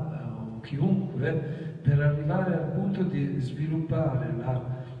 Allah o chiunque, per arrivare al punto di sviluppare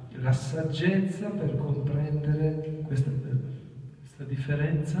la saggezza per comprendere questa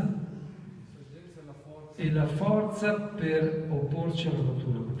differenza e la forza per opporci alla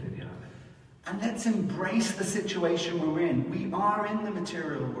natura materiale. And let's embrace the situation we're in. We are in the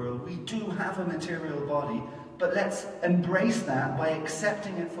material world. We do have a material body, but let's embrace that by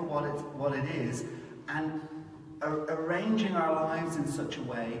accepting it for what it is and arranging our lives in such a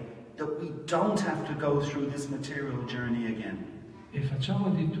way that we don't have to go through this material journey again. E facciamo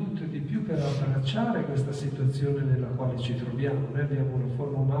di tutto e di più per abbracciare questa situazione nella quale ci troviamo. Noi abbiamo una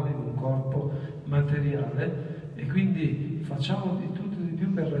forma umana in un corpo materiale e quindi facciamo di tutto e di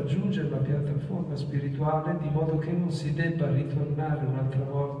più per raggiungere la piattaforma spirituale di modo che non si debba ritornare un'altra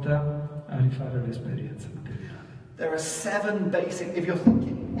volta a rifare l'esperienza materiale. There are 7 basic, if you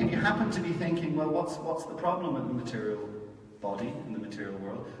happen to be thinking, well, what's the problem with the material body in the material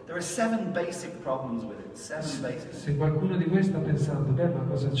world? There are 7 basic problems with it. 7 basic. Se qualcuno di voi sta pensando, beh, ma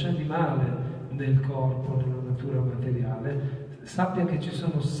cosa c'è di male nel corpo, nella natura materiale, sappia che ci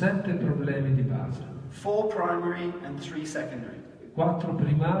sono 7 problemi di base. 4 primary and 3 secondary. 4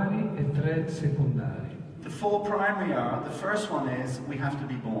 primari e 3 secondari. The 4 primary are, the first one is, we have to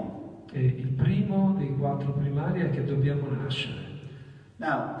be born. E il primo dei 4 primari è che dobbiamo nascere.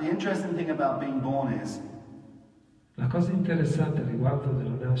 Now, the interesting thing about being born is, la cosa interessante riguardo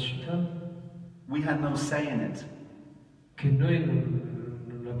della nascita, we had no say in it. Che noi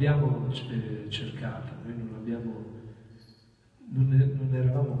non l'abbiamo cercata, noi non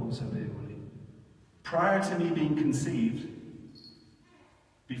eravamo consapevoli. Prior to me being conceived,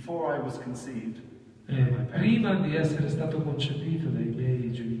 before I was conceived, prima di essere stato concepito dai miei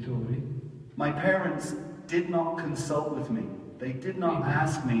genitori, my parents did not consult with me. They did not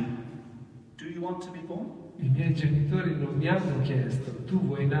ask me, do you want to be born? I miei genitori non mi hanno chiesto, tu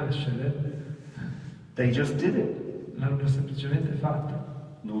vuoi nascere? They just did it. L'hanno semplicemente fatto.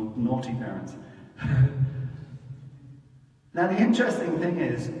 No, naughty parents. Now the interesting thing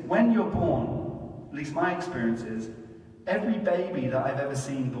is, when you're born, at least my experience is, every baby that I've ever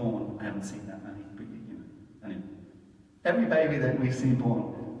seen born, I haven't seen that many, but anyway, every baby that we've seen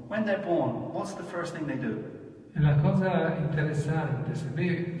born, when they're born, what's the first thing they do? E la cosa interessante, se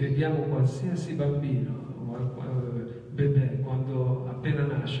noi vediamo qualsiasi bambino, bebè, quando appena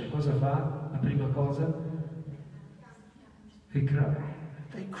nasce, cosa fa? La prima cosa? They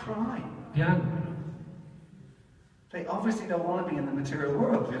cry. Piangono. They obviously don't want to be in the material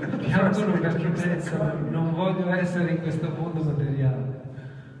world, you know? Piangono perché pensano, non voglio essere in questo mondo materiale.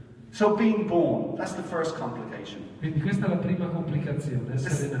 So being born, that's the first complication. Quindi questa è la prima complicazione,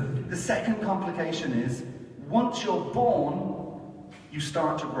 essere nati. The second complication is, once you're born, you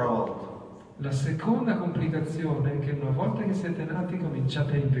start to grow old. La seconda complicazione è che una volta che siete nati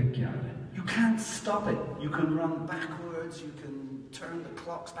cominciate a invecchiare. You can't stop it. You can run backwards, you can turn the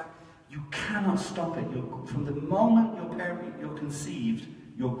clocks back. You cannot stop it. From the moment you're conceived,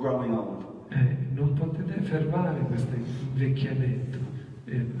 you're growing old. Non potete fermare questo invecchiamento,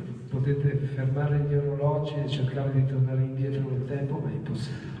 potete fermare gli orologi e cercare di tornare indietro nel tempo, ma è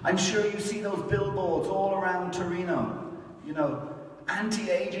impossibile. I'm sure you see those billboards all around Torino, you know,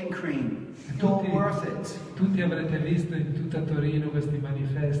 anti-aging cream, you're worth it. Tutti avrete visto in tutta Torino questi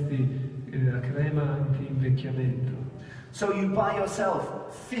manifesti, la crema anti-invecchiamento. So you buy yourself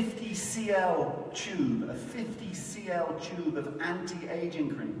 50 cl tube, a 50 cl tube of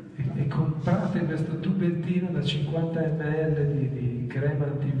anti-aging cream. E comprate questo tubettino da 50 ml di crema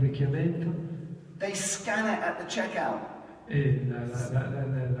anti-invecchiamamento. They scan it at the checkout. E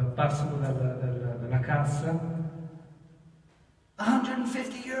la passano dalla cassa.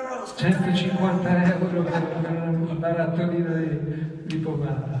 150 euros. 150 euro per una barattolina di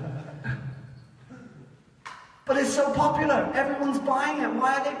pomata. But it's so popular. Everyone's buying it.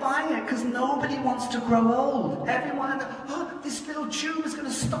 Why are they buying it? Because nobody wants to grow old. Everyone, this little tube is going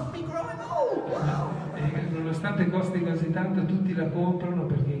to stop me growing old. Wow. E nonostante costi così tanto, tutti la comprano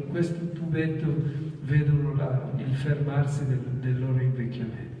perché in questo tubetto vedono il fermarsi del loro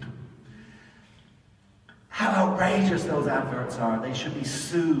invecchiamento. How outrageous those adverts are. They should be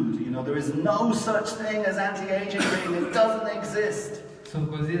sued. You know, there is no such thing as anti-aging cream. It doesn't exist. Sono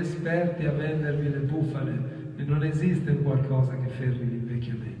così esperti a vendervi le bufale e non esiste qualcosa che fermi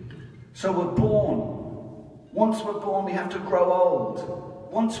l'invecchiamento. So we're born. Once we're born, we have to grow old.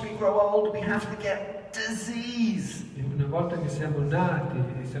 Once we grow old, we have to get disease. E una volta che siamo nati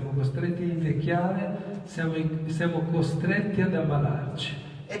e siamo costretti a invecchiare, siamo costretti ad ammalarci.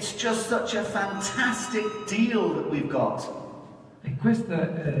 It's just such a fantastic deal that we've got. E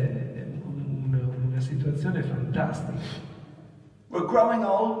questa è una situazione fantastica. We're growing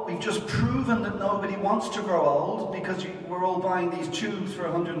old. We've just proven that nobody wants to grow old because we're all buying these tubes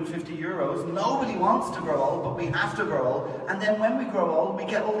for 150 euros. Nobody wants to grow old, but we have to grow old. And then when we grow old, we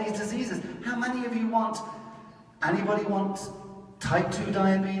get all these diseases. How many of you want, anybody want type 2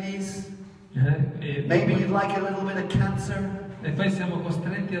 diabetes? Maybe you'd like a little bit of cancer? E poi siamo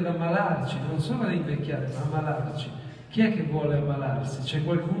costretti ad ammalarci, non solo ad invecchiare, ma ammalarci. Chi è che vuole ammalarsi? C'è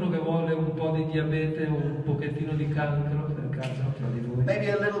qualcuno che vuole un po' di diabete o un pochettino di cancro, nel caso tra di voi? Maybe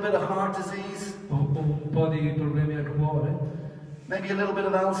a little bit of heart disease? O un po' di problemi al cuore? Maybe a little bit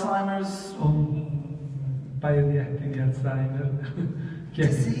of Alzheimer's? O un paio di atti di Alzheimer? Chi è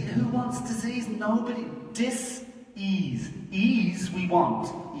disease? Who wants disease? Nobody. Dis-ease. Ease we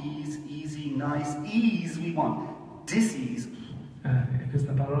want. Ease, easy, nice. Ease we want. Disease.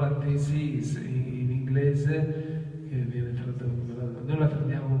 Questa parola disease in inglese che viene tradotta, noi la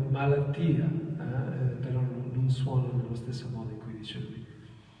traduciamo malattia, però non suona nello stesso modo in cui dice lui.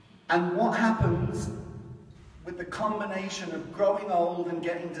 And what happens with the combination of growing old and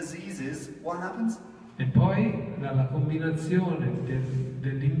getting diseases? What happens? E poi dalla combinazione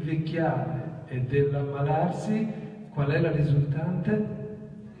dell'invecchiare e dell'ammalarsi, qual è la risultante?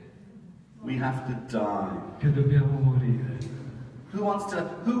 We have to die. Che dobbiamo morire. Who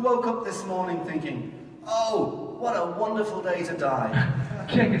woke up this morning thinking, oh, what a wonderful day to die?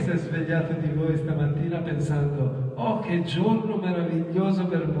 Chi è che si è svegliato di voi stamattina pensando, oh, che giorno meraviglioso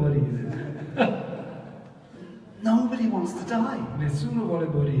per morire? Nobody wants to die. Nessuno vuole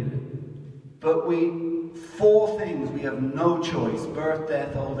morire. But four things we have no choice: birth,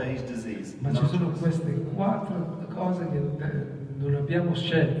 death, old age, disease. Ma ci sono queste 4 cose che non abbiamo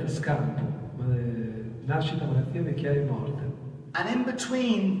scelta, scampo: nascita, malattia, vecchiaia e morte. And in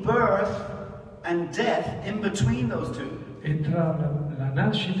between birth and death, in between those two, e tra la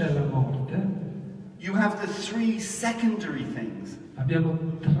nascita e la morte, you have the 3 secondary things. Abbiamo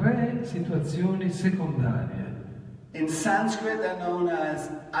 3 situazioni secondarie. In Sanskrit they're known as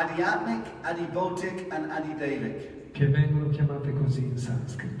Adhyatmic, Adhibautic and Adhidevic. Che vengono chiamate così in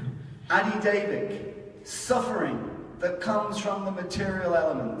sanscrito. Adhidevic, suffering that comes from the material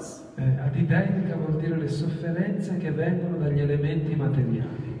elements. Adhidevica vuol dire le sofferenze che vengono dagli elementi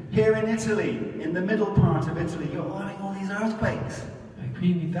materiali. Here in Italy, in the middle part of Italy, you're having all these earthquakes. E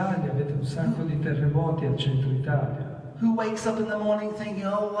qui in Italia avete un sacco di terremoti al centro Italia. Who wakes up in the morning thinking,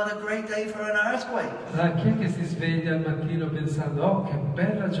 oh, what a great day for an earthquake? Chi è che si sveglia al mattino pensando, oh, che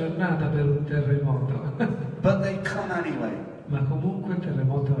bella giornata per un terremoto? But they come anyway. Ma comunque il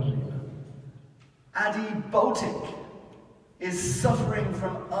terremoto arriva. Adhibautic is suffering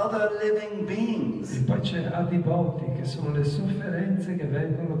from other living beings. E poi c'è adhibauti, che sono le sofferenze che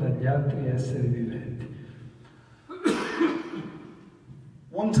vengono dagli altri esseri viventi.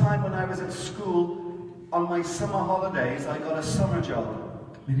 One time when I was at school, on my summer holidays, I got a summer job.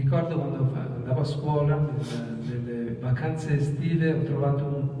 Mi ricordo quando andavo a scuola, nelle vacanze estive, ho trovato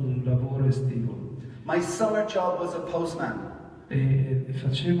un lavoro estivo. My summer job was a postman. E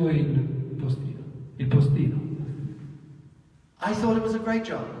facevo il il postino. I thought it was a great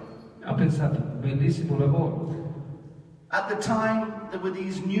job. Ha pensato, bellissimo lavoro. At the time, there were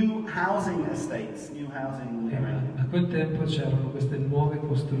these new housing estates, new housing around. A quel tempo c'erano queste nuove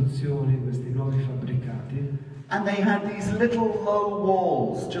costruzioni, questi nuovi fabbricati. And they had these little low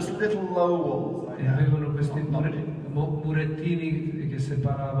walls, just little low walls. Like E avevano questi murettini che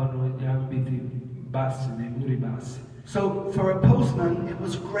separavano gli ambiti bassi, dei muri bassi. So for a postman, it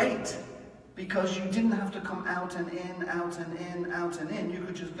was great because you didn't have to come out and in, out and in, out and in. You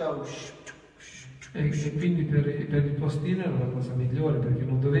could just go. E quindi per il postino era la cosa migliore perché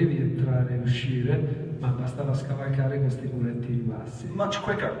non dovevi entrare e uscire, ma bastava scavalcare questi murettini bassi. Much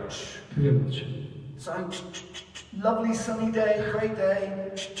quicker. Più veloce. So, lovely sunny day, great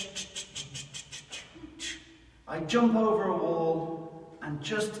day. I jump over a wall, and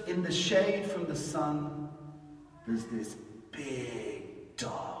just in the shade from the sun, there's this big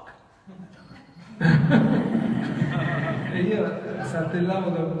dog. E io saltellavo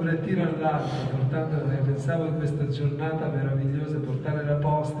da un murettino all'altro, pensavo in questa giornata meravigliosa portare la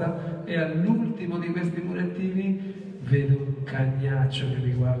posta, e all'ultimo di questi murettini vedo un cagnaccio che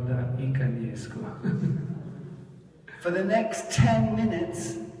mi guarda in cagnesco. For the next 10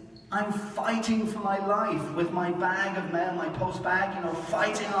 minutes, I'm fighting for my life with my bag of mail, my post bag,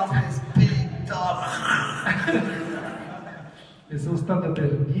 fighting off this big dog. E sono stato per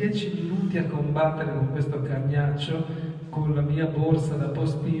 10 minuti a combattere con questo cagnaccio con la mia borsa da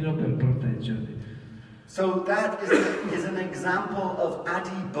postino per proteggermi. So that is an example of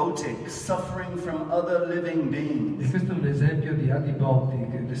adibhotic, suffering from other living beings. E questo è un esempio di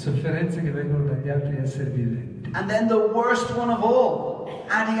adibhotic, le sofferenze che vengono dagli altri esseri viventi. And then the worst one of all,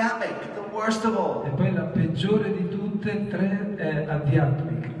 adiapic, the worst of all. E poi la peggiore di tutte e tre è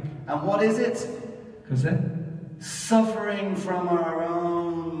adhyatmica. And what is it? Cos'è? Suffering from our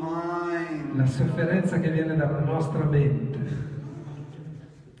own mind. La sofferenza che viene dalla nostra mente.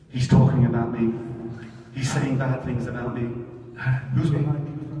 He's talking about me. He's saying bad things about me. Who's behind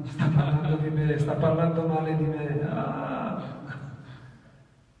me? Sta parlando di me, sta parlando male di me. Ah.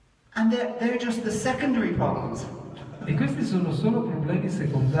 And they're just the secondary problems. E questi sono solo problemi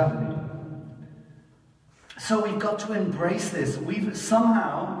secondari. So we've got to embrace this.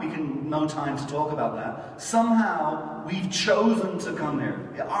 No time to talk about that. Somehow we've chosen to come here.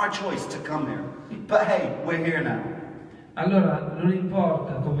 Our choice to come here. But hey, we're here now. Allora, non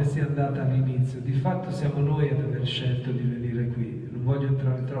importa come sia andata all'inizio, di fatto siamo noi ad aver scelto di venire qui. Non voglio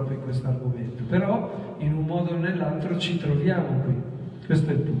entrare troppo in questo argomento, però in un modo o nell'altro ci troviamo qui. Questo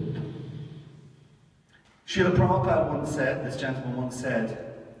è tutto. Srila Prabhupada once said, this gentleman once said,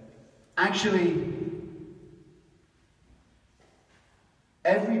 actually,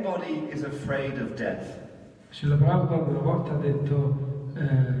 everybody is afraid of death. Srila Prabhupada una volta ha detto,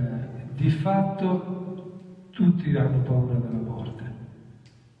 di fatto tutti hanno paura della morte.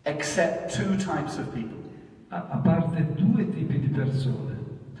 Except two types of people. A parte due tipi di persone.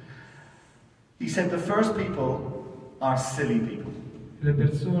 He said the first people are silly people. Le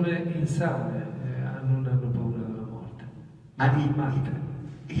persone insane non hanno paura della morte. And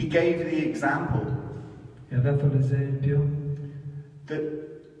he gave the example. E ha dato l'esempio That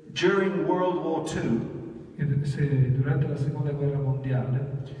during World War II, che durante la seconda guerra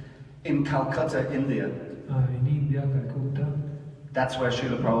mondiale, in Calcutta, India, in India, Calcutta, that's where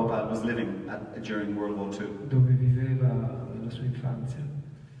Srila Prabhupada was living during World War II. Dove viveva nella sua infanzia.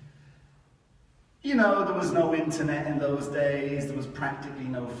 You know, there was no internet in those days, there was practically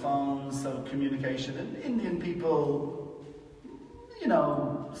no phones, so communication, and Indian people,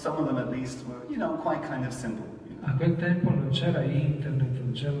 some of them at least were, quite kind of simple. A quel tempo non c'era internet,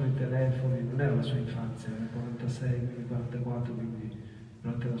 non c'erano i telefoni, non era la sua infanzia, era 46, 44, quindi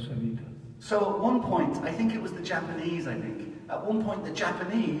durante la sua vita. So at one point, I think it was the Japanese, at one point the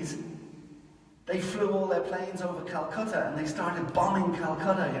Japanese, they flew all their planes over Calcutta and they started bombing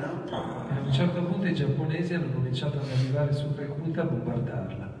Calcutta, E a un certo punto i giapponesi hanno cominciato ad arrivare su Calcutta a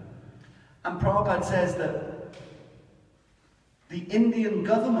bombardarla. And Prabhupada says that the Indian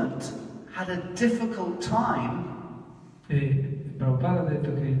government had a difficult time. E Prabhupada ha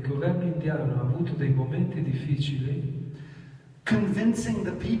detto che il governo indiano ha avuto dei momenti difficili convincing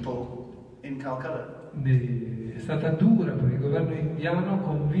the people in Calcutta. È stata dura per il governo indiano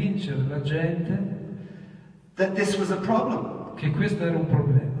convincere la gente that this was a problem. Che questo era un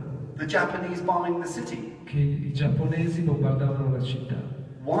problema. The Japanese bombing the city. Che i giapponesi bombardavano la città.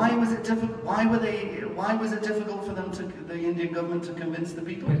 Why was it difficult? Why was it difficult for them the Indian government to convince the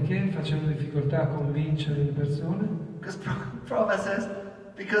people? Perché facevano difficoltà a convincere le persone? Because Prabhupada says,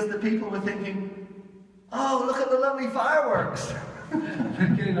 because the people were thinking, oh, look at the lovely fireworks.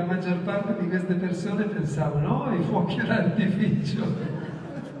 Perché la maggior parte di queste persone pensavano, oh, i fuochi d'artificio.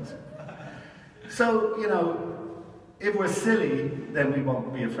 So, you know, if we're silly, then we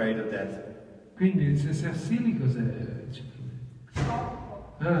won't be afraid of death. Quindi se sei assili cos'è?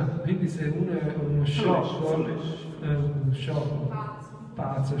 Quindi se uno è uno sciocco, uno sciocco,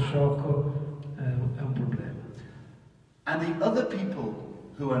 pazzo, sciocco, è un problema. And the other people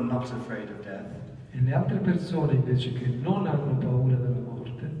who are not afraid of death E le altre persone invece che non hanno paura della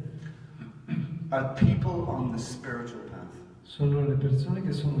morte are people on the spiritual path. sono le persone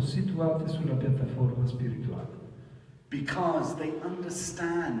che sono situate sulla piattaforma spirituale. Because they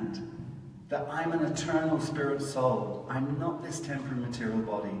understand that I'm an eternal spirit soul. I'm not this temporary material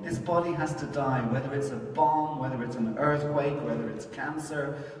body. This body has to die, whether it's a bomb, whether it's an earthquake, whether it's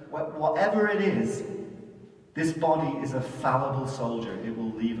cancer, whatever it is. This body is a fallible soldier. It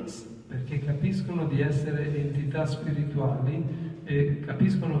will leave us. Perché capiscono di essere entità spirituali e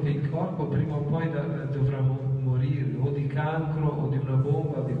capiscono che il corpo prima o poi dovrà morire, o di cancro, o di una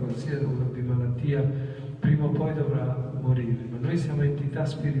bomba, o di qualsiasi o di malattia, prima o poi dovrà morire. Ma noi siamo entità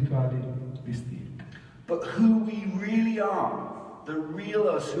spirituali distinte. But who we really are, the real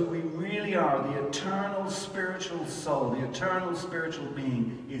us, who we really are, the eternal spiritual soul, the eternal spiritual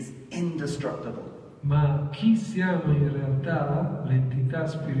being, is indestructible. Ma chi siamo in realtà, l'entità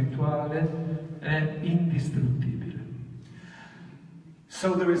spirituale, è indistruttibile.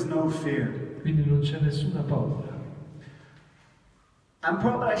 So there is no fear. Quindi non c'è nessuna paura. And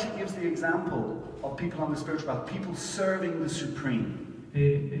Prabhupada actually gives the example of people on the spiritual path, people serving the Supreme.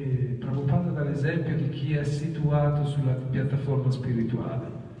 E Prabhupada dà l'esempio di chi è situato sulla piattaforma spirituale.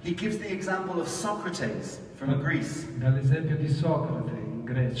 He gives the example of Socrates from Greece. Dà l'esempio di Socrate in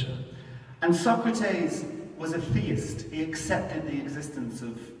Grecia. And Socrates was a theist. He accepted the existence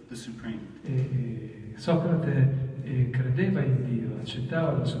of the Supreme. Socrate credeva in Dio,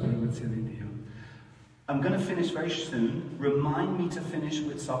 accettava la supremazia di Dio. I'm going to finish very soon. Remind me to finish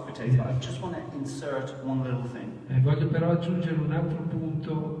with Socrates, but I just want to insert one little thing. Voglio però aggiungere un altro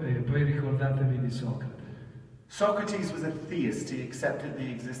punto e poi ricordatevi di Socrate. Socrates was a theist. He accepted the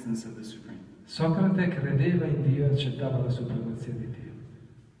existence of the Supreme. Socrate credeva in Dio e accettava la supremazia di Dio.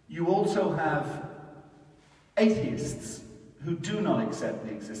 You also have atheists who do not accept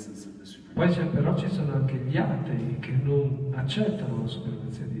the existence of the Supreme. Poi però ci sono anche gli atei che non accettano la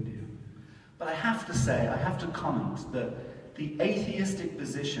supremazia di Dio. But I have to say, I have to comment that the atheistic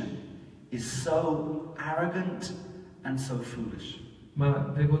position is so arrogant and so foolish.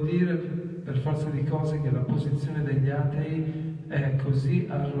 Ma devo dire per forza di cose che la posizione degli atei è così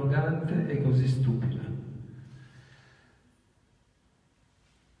arrogante e così stupida.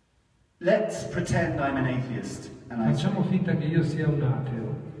 Let's pretend I'm an atheist. And I Facciamo finta che io sia un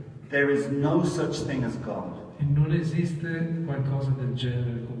ateo. There is no such thing as God. E non esiste qualcosa del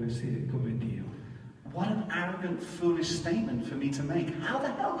genere come Dio. What an arrogant, foolish statement for me to make. How the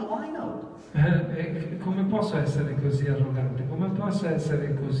hell do I know? Come posso essere così arrogante? Come posso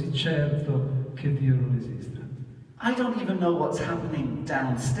essere così certo che Dio non esiste? I don't even know what's happening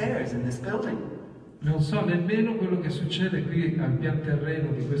downstairs in this building. Non so nemmeno quello che succede qui al pian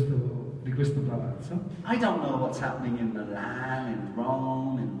terreno di questo palazzo. I don't know what's happening in Milan, in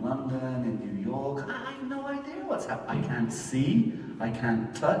Rome, in London, in New York. I have no idea what's happening. I can't see, I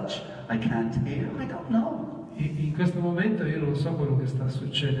can't touch, I can't hear, I don't know. In questo momento io non so quello che sta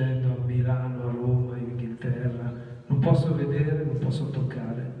succedendo a Milano, a Roma, in Inghilterra. Non posso vedere, non posso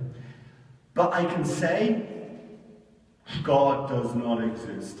toccare. But I can say, God does not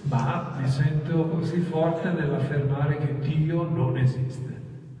exist. Ma mi sento così forte nell'affermare che Dio non esiste.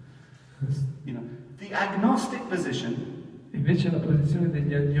 You know, the agnostic position. Invece la posizione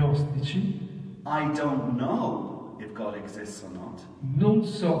degli agnostici. I don't know if God exists or not. Non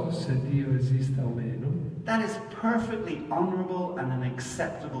so se Dio esista o meno. That is perfectly honorable and an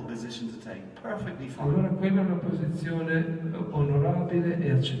acceptable position to take. Perfectly fine. Allora quella è una posizione onorabile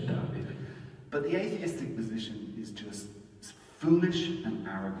e accettabile. But the atheistic position is just foolish and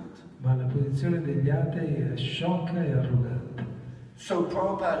arrogant. Ma la posizione degli atei è sciocca e arrogante. So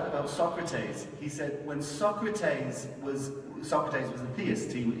Prabhupada about Socrates, he said when Socrates was a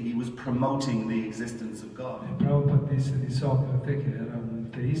theist, he was promoting the existence of God. E Prabhupada disse di Socrate che era un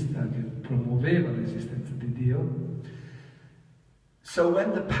teista che promuoveva l'esistenza di Dio. So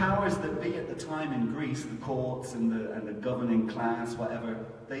when the powers that be at the time in Greece, the courts and the governing class, whatever,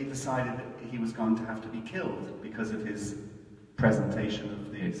 they decided that he was going to have to be killed because of his presentation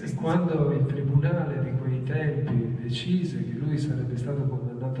of the existence. E quando il tribunale di quei tempi decise che lui sarebbe stato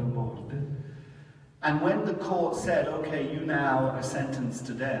condannato a morte, and when the court said, okay, you now are sentenced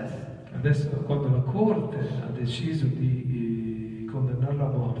to death, adesso quando la corte ha deciso di condannarono alla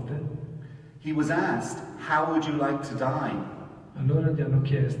morte, he was asked, how would you like to die? allora gli hanno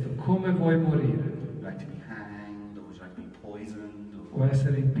chiesto come vuoi morire? Would you like to be hanged, or would you like to be poisoned? Può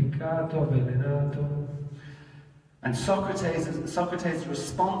essere impiccato, avvelenato? And Socrates'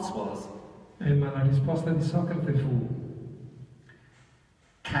 response was, Ma la risposta di Socrate fu: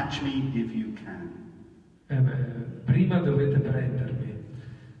 catch me if you can. prima dovete prendermi.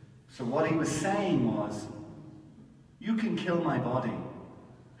 So what he was saying was, you can kill my body,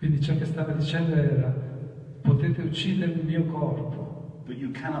 Quindi ciò che stava dicendo era: potete uccidere il mio corpo, but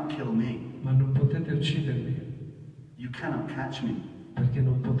you cannot kill me. ma non potete uccidermi, You cannot catch me. perché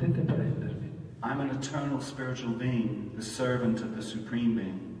non potete prendermi. I'm an eternal spiritual being, the servant of the Supreme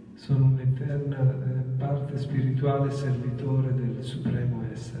Being. Sono un'eterna parte spirituale servitore del Supremo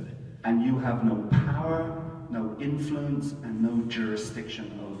Essere. And you have no power, no influence, and no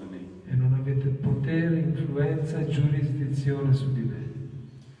jurisdiction over me. E non avete potere, influenza e giurisdizione su di me.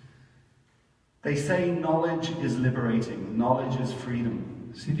 They say knowledge is liberating, knowledge is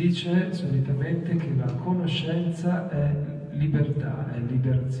freedom. Si dice solitamente che la conoscenza è libertà, è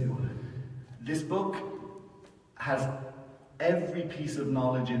liberazione. This book has every piece of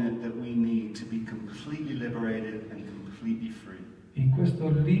knowledge in it that we need to be completely liberated and completely free. In questo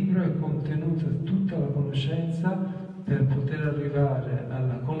libro è contenuta tutta la conoscenza per poter arrivare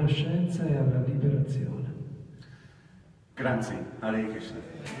alla conoscenza e alla liberazione. Grazie. Hare Krishna.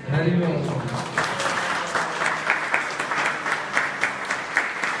 Arrivo.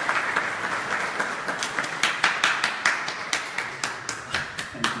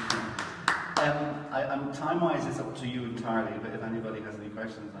 Time-wise, it's up to you entirely, but if anybody has any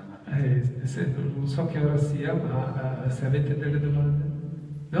questions, I'm happy. Non so che ora sia, ma se avete delle domande?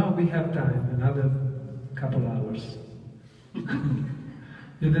 No, we have time, another couple hours.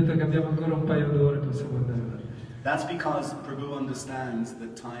 Vi ho detto che abbiamo ancora un paio d'ore, possiamo andare avanti. That's because Prabhu understands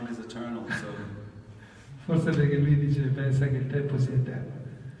that time is eternal, so... Forse perché lui dice, pensa che il tempo sia eterno.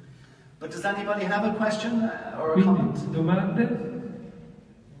 But does anybody have a question or a Quindi, comment? domande?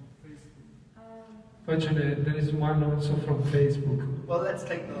 Poi there is one also from Facebook. Well, let's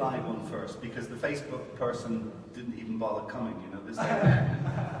take the live one first, because the Facebook person didn't even bother coming, you know. This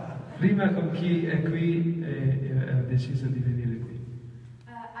Prima con chi è qui e ha deciso di venire qui.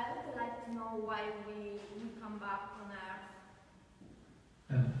 I would like to know why we come back on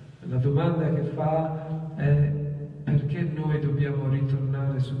Earth. La domanda che fa è: perché noi dobbiamo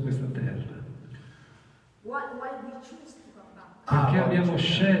ritornare su questa terra? Why we choose to come back? Perché abbiamo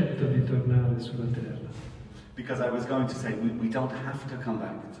scelto di tornare sulla terra? Because I was going to say, we don't have to come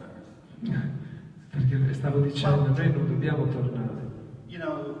back to Earth. Perché stavo dicendo, noi non dobbiamo tornare. You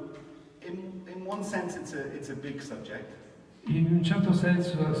know, in one sense it's a big subject. In un certo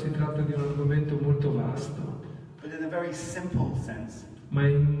senso si tratta di un argomento molto vasto, But in a very simple sense, ma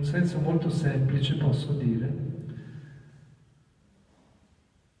in un senso molto semplice posso dire: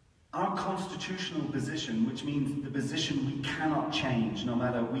 our constitutional position, which means the position we cannot change, no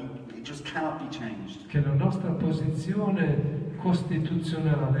matter it just cannot be changed. che la nostra posizione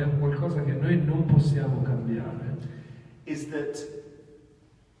costituzionale è qualcosa che noi non possiamo cambiare. Is that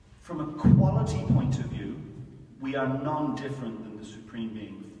from a quality point of view, we are non-different than the Supreme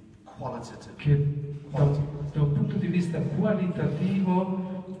Being, qualitative. Che da un punto di vista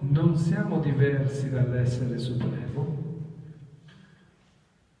qualitativo non siamo diversi dall'essere supremo.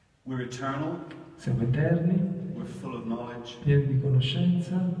 We're eternal, Siamo eterni, we're full of knowledge, pieni di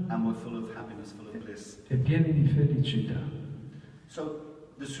conoscenza and we're full of happiness, full of bliss. e pieni di felicità.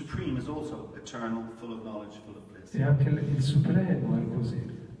 So the Supreme is also eternal, full of knowledge, full of bliss. E anche il Supremo è così.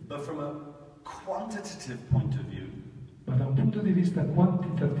 But from a quantitative point of view, Ma da un punto di vista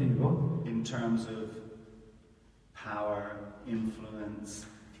quantitativo, in terms of power, influence,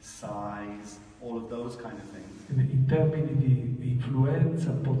 size, all of those kind of things, in termini di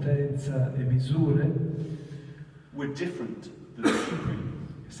influenza, potenza e misure, we're different than the Supreme.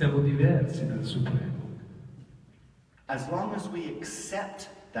 siamo diversi dal Supremo. As long as we accept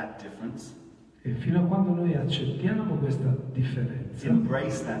that difference, E fino a quando noi accettiamo questa differenza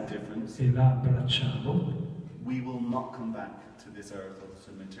embrace that difference, e la abbracciamo, we will not come back to this earth or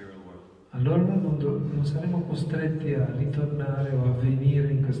to the material world. allora non saremo costretti a ritornare o a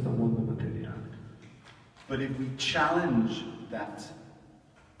venire in questo mondo materiale. But if we challenge that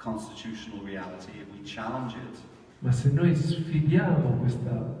constitutional reality, if we challenge it, Ma se noi sfidiamo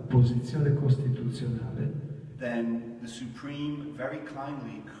questa posizione costituzionale, then the Supreme very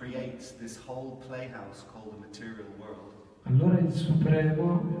kindly creates this whole playhouse called the material world. allora il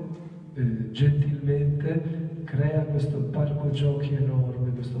Supremo gentilmente crea questo parco giochi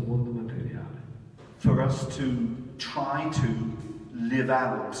enorme, questo mondo materiale. For us to try to live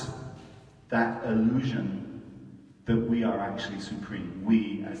out that illusion that we are actually supreme.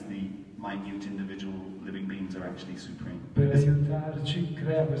 We, as the minute individual living beings, are actually supreme. Per aiutarci,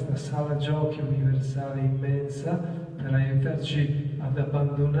 crea questa sala giochi universale immensa, per aiutarci ad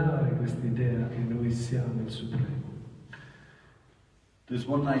abbandonare quest'idea che noi siamo il Supremo. There's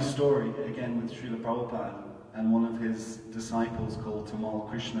one nice story, again with Srila Prabhupada and one of his disciples called Tamal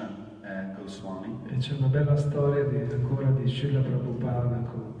Krishna Goswami. E c'è una bella storia ancora di Srila Prabhupada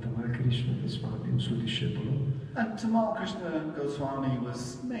con Tamal Krishna Goswami, un suo discepolo. And Tamal Krishna Goswami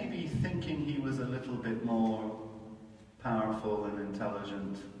was maybe thinking he was a little bit more powerful and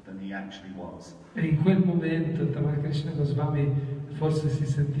intelligent than he actually was. E in quel momento Tamal Krishna Goswami forse si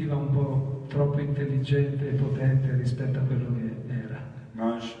sentiva un po' troppo intelligente e potente rispetto a quello che era.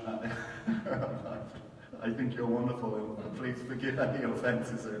 Raj, I think you're wonderful, and please forgive any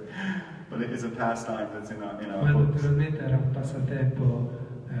offences, but it is a pastime that's in our Ma books. naturalmente era un passatempo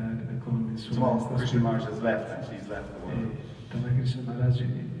con il suo Well, maestro Krishna spirituale. Maharaj has left, actually, he's left the world. Tamal Krishna Maharaj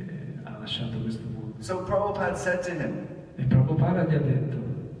ha lasciato questo mondo. So Prabhupada said to him, E Prabhupada gli ha detto,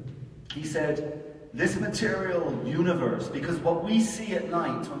 he said, this material universe, because what we see at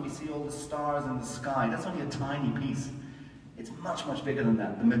night, when we see all the stars in the sky, that's only a tiny piece. It's much, much bigger than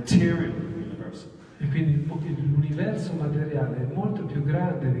that, the material universe. e quindi l'universo materiale è molto più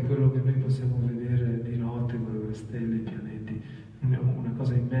grande di quello che noi possiamo vedere di notte con le stelle, i pianeti, una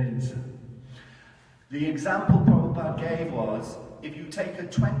cosa immensa. The example Prabhupada gave was, if you take a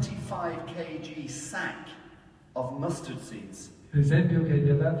 25 kg sack of mustard seeds, L'esempio che gli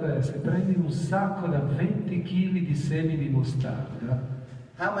ha dato è: se prendi un sacco da 20 kg di semi di mostarda,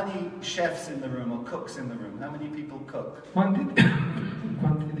 how many chefs in the room or cooks in the room? How many people cook?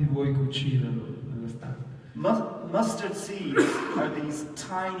 quanti di voi cucinano nella stanza? Mustard seeds are these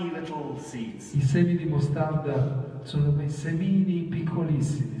tiny little seeds. I semi di mostarda sono quei semini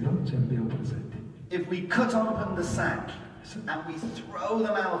piccolissimi, no? Ce li abbiamo presenti. If we cut open the sack and we throw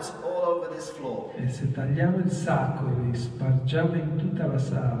them out all over this floor, E se tagliamo il sacco e li spargiamo in tutta la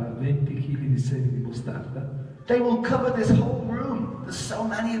sala 20 kg di semi di mostarda, they will cover this whole room. There's so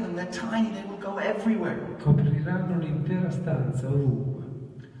many of them, they're tiny, they will go everywhere. copriranno l'intera stanza ovunque.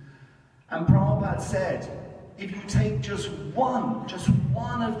 And Prabhupada said, if you take just one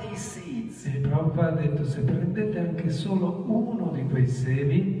of these seeds, E Prabhupada ha detto: se prendete anche solo uno di quei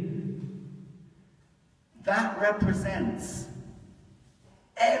semi, that represents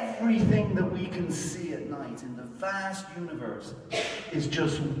everything that we can see at night in the vast universe is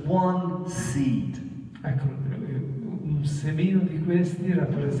just one seed. ecco, un semino di questi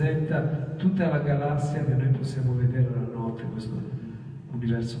rappresenta tutta la galassia che noi possiamo vedere la notte, questo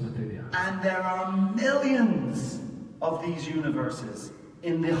universo materiale. And there are millions of these universes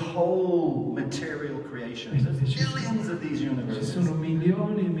in the whole material creation. There's millions of these Ci universes. sono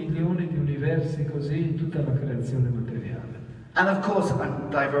milioni e milioni di universi così in tutta la creazione materiale. And of course, I'm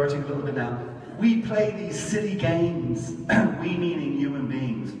diverting a little bit now, we play these silly games, we meaning human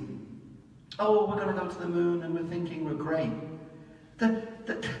beings. Oh, we're going to go to the moon and we're thinking we're great.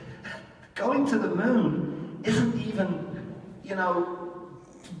 Going to the moon isn't even, you know,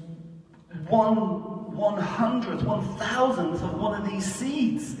 1/100th, 1,000th of one of these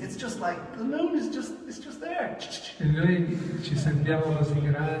seeds. It's just like, the moon is just, it's just there. E noi ci sentiamo così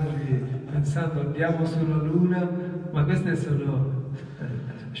grandi pensando andiamo sulla luna, ma queste sono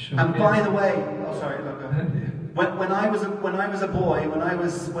And by the sciocchezze. way, oh sorry, no, go ahead. When I was a boy, when I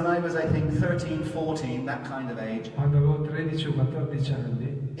was I think 13, 14, that kind of age, Quando avevo 13 o 14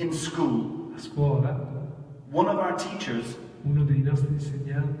 anni, in school, a scuola, one of our teachers, uno dei nostri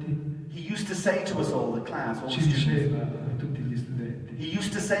insegnanti he used to say to us all, the class, all the ci students, diceva a tutti gli studenti: he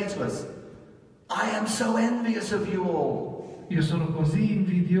used to say to us, I am so envious of you all. io sono così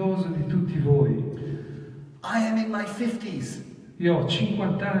invidioso di tutti voi, I am in my 50s. io ho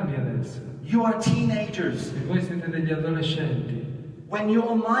 50 anni adesso You are teenagers. e voi siete degli adolescenti. When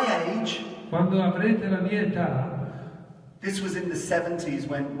you're my age, Quando avrete la mia età, this was in the 70s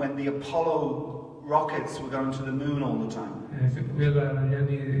when the Apollo rockets were going to the moon all the time. quello era negli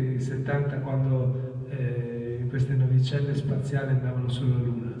anni 70, quando queste navicelle spaziali andavano sulla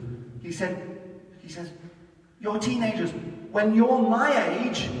Luna. He says, you're teenagers. When you're my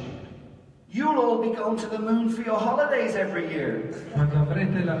age, you'll all be going to the moon for your holidays every year. Quando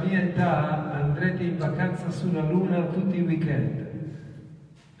avrete la mia età andrete in vacanza sulla Luna tutti i weekend.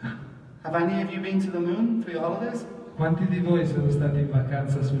 Have any of you been to the moon for your holidays? Quanti di voi sono stati in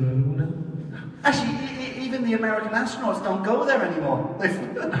vacanza sulla Luna? Actually, even the American astronauts don't go there anymore. They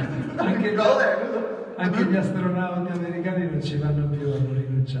Anche, go there. anche gli astronauti americani non ci vanno più, hanno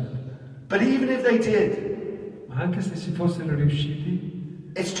rinunciato. But even if they did, Ma anche se si fossero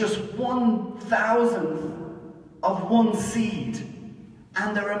riusciti, it's just 1,000th of one seed.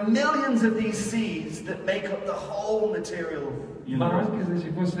 And there are millions of these seeds that make up the whole material ma universe. anche se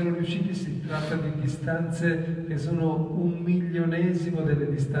ci fossero riusciti si tratta di distanze che sono 1/1000 delle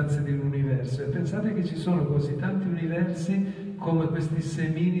distanze di un universo. E pensate che ci sono così tanti universi come questi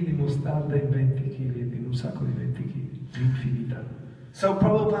semini di mostarda in 20 kg, in un sacco di 20 kg, l'infinità. So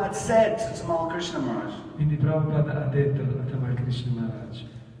Prabhupada said to Tamal Krishna Maharaj, Quindi Prabhupada ha detto a Tamal Krishna Maharaj,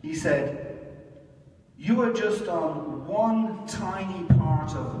 he said, you are just on one tiny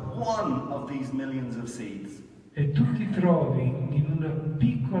part of one of these millions of seeds. e tu ti trovi in una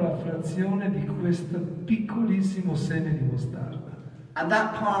piccola frazione di questo piccolissimo seme di mostarda. And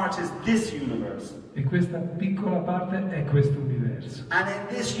that part is this universe. E questa piccola parte è questo universo. And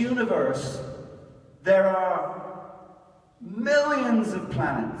in this universe, there are millions of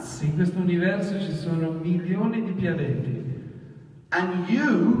planets. In questo universo ci sono milioni di pianeti. And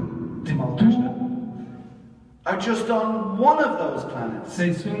you, E Tamal Krishna, tu are just on one of those planets.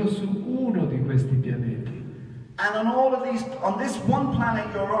 sei solo su uno di questi pianeti. And on all of these, on this one planet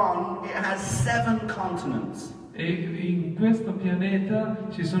you're on, it has 7 continents. E in questo pianeta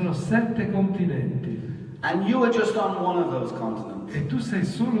ci sono 7 continenti. And you are just on one of those continents. E tu sei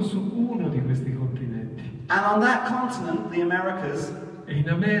solo su uno di questi continenti. And on that continent, the Americas, E in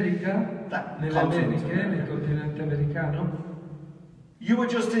America, nelle continent. Americhe, nel continente americano, you are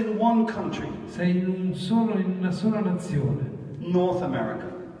just in one country, sei in una sola nazione, North America.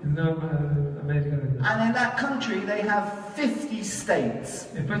 in America del Nord. And in that country, they have 50 states.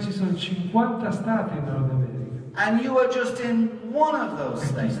 E poi ci sono 50 stati in Nord America. And you are just in one of those E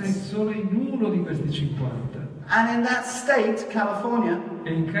tu sei states. solo in uno di questi 50. And in that state, California,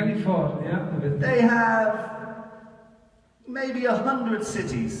 E in California, they have maybe 100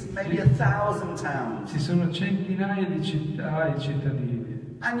 cities, maybe 1,000 towns. ci sono centinaia di città e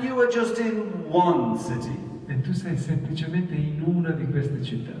cittadini. And you are just in one city. E tu sei semplicemente in una di queste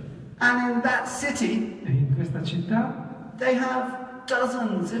città. And in that city, E in questa città they have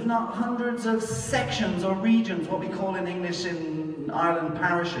dozens, if not hundreds of sections or regions, what we call in English in Ireland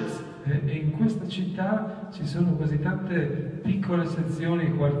parishes. E in questa città ci sono così tante piccole sezioni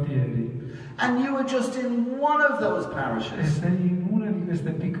e quartieri. And you are just in one of those E parishes. sei in una di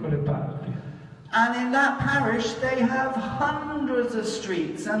queste piccole parti. And in that parish, they have hundreds of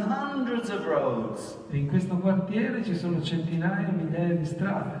streets and hundreds of roads. E in questo quartiere ci sono centinaia e migliaia di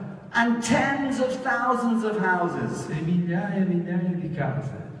strade. And tens of thousands of houses. E migliaia di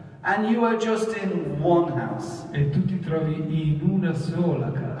case. And you are just in one house. E tu ti trovi in una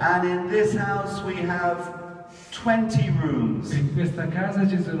sola casa. And in this house we have 20 rooms. E in questa casa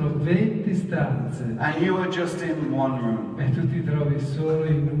ci sono 20 stanze. And you are just in one room. E tu ti trovi solo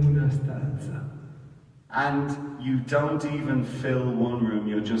in una stanza. And you don't even fill one room,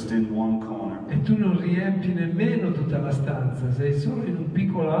 you're just in one corner. E tu non riempi nemmeno tutta la stanza, sei solo in un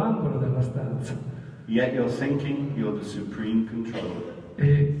piccolo angolo della stanza. Yet you're thinking you're the supreme controller.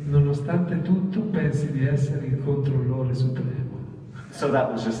 E nonostante tutto pensi di essere il controllore supremo. So that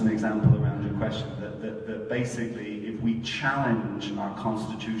was just an example around your question, that basically if we challenge our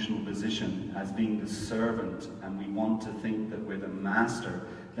constitutional position as being the servant and we want to think that we're the master,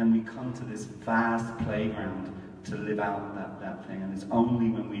 then we come to this vast playground to live out that thing. And it's only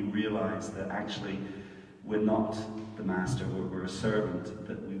when we realize that actually we're not the master, we're a servant,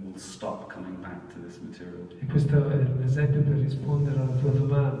 that we will stop coming back to this material. E questo è un esempio per rispondere alla tua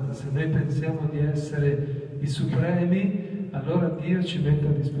domanda. Se noi pensiamo di essere i supremi, allora Dio ci mette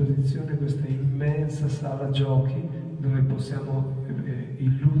a disposizione questa immensa sala giochi dove possiamo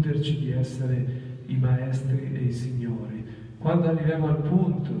illuderci di essere i maestri e i signori. Quando arriviamo al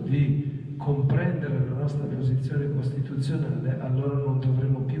punto di comprendere la nostra posizione costituzionale, allora non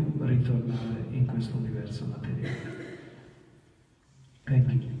dovremo più ritornare in questo universo materiale.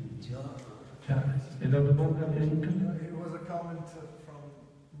 Thank you. E la domanda via internet? It was a comment from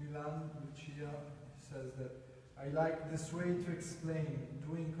Milan, Lucia, says that I like this way to explain,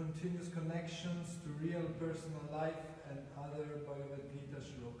 doing continuous connections to real personal life and other Bhagavad-gita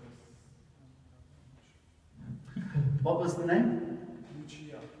shlokas. What was the name?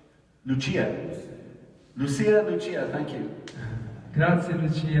 Lucia. Lucia, thank you. Grazie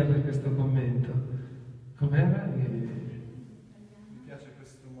Lucia per questo commento. Com'era? Mi piace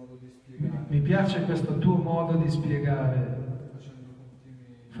questo modo di spiegare. Mi piace questo tuo modo di spiegare,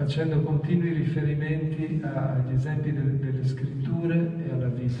 facendo continui riferimenti agli esempi delle scritture e alla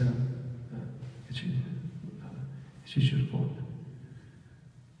vita che ci circonda.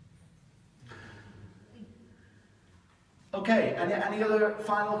 Ok, Okay, any other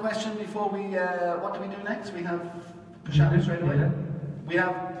final question before we, what do we do next? We have prashadam straight away? We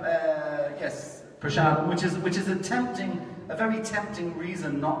have, yes, prashadam, which is a very tempting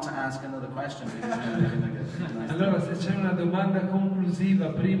reason not to ask another question. Allora, se c'è una domanda conclusiva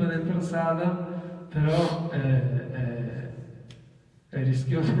prima del prasadam, però è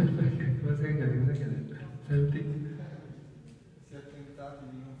rischioso perché cosa che senti?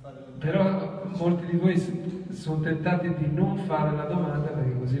 Però molti di voi sono tentati di non fare la domanda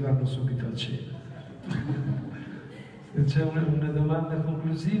perché così vanno subito a cena. Se c'è una domanda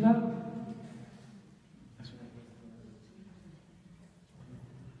conclusiva?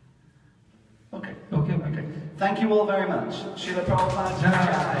 Okay. Okay. Thank you all very much. Srila Prabhupada.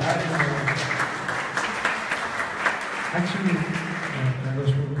 Actually,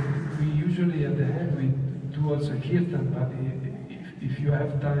 we usually at the end we do also kirtan, but if you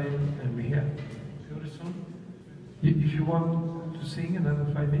have time, and we have if you want to sing another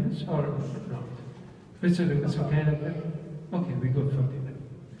 5 minutes or not, it's okay like that. Okay, we go for dinner.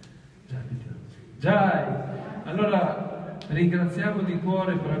 Jai. Allora ringraziamo di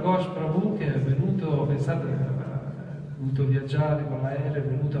cuore Pragosh Prabhu che è venuto, pensate, ha dovuto viaggiare con l'aereo, è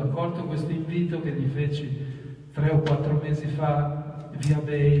venuto, ha accolto questo invito che gli feci 3 o 4 mesi fa via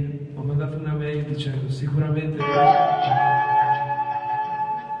mail. Ho mandato una mail dicendo sicuramente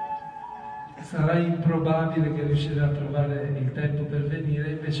sarà improbabile che riuscirà a trovare il tempo per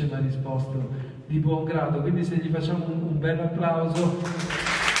venire, invece mi ha risposto di buon grado, quindi se gli facciamo un bel applauso.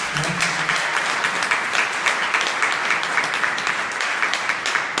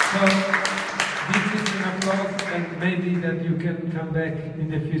 So, this is an applause and maybe that you can come back in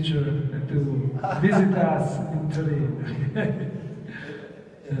the future to visit us in Torino.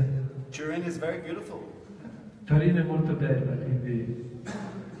 Torino is very beautiful. Torino è molto bella, quindi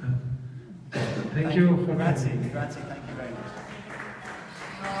thank you for Grazie, thank you.